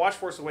I watched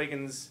Force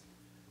Awakens.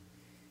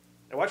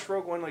 I watched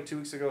Rogue One like 2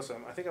 weeks ago, so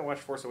I think I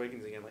watched Force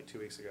Awakens again like 2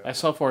 weeks ago. I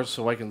saw Force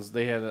Awakens.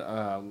 They had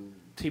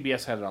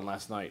TBS had it on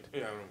last night,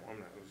 Yeah, I'm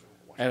not.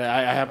 watching and it.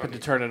 I happened to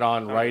turn it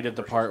on I right don't at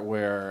the know. part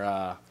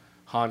where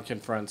Han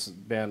confronts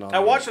Ben. On I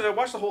watched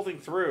the whole thing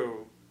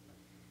through,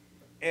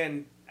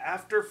 and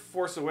after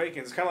Force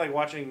Awakens, it's kind of like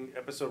watching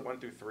Episode 1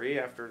 through 3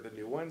 after the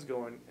new ones.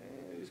 Going,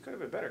 it's could have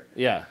been better.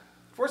 Yeah,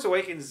 Force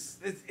Awakens,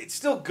 it's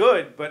still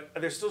good, but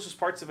there's still just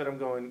parts of it I'm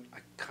going, I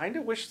kind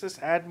of wish this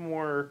had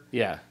more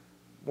yeah.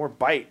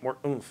 bite, more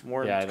oomph,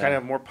 more Yeah, I kind know.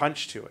 of more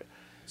punch to it.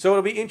 So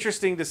it'll be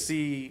interesting to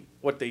see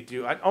what they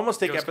do. I'd almost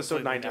take Goes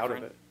Episode 9 completely out of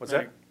different. it. What's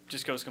Like, that?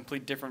 Just goes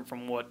complete different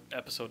from what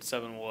Episode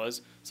 7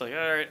 was. It's like, all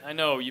right, I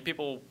know you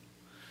people.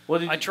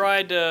 Well, I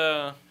tried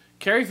to.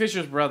 Carrie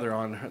Fisher's brother,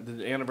 on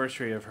the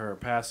anniversary of her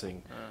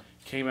passing,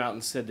 came out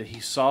and said that he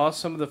saw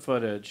some of the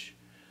footage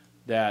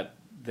that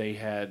they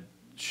had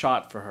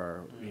shot for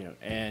her,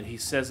 and he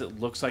says it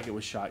looks like it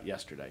was shot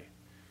yesterday.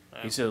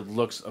 He said it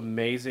looks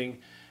amazing,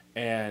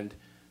 and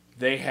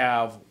they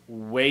have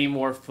way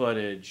more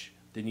footage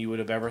than you would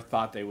have ever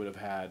thought they would have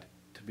had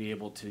to be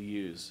able to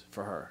use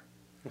for her.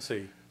 We'll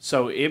see.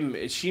 So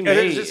it's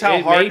just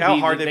how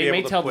hard they'd be they may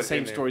able to tell the put same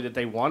in there. story that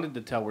they wanted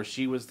to tell, where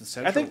she was the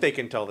central. I think they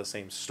can tell the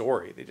same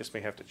story. They just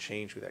may have to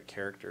change who that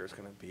character is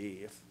going to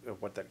be,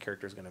 what that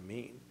character is going to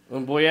mean.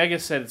 When Boyega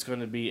said it's going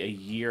to be a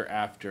year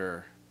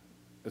after,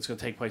 it's going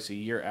to take place a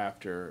year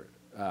after.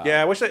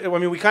 Yeah,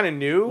 we kind of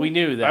knew. We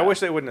knew that. I wish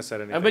they wouldn't have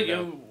said anything. But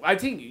though. I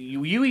think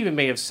you even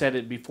may have said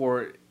it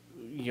before,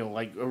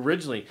 like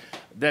originally,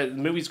 that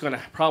the movie's going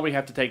to probably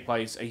have to take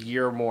place a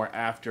year or more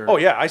after. Oh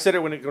yeah, I said it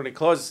when it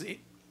closes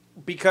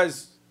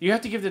because You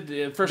have to give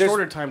the First There's-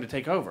 Order time to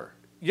take over.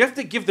 you have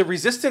to give the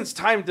resistance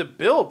time to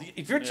build.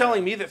 If you're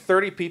telling me that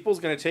 30 people is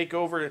going to take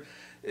over,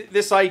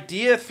 this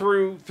idea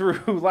through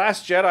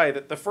Last Jedi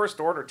that the First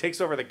Order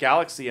takes over the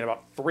galaxy in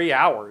about 3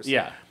 hours.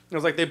 Yeah. It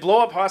was like they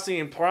blow up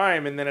Hacian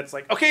Prime, and then it's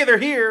like, okay, they're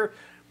here,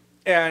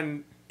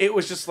 and it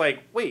was just like,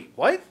 wait,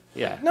 what?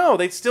 Yeah. No,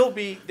 they'd still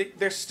be.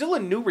 There's still a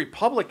New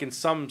Republic in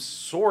some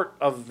sort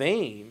of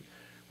vein.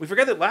 We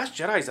forget that Last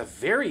Jedi is a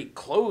very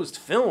closed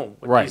film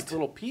with Right. these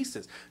little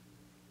pieces,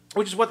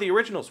 which is what the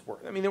originals were.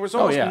 I mean, there was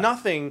almost yeah.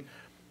 nothing.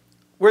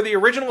 Where the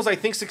originals, I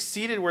think,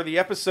 succeeded, where the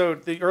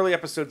early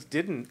episodes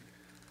didn't.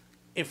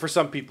 And for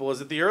some people, is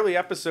that the early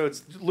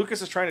episodes,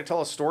 Lucas is trying to tell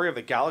a story of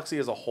the galaxy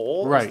as a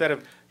whole, Right. instead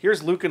of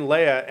here's Luke and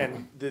Leia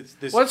and this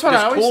Well, that's what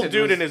I always cool said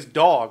dude was- and his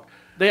dog.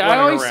 I running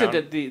always around.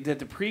 said that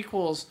the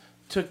prequels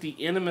took the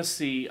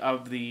intimacy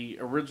of the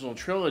original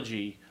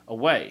trilogy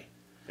away.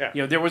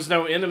 Yeah. There was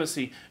no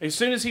intimacy. As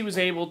soon as he was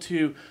able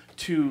to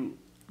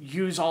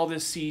use all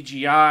this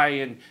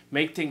CGI and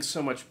make things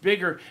so much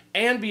bigger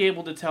and be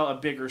able to tell a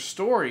bigger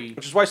story,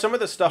 Which is why some of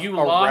the stuff you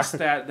around- lost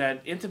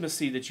that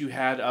intimacy that you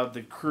had of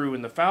the crew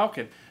and the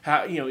Falcon.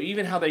 How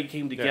even how they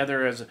came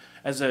together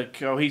as a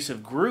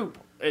cohesive group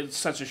in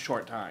such a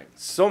short time.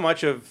 So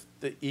much of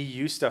the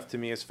EU stuff to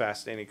me is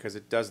fascinating because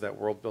it does that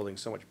world building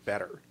so much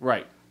better.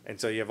 Right. And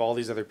so you have all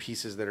these other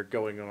pieces that are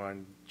going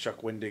on.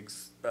 Chuck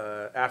Wendig's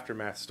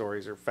aftermath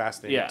stories are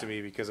fascinating Yeah. to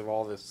me because of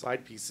all the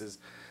side pieces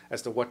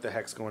as to what the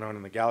heck's going on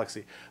in the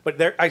galaxy.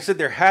 But I said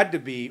there had to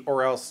be,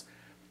 or else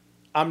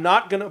I'm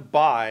not going to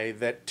buy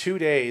that 2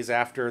 days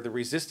after the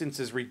resistance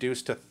is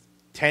reduced to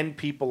 10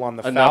 people on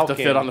the Enough Falcon,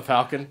 to fit on the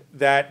Falcon.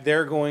 that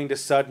they're going to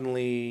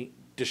suddenly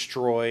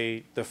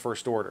destroy the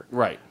First Order.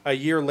 Right. A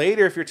year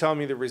later, if you're telling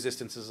me the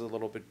resistance is a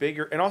little bit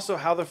bigger, and also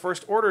how the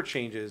First Order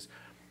changes.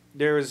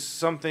 There is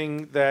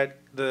something that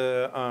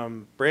the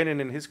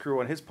Brandon and his crew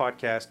on his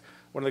podcast,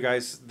 one of the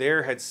guys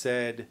there had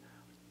said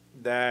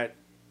that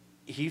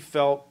he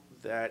felt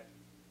that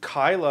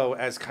Kylo,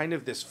 as kind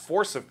of this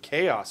force of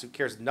chaos who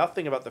cares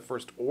nothing about the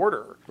First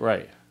Order,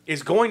 Right.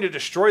 is going to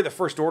destroy the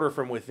First Order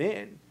from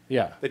within.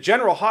 Yeah. The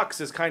General Hux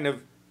is kind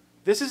of,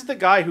 this is the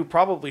guy who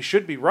probably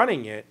should be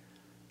running it,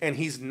 and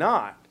he's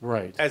not.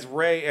 Right. As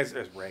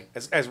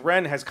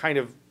Ren has kind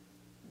of,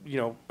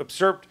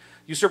 usurped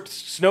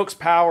Snoke's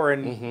power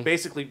and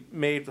basically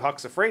made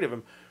Hux afraid of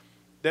him.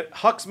 That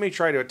Hux may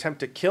try to attempt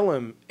to kill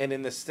him, and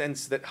in the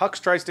sense that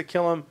Hux tries to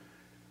kill him,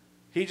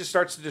 he just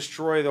starts to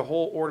destroy the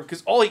whole order,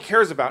 because all he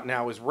cares about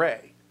now is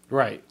Rey.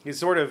 Right. He's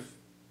sort of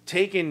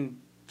taken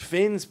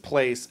Finn's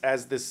place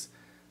as this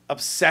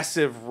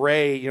obsessive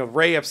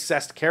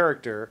Rey-obsessed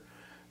character,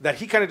 that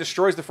he kind of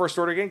destroys the First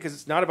Order again, because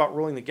it's not about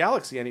ruling the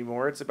galaxy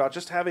anymore. It's about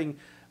just having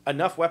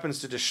enough weapons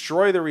to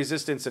destroy the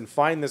Resistance and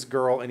find this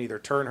girl and either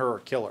turn her or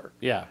kill her.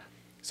 Yeah.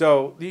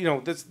 So,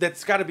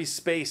 that's got to be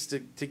space to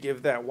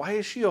give that. Why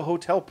is she a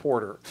hotel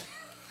porter?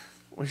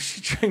 When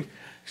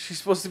she's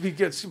supposed to be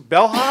good.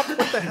 Bellhop?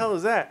 What the hell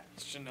is that?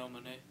 It's Janelle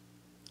Monáe.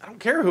 I don't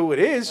care who it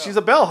is. She's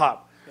a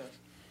bellhop.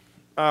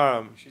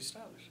 She's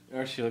stylish.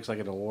 Or she looks like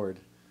an award.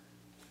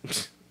 A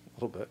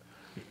little bit.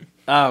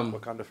 Um,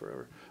 Wakanda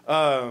forever.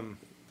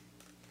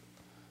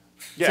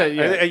 So,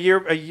 yeah. A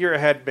year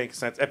ahead makes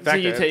sense. In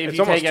fact, so if it's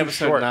you almost take too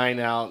episode short. 9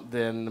 out,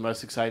 then the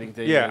most exciting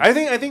thing Yeah, is...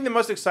 I think the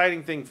most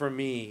exciting thing for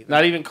me.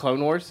 Not even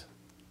Clone Wars?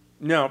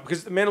 No,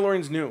 because the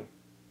Mandalorian's new.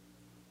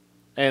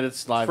 And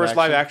it's live First action.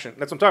 live action.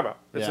 That's what I'm talking about.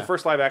 It's Yeah. the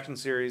first live action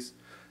series.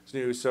 It's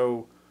new,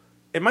 so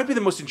it might be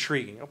the most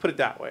intriguing. I'll put it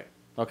that way.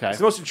 Okay. It's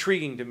the most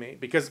intriguing to me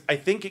because I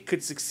think it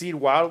could succeed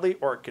wildly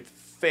or it could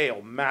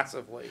fail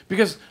massively.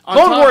 Because on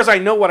Clone top- Wars, I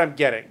know what I'm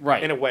getting,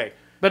 Right. in a way.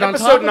 But on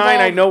Episode top of 9,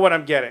 all- I know what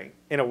I'm getting,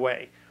 in a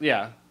way.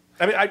 Yeah.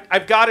 I mean,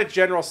 I've got a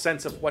general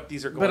sense of what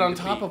these are going to be. But on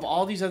top of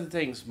all these other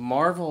things,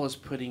 Marvel is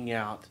putting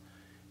out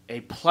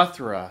a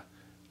plethora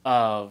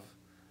of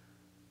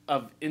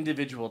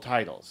individual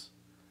titles.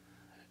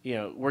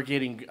 We're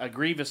getting a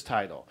Grievous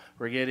title.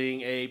 We're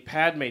getting a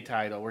Padme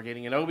title. We're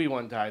getting an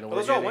Obi-Wan title. Well,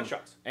 those are all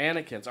one-shots.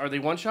 Anakin's. Are they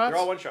one-shots? They're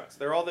all one-shots.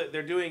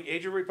 They're doing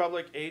Age of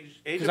Republic, Age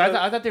Because of...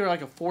 I thought they were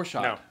like a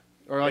 4-shot. No.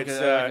 Or like it's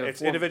a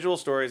it's individual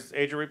stories.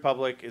 Age of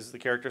Republic is the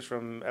characters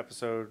from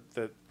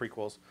the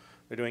prequels.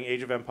 They're doing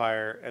Age of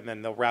Empire, and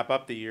then they'll wrap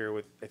up the year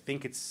with, I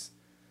think it's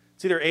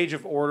either Age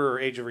of Order or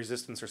Age of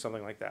Resistance or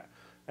something like that.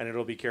 And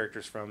it'll be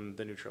characters from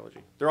the new trilogy.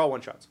 They're all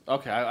one-shots.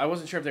 Okay, I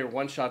wasn't sure if they were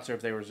one-shots or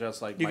if they were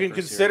just like You can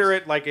micro-series. consider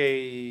it like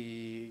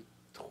a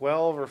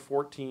 12 or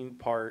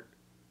 14-part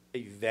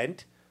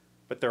event,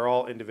 but they're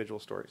all individual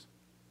stories.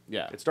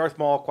 Yeah. It's Darth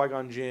Maul,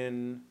 Qui-Gon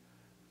Jinn,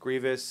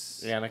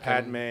 Grievous, Anakin.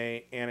 Padme,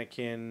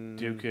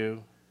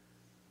 Anakin,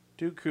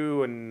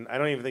 Dooku, and I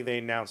don't even think they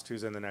announced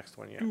who's in the next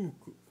one yet.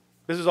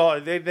 This is all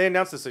they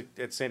announced this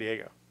at San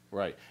Diego.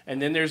 Right,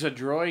 and then there's a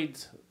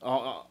droid.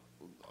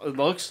 It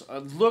looks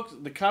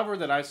the cover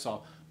that I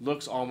saw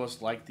looks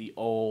almost like the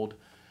old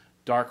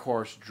Dark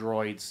Horse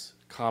Droids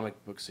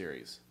comic book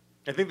series.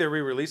 I think they're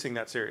re-releasing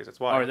that series. That's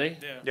why. Are they?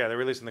 Yeah, they're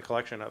releasing the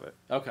collection of it.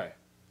 Okay.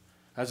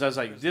 As I was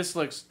like, this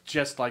looks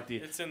just like the.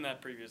 It's in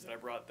that previews that I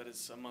brought that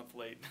is a month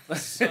late.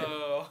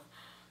 So,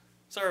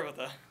 sorry about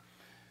that.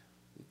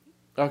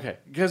 Okay,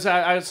 because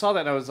I saw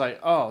that and I was like,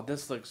 oh,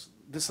 this looks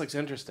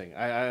interesting.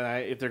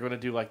 If they're going to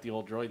do like the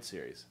old Droid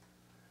series,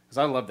 because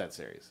I love that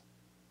series.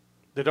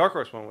 The Dark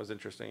Horse one was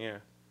interesting. Yeah,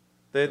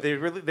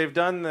 they've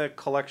done the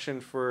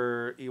collection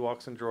for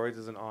Ewoks and Droids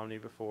as an Omni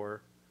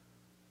before,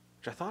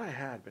 which I thought I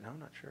had, but now I'm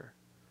not sure.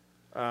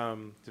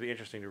 To be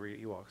interesting to read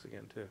Ewoks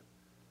again too.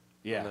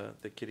 Yeah,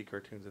 the kiddie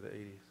cartoons of the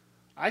 '80s.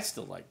 I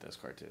still like those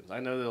cartoons. I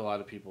know that a lot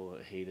of people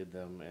hated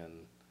them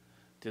and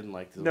didn't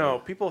like them. No,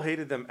 people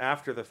hated them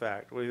after the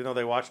fact. Well, even though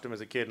they watched them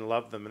as a kid and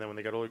loved them, and then when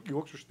they got older,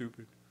 Ewoks are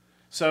stupid.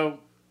 So,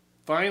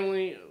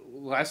 finally,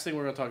 last thing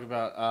we're going to talk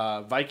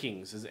about,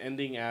 Vikings is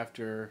ending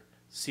after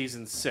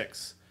season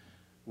 6,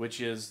 which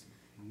is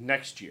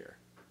next year.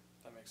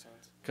 That makes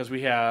sense. Because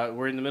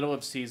we're in the middle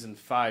of season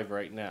 5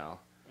 right now,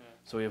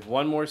 so we have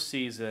one more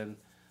season,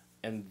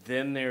 and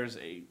then there's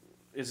a.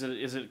 Is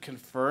it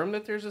confirmed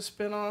that there's a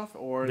spinoff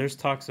or There's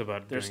talks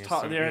about There's doing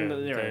talk. a They're in the.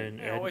 yeah, They're,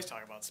 They always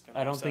talk about spin-offs.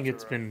 I don't think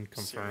it's after a been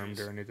confirmed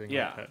series. or anything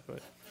Yeah. like that,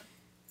 but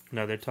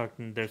no, they're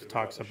talking. There's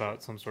talks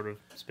about some sort of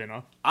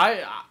spin-off.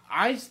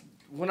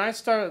 When I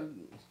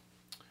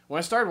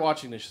started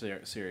watching this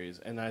series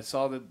and I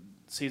saw that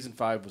season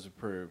 5 was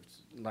approved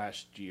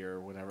last year or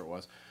whenever it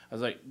was, I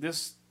was like,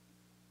 this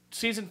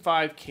season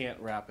 5 can't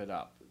wrap it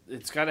up.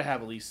 It's got to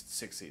have at least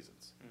 6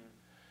 seasons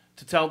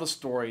to tell the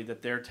story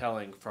that they're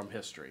telling from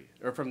history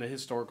or from the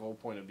historical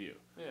point of view.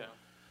 Yeah.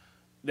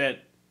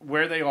 That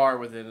where they are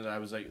within it, I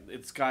was like,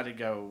 it's got to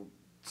go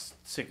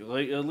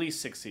at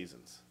least 6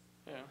 seasons.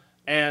 Yeah.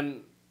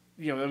 And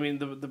I mean,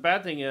 the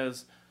bad thing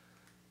is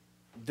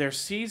their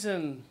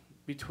season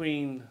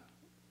between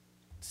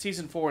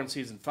season 4 and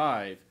season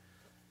 5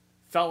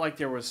 felt like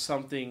there was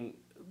something,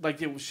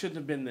 like it shouldn't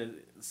have been the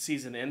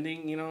season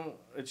ending.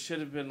 It should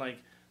have been like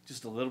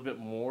just a little bit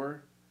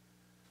more.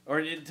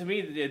 Or to me,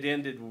 it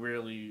ended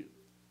really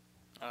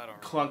I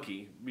don't know.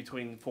 clunky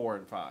between 4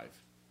 and 5.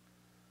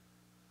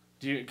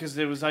 Because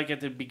it was like at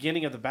the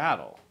beginning of the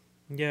battle.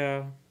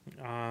 Yeah.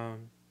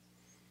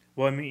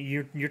 Well, I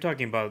mean, you're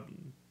talking about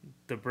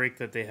the break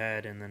that they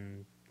had, and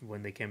then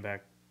when they came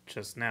back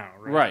just now,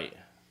 right? Right.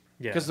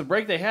 Yeah. Because the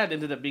break they had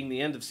ended up being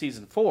the end of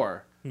season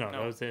 4. No, No,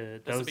 that was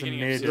it. That that's was the the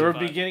beginning of mid. season Or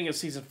five. beginning of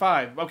season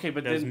 5. Okay,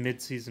 but That was then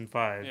mid season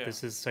 5. Yeah.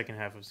 This is second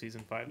half of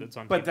season 5. That's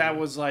on. but TV. that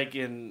was like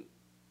in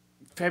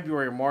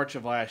February or March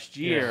of last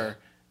year,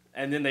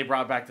 and then they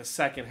brought back the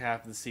second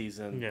half of the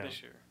season Yeah.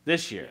 This year.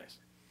 this year. Yes.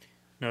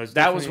 No, it's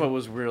That was definitely- what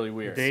was really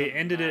weird. They It's a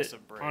ended it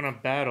massive break. on a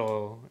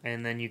battle,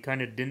 and then you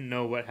kind of didn't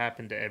know what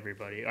happened to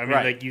everybody. I mean,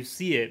 Right. like you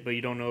see it, but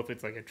you don't know if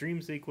it's like a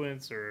dream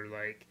sequence or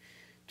like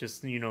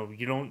just you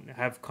don't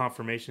have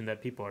confirmation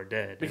that people are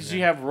dead. Because And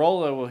you then- have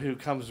Rolo who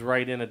comes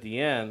right in at the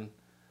end,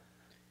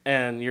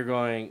 and you're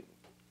going,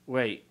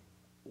 wait,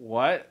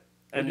 what?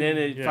 And then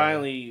it Yeah.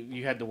 finally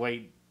you had to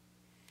wait.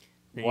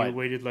 then what, you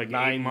waited like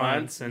 9 8 months,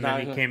 months? and then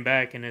he 9 came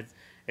back, and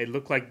it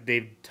looked like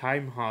they've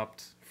time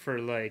hopped for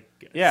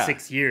like Yeah.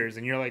 6 years,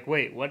 and you're like,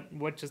 wait,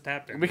 what just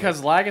happened?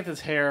 Because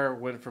Lagatha's hair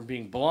went from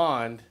being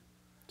blonde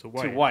to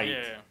white. to white.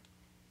 Yeah.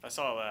 I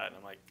saw that, and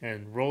I'm like,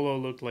 And Rolo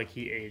looked like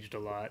he aged a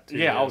lot. Too.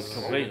 Yeah,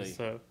 completely.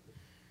 So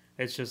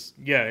it's just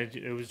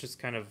it was just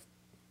kind of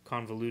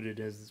convoluted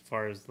as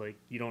far as like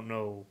you don't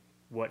know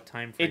what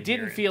time frame. It didn't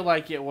you're in. feel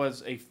like it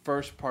was a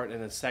first part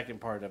and a second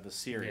part of the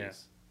series. Yeah.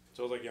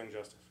 So it was like Young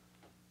Justice.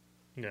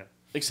 Yeah.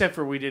 Except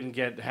for we didn't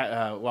get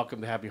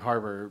Welcome to Happy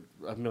Harbor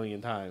a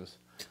million times.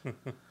 You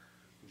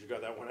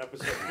got that one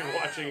episode you're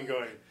watching and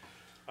going,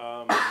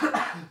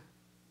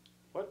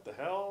 what the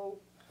hell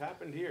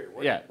happened here?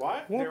 What, Yeah.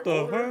 What? What They're the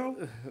older? hell?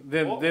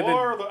 Then Why then,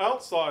 are the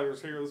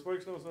outsiders here? This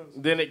makes no sense.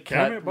 then it Damn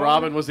cut. it, Bobby.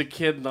 Robin was a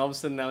kid, and all of a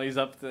sudden now he's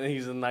up.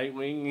 He's a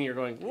Nightwing, and you're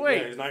going,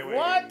 wait, Yeah, he's Nightwing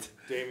what? and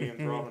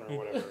Damien's Robin or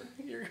whatever.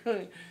 You're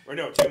going, Or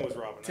no, Tim was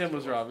Robin. Tim that's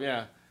was what it Robin,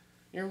 yeah.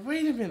 You're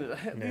wait a minute,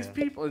 these Yeah.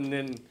 people, and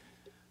then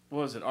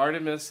what was it?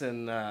 Artemis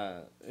and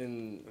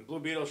And Blue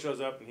Beetle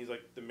shows up and he's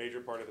like the major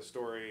part of the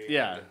story.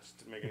 Yeah. It just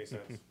didn't make any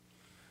sense.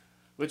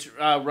 which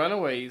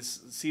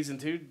Runaways season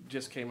 2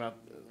 just came out,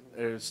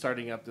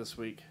 starting up this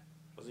week.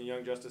 Wasn't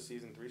Young Justice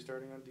season 3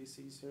 starting on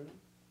DC soon?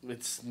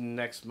 It's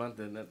next month,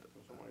 isn't it?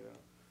 Or something like that.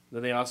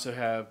 Then they also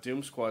have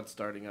Doom Squad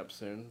starting up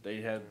soon. They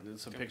had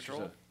some Doom pictures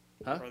Patrol? of,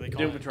 huh? or are they Doom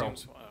calling it Patrol. Doom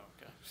Squad?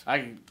 Oh, okay.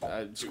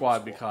 Squad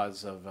Squad.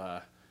 because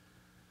of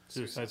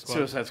Suicide Squad.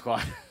 Suicide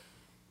Squad.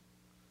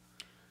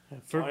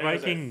 For All I know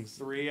is that Vikings,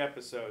 3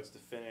 episodes to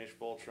finish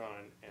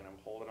Voltron, and I'm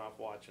holding off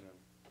watching them.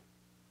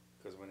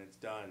 Because when it's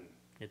done,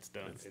 it's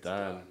done. it's done.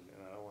 done.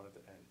 And I don't want it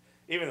to end.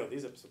 Even though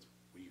these episodes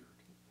are weird.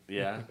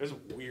 Yeah. There's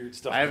weird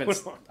stuff I haven't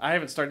going on. I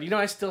haven't started.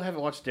 I still haven't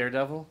watched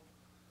Daredevil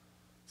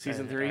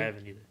season 3. I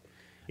haven't either.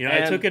 I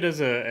And- took it as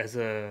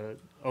a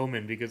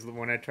omen because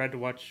when I tried to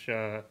watch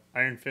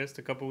Iron Fist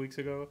a couple weeks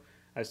ago,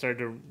 I started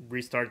to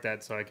restart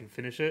that so I can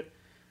finish it.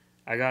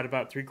 I got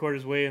about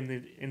 3/4 way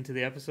into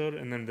the episode,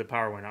 and then the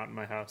power went out in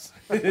my house.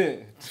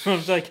 So I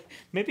was like,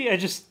 maybe I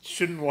just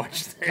shouldn't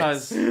watch this.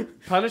 Because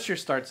Punisher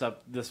starts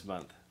up this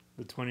month.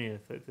 the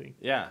 20th, I think,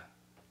 Yeah.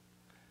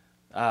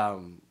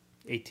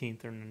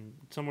 18th, or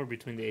somewhere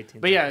between the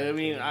 18th. But and yeah, I 20th.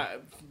 mean,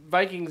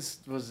 Vikings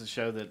was a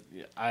show that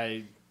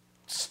I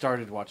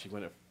started watching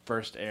when it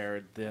first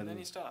aired. And then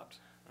he stopped.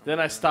 Then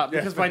I stopped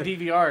because my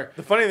DVR.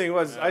 The funny thing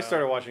was, I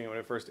started watching it when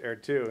it first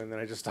aired too, and then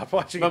I just stopped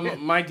watching But it.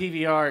 my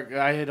DVR,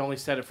 I had only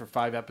set it for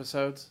 5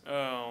 episodes.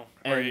 Oh,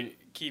 And or you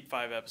keep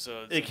 5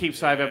 episodes. It and- keeps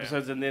 5 yeah,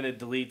 episodes and then it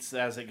deletes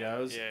as it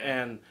goes. Yeah,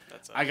 And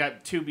that's I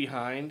got 2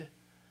 behind,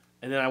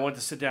 and then I went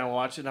to sit down and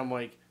watch it. And I'm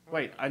like,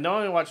 wait, I know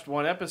I watched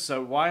 1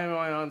 episode. Why am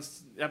I on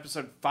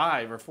episode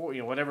 5 or 4?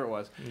 Whatever it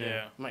was.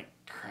 Yeah. I'm like,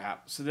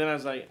 crap. So then I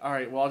was like, all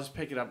right, well, I'll just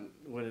pick it up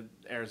when it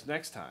airs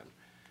next time.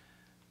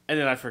 And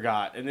then I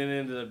forgot. And then it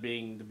ended up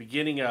being the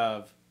beginning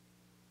of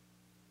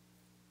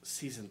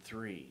season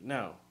 3.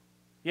 No.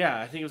 Yeah,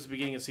 I think it was the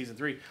beginning of season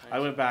 3. I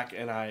went back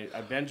and I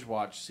binge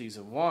watched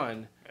season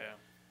 1. Yeah.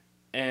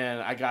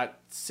 And I got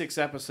 6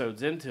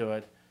 episodes into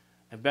it.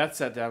 And Beth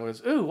sat down and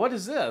goes, ooh, what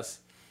is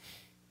this?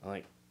 I'm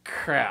like,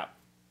 crap.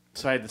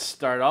 So I had to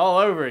start all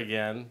over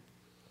again.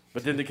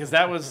 But then, because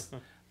that was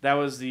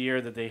the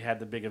year that they had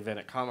the big event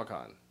at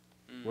Comic-Con.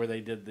 Where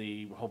they did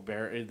the whole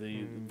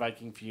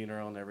Viking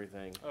funeral and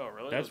everything. Oh,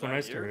 really? That's Was when that I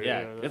a year? started. Yeah,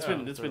 Yeah, it's that's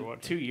been what I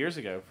watched. 2 years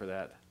ago for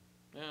that.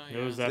 Yeah, It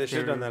yeah. was They after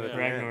should've done that at the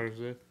Ragnar's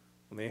with.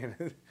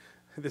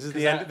 This is Cause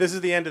the end. that- This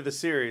is the end of the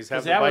series. Have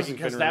Because the that was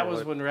Viking that funeral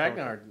was at- when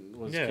Ragnar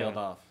was Yeah. killed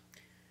off.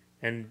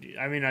 And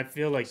I mean, I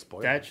feel like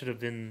Spoiler. that should have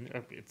been.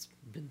 It's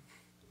been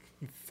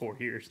 4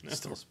 years now.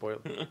 Still a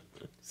spoiler.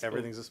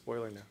 Everything's a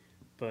spoiler now.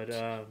 But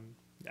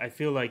I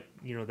feel like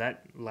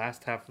that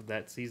last half of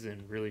that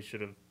season really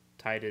should have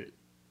tied it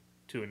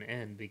to an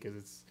end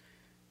because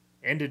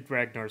ended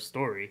Ragnar's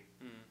story.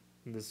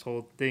 And this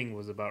whole thing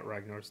was about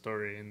Ragnar's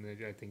story, and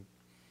I think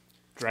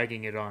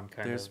dragging it on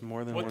kind There's of.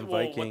 more than What, one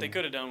well, Viking. what they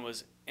could have done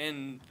was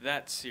end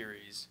that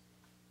series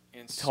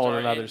and Told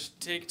another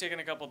taking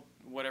a couple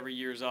whatever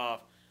years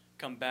off,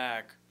 come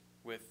back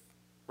with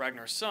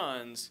Ragnar's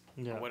sons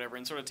Yeah. or whatever,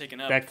 and sort of taken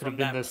up That could from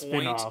have been that the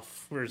point.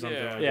 spin-off or something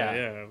Yeah. like Yeah. that.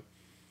 Yeah.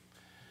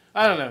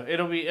 I don't know.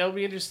 It'll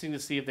be interesting to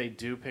see if they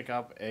do pick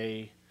up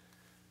a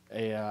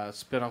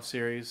spin-off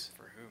series.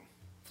 For who?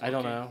 I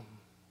don't Loki? know.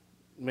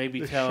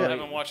 Maybe The tell ship. I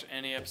haven't watched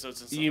any episodes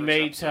since the you first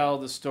may episode. tell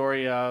the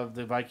story of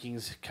the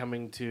Vikings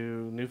coming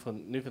to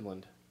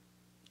Newfoundland.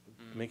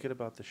 Make it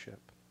about the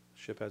ship.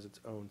 Ship has its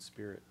own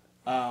spirit.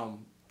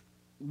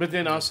 But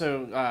then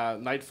also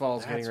Nightfall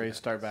is getting That's ready what to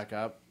start that back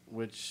up,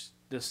 which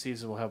this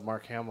season will have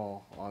Mark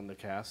Hamill on the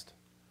cast.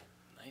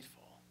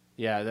 Nightfall.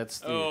 Yeah, that's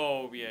the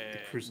Oh yeah, yeah, yeah.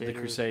 Crusaders.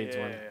 Crusades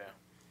Yeah, one.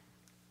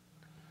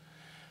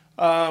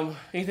 yeah,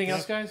 Anything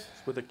else, guys?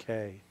 It's with a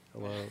K.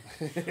 Hello.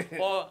 yeah.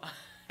 Well,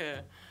 yeah,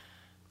 it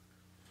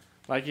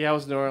Mikey, how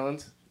was New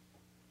Orleans?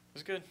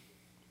 was good.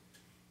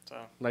 So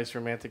Nice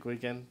romantic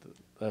weekend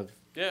of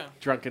yeah,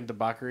 drunken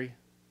debauchery.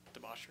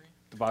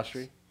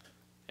 debauchery.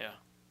 Yeah,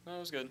 no, it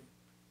was good.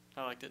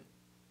 I liked it.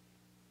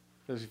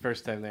 It was your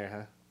first time there,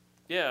 huh?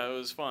 Yeah, it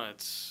was fun.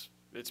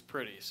 It's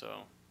pretty, so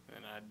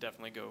and I'd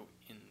definitely go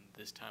in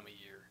this time of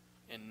year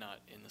and not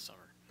in the summer.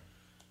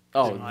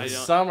 Oh, I the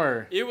don't-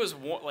 summer. It was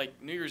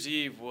like New Year's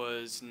Eve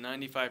was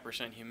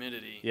 95%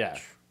 humidity. Yeah.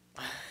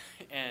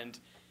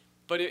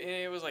 But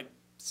it was like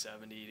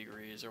 70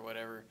 degrees or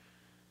whatever.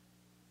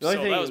 The only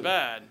So thing- that was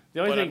bad. The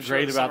only but thing I'm sure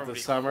great about would the be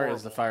summer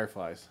is the horrible.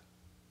 fireflies.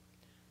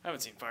 I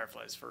haven't seen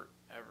fireflies forever.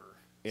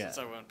 Yeah. Since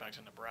I went back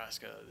to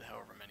Nebraska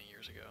however many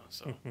years ago.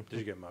 So Did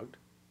you get mugged?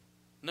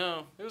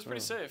 no, it was pretty Oh.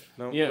 safe.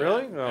 No, Yeah.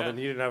 really? No, Yeah. then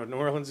you didn't have a New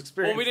Orleans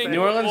experience. Well, we didn't.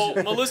 New Orleans-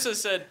 Well, Melissa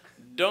said,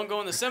 "Don't go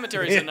in the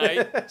cemeteries at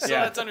night," so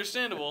Yeah. that's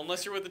understandable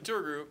unless you're with the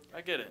tour group.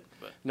 I get it,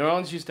 but New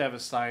Orleans used to have a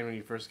sign when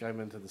you first came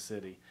into the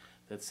city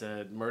that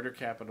said "Murder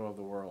Capital of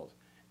the World,"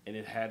 and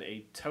it had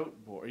a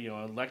tote board, an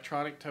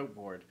electronic tote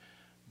board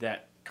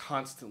that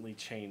constantly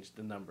changed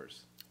the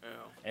numbers. oh,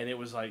 And it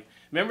was like,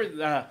 remember,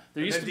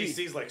 there used to be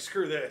DC's like,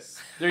 screw this.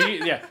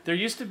 there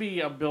used to be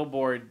a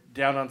billboard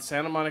down on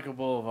Santa Monica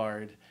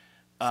Boulevard,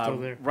 Still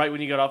there. right when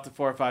you got off the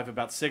 405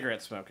 about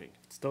cigarette smoking.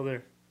 Still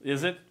there.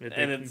 Is it? They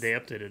it's,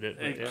 updated it.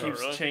 it yeah.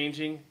 keeps really?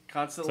 changing It's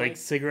constantly. like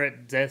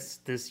cigarette deaths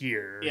this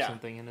year or Yeah.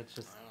 something, and it's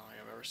just I don't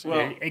think I've ever seen.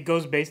 Well- it. it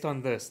goes based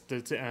on the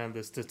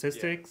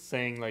statistics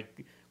saying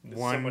like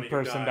one somebody who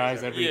person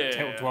dies dies every Yeah,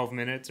 yeah, yeah. 12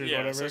 minutes or Yeah,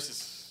 whatever. so it's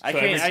just, I So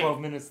can't- every I- 12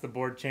 minutes the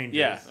board changes.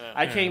 Yeah, Yeah.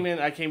 I came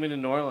into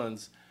New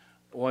Orleans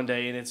one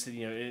day, and it's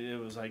it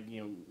was like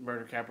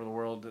murder capital of the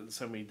world.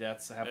 So many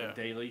deaths happen Yeah.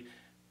 daily,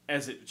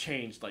 as it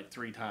changed like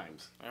 3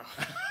 times.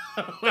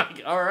 oh.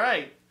 Like, all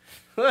right,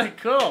 like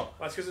cool. Well,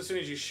 that's because as soon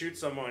as you shoot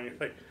someone, you're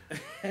like,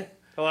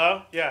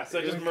 hello? Yeah, so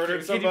I just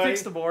murdered somebody. Can you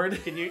fix the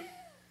board? Can you?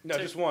 No,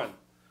 just one.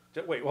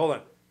 Wait, hold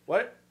on.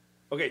 What?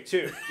 Okay,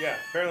 2. Yeah,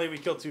 apparently we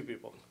killed 2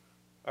 people.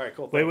 All right,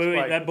 cool. Wait, thanks,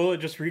 bye. that bullet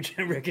just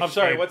ricocheted. I'm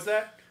sorry, what's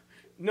that?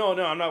 No,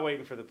 I'm not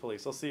waiting for the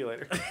police. I'll see you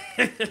later.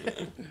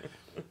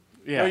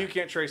 Yeah, No, you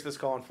can't trace this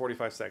call in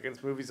 45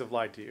 seconds. Movies have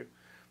lied to you.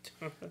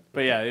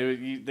 but yeah,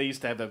 they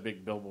used to have that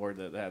big billboard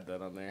that had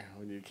that on there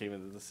when you came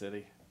into the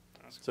city.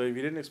 So if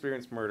you didn't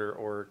experience murder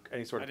or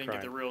any sort I of didn't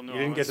crime, get the real New you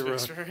didn't get the real.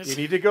 Orleans experience. You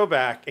need to go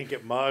back and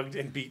get mugged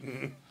and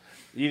beaten.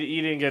 You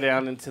didn't go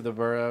down into the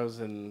boroughs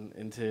and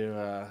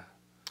into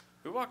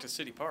We walked to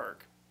City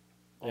Park.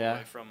 All Yeah. the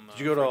way from. Did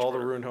you go to French all the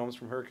Quarter. ruined homes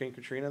from Hurricane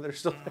Katrina that are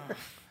still there?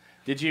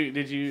 Did you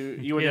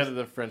went Yes. down to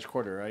the French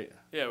Quarter, right?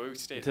 Yeah, we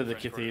stayed To at the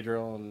French Quarter.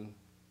 cathedral and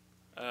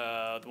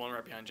The one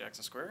right behind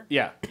Jackson Square.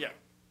 yeah. Yeah,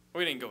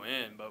 we didn't go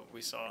in, but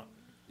we saw.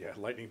 Yeah,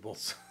 lightning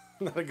bolts.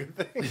 Not a good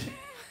thing.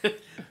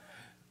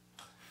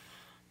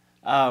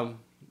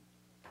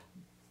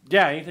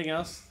 Yeah. Anything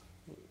else?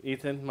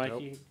 Ethan,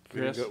 Mikey,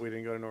 Chris. We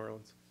didn't go to New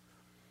Orleans.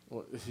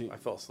 Well, I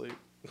fell asleep.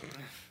 I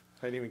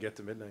didn't even get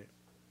to midnight.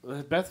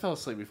 Beth fell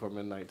asleep before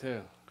midnight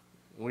too.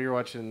 We were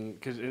watching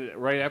because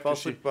right I fell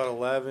after asleep about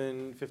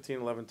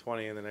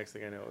 11:20, and the next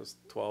thing I know it was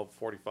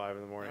 12:45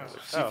 in the morning. I was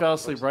like, she oh, fell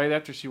asleep right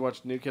after she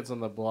watched New Kids on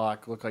the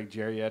Block look like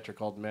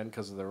geriatric old men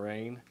because of the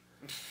rain.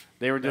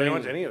 They were I doing didn't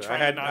watch any of it. I Trying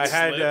had, not I to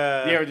had,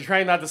 slip. they were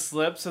trying not to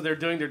slip, so they're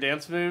doing their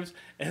dance moves,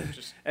 and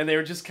Just- and they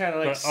were just kind of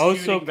like But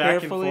also scooting back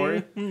carefully,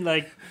 and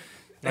forth.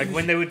 like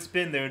when they would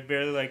spin, they would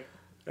barely like.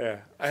 yeah,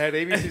 I had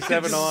ABC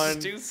 7 on.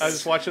 Stupid. I was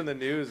just watching the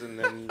news, and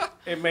then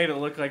It made it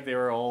look like they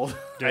were old.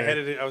 I had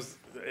it. I was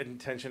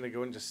intention to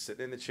go and just sit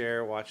in the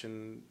chair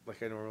watching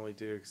like I normally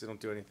do because I don't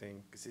do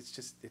anything because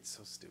it's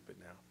so stupid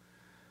now.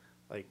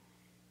 Like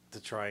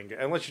to try and get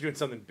unless you're doing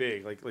something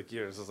big like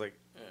yours. It was like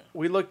Yeah.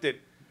 we looked at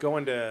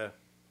going to.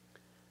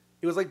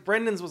 It was like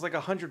Brendan's was like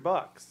 $100, and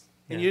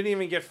Yeah. you didn't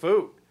even get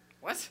food.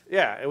 What?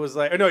 Yeah, it was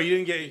like no,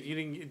 you didn't get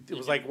it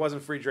was like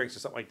wasn't free drinks or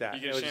something like that. You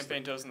It get was just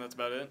champagne toast and that's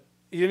about it. like-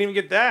 you didn't even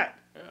get that.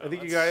 Yeah, I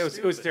think you that's got it was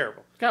stupid.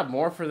 terrible. Got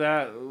more for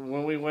that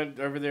when we went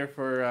over there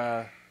for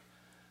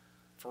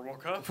For World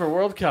Cup? for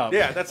World Cup.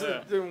 Yeah, that's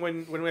Yeah.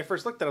 when I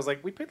first looked at it, I was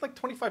like, we paid like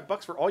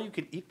 $25 for all you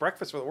can eat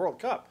breakfast for the World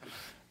Cup.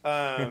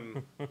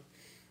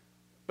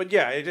 But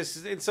yeah,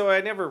 and so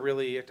I never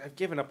really, I've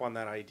given up on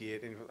that idea.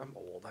 And I'm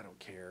old, I don't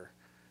care.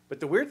 But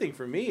the weird thing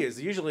for me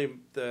is usually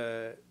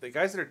the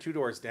guys that are 2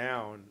 doors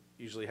down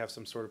usually have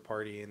some sort of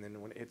party, and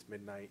then when it hits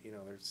midnight,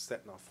 they're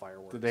setting off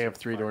fireworks. Did they have and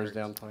 3 doors fireworks.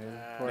 down playing?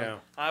 No,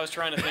 I was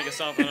trying to think of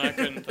something I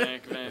couldn't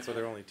think, man. that's why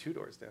they're only 2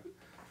 doors down.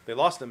 They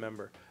lost a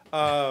member.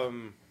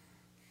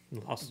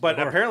 Lost But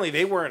the door. apparently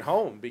they weren't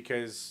home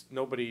because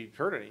nobody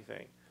heard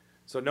anything.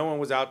 So no one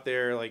was out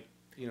there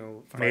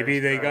Maybe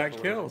they got fires or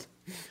killed.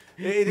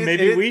 whatever.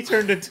 Maybe we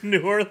turned into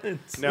New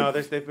Orleans. No,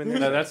 they've been there.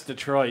 No, that's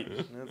Detroit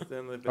They've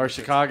been or there.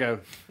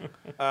 Chicago.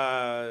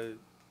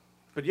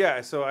 But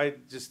yeah, so I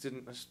just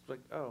didn't. I was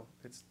like, oh,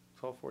 it's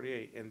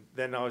 12:48, and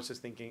then I was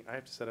just thinking I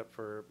have to set up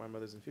for my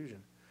mother's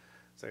infusion,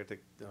 so I got to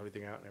take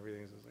everything out and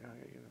everything. So I was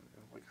like,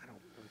 I'm like, I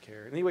don't really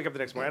care. And then you wake up the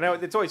next morning. I know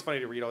it's always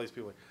funny to read all these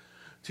people like,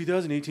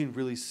 2018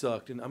 really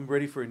sucked, and I'm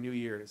ready for a new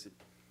year. And I said,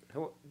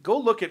 go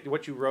look at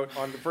what you wrote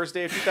on the first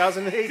day of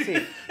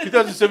 2018.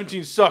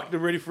 2017 sucked, and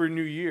I'm ready for a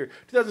new year.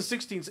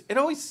 2016, it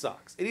always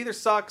sucks. It either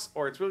sucks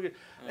or it's really good.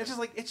 It's just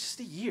like, it's just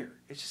a year.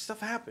 It's just stuff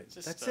happens.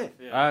 Just That's stuff, it.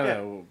 Yeah. I Yeah.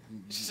 know.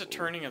 It's just a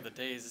turning of the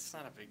days. It's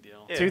not a big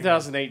deal. Yeah.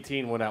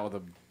 2018 went out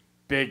with a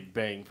big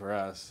bang for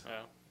us.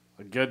 Yeah.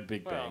 A good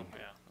big Well, bang.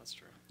 yeah, that's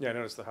true. Yeah, I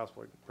noticed the house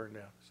burned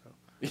down.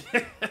 So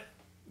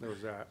there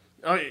was that.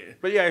 Oh yeah.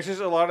 But yeah, it's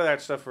just a lot of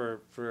that stuff for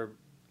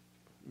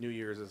New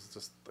Year's is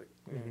just like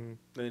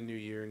the new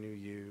year, new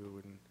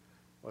you, and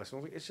well,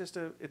 so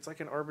it's like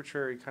an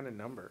arbitrary kind of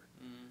number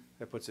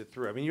that puts it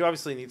through. I mean, you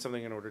obviously need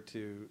something in order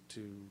to.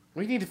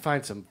 We need to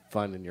find some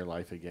fun in your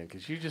life again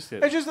because you just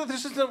did. It's just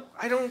there's just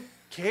I don't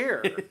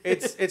care.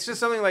 it's just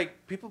something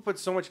like people put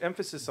so much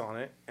emphasis on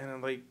it, and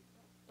I'm like,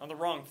 On the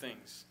wrong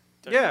things.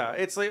 yeah,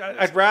 it's like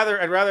I'd rather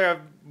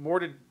have more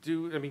to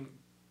do. I mean,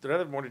 I'd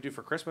rather have more to do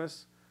for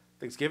Christmas,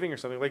 Thanksgiving, or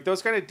something like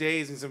those kind of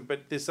days. And some,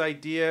 but this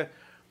idea.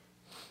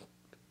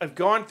 I've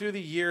gone through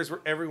the years where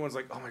everyone's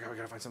like, "Oh my god, we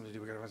gotta find something to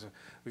do.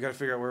 We gotta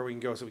figure out where we can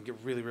go so we can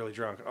get really, really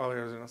drunk." Oh, and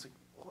I was like,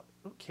 well,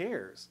 "Who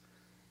cares?"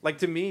 Like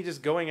to me,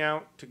 just going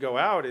out to go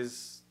out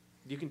is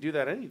you can do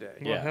that any day.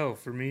 Well, Yeah. hell,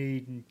 for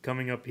me,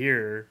 coming up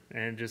here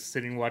and just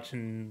sitting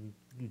watching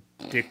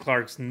Dick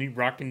Clark's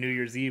rocking New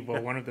Year's Eve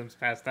while one of them's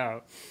passed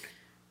out.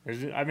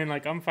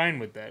 I'm fine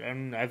with that.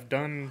 I've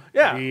done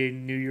Yeah. the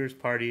New Year's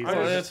parties.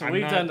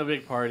 We've done the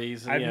big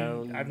parties.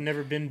 And, I've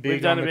never been big.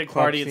 we've done on a the big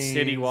club party at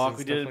City scenes Walk. and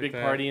We did a stuff big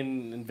like party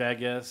in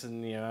Vegas,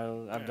 and I've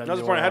done. That was the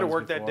New point. I had to Orleans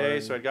work that before, day,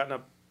 and- so I'd gotten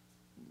up,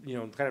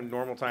 kind of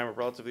normal time, or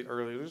relatively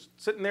early. Just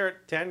sitting there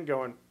at 10,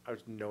 going, "I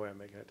was no way I'm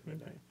making it to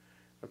midnight.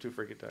 I'm too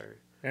freaking tired."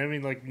 And I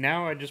mean, like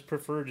now, I just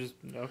prefer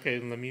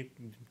let me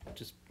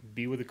just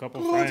be with a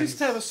couple Well, friends. just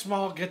have a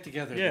small get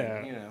together.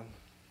 Yeah.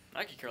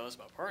 I could care less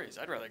about parties.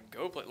 I'd rather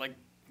go play. Like,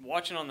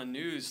 watching on the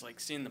news, like,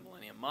 seeing the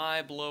Millennium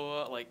Eye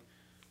blow up, like,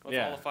 with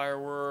Yeah. all the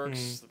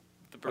fireworks.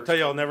 The Burj, I'll tell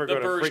you, I'll never the go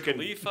to Burj freaking-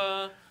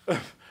 Khalifa.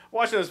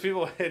 Watching those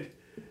people in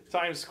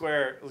Times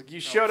Square, like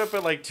you showed up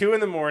at like 2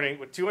 a.m.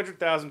 with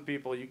 200,000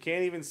 people. You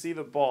can't even see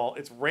the ball.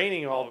 It's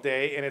raining all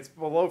day and it's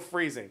below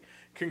freezing.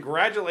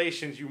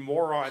 Congratulations, you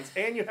morons!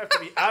 And you have to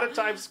be out of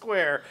Times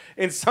Square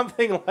in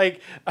something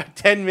like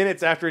 10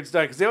 minutes after it's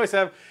done, because they always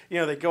have,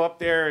 they go up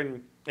there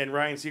and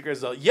Ryan Seacrest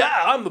is like,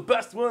 "Yeah, I'm the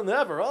best one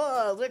ever.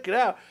 Oh, look it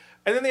out!"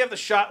 And then they have the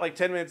shot like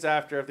 10 minutes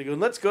after they go,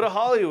 "Let's go to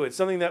Hollywood,"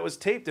 something that was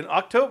taped in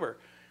October.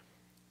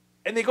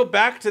 And they go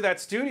back to that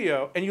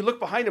studio, and you look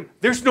behind them.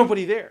 There's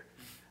nobody there.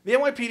 The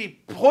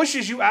NYPD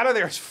pushes you out of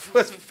there as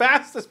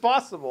fast as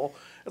possible.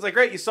 It's like,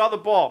 great, you saw the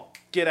ball.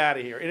 Get out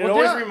of here. And it Well,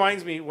 always yeah.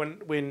 reminds me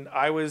when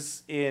I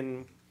was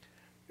in,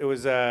 it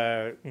was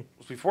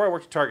before I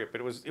worked at Target,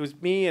 but it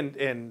was me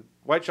and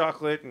White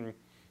Chocolate and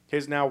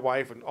his now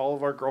wife and all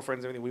of our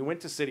girlfriends and everything. We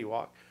went to City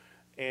Walk,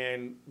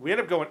 and we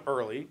ended up going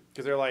early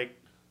because they're like,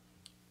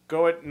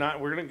 go at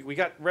 9. We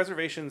got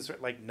reservations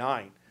at like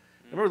 9.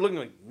 I remember looking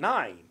like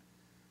 9.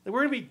 Like,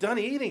 we're gonna be done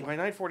eating by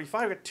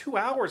 9:45. We got 2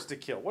 hours to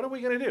kill. What are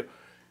we gonna do?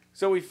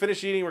 So we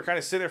finish eating. We're kind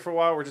of sitting there for a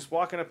while. We're just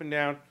walking up and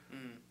down.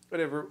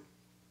 Whatever.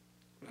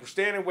 We're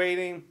standing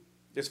waiting.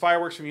 There's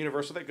fireworks from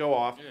Universal that go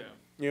off.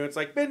 Yeah. It's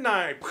like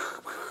midnight.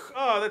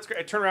 Oh, that's great.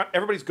 I turn around.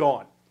 Everybody's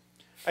gone.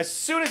 As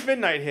soon as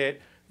midnight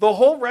hit, the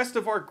whole rest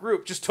of our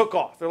group just took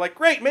off. They're like,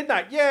 "Great,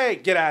 midnight. Yay,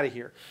 get out of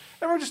here."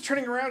 And we're just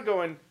turning around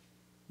going,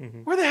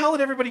 where the hell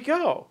did everybody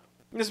go?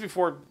 And this is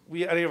before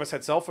any of us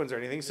had cell phones or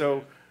anything.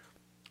 So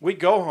we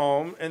go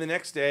home, and the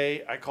next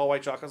day I call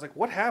White Chalk. I was like,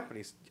 "What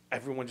happened?"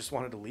 Everyone just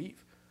wanted to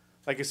leave.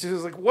 Like, as soon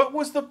as what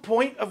was the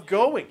point of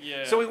going?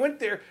 Yeah. So we went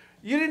there.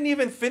 You didn't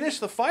even finish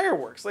the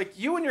fireworks. Like,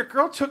 you and your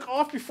girl took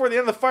off before the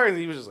end of the fire, and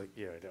he was just like,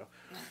 "Yeah, I know."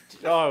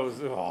 Oh,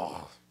 it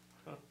was.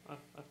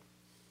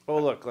 Oh,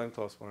 look, Glenn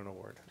Close won an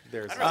award.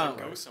 There's. I'd rather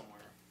go somewhere.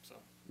 So.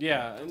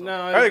 Yeah,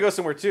 no. I'd rather go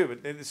somewhere too, but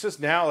it's just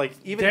now like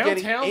even downtown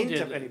getting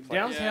into did any place.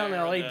 downtown Yeah,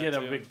 I LA read that did a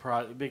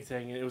too. big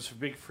thing, and it was a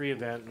big free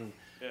event, and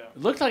Yeah. it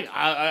looked like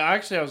I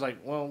was like,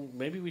 well,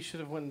 maybe we should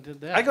have went and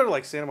did that. I go to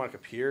like Santa Monica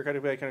Pier, kind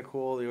of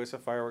cool. They always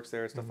have fireworks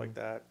there and stuff like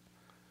that.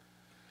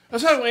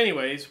 So,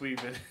 anyways,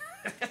 we've been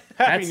Happy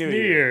That's New New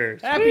Year.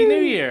 Year's. Happy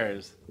New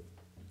Year's.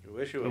 We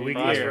wish you The a week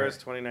prosperous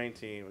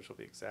 2019, which will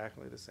be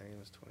exactly the same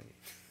as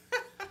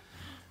 2018.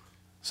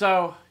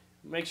 So,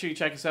 make sure you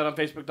check us out on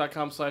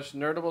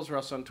Facebook.com/Nerdables. We're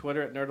also on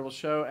Twitter at Nerdables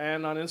Show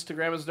and on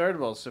Instagram as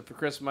Nerdables. So, for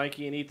Chris,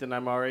 Mikey, and Ethan,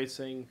 I'm R.A.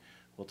 saying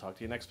we'll talk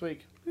to you next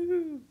week.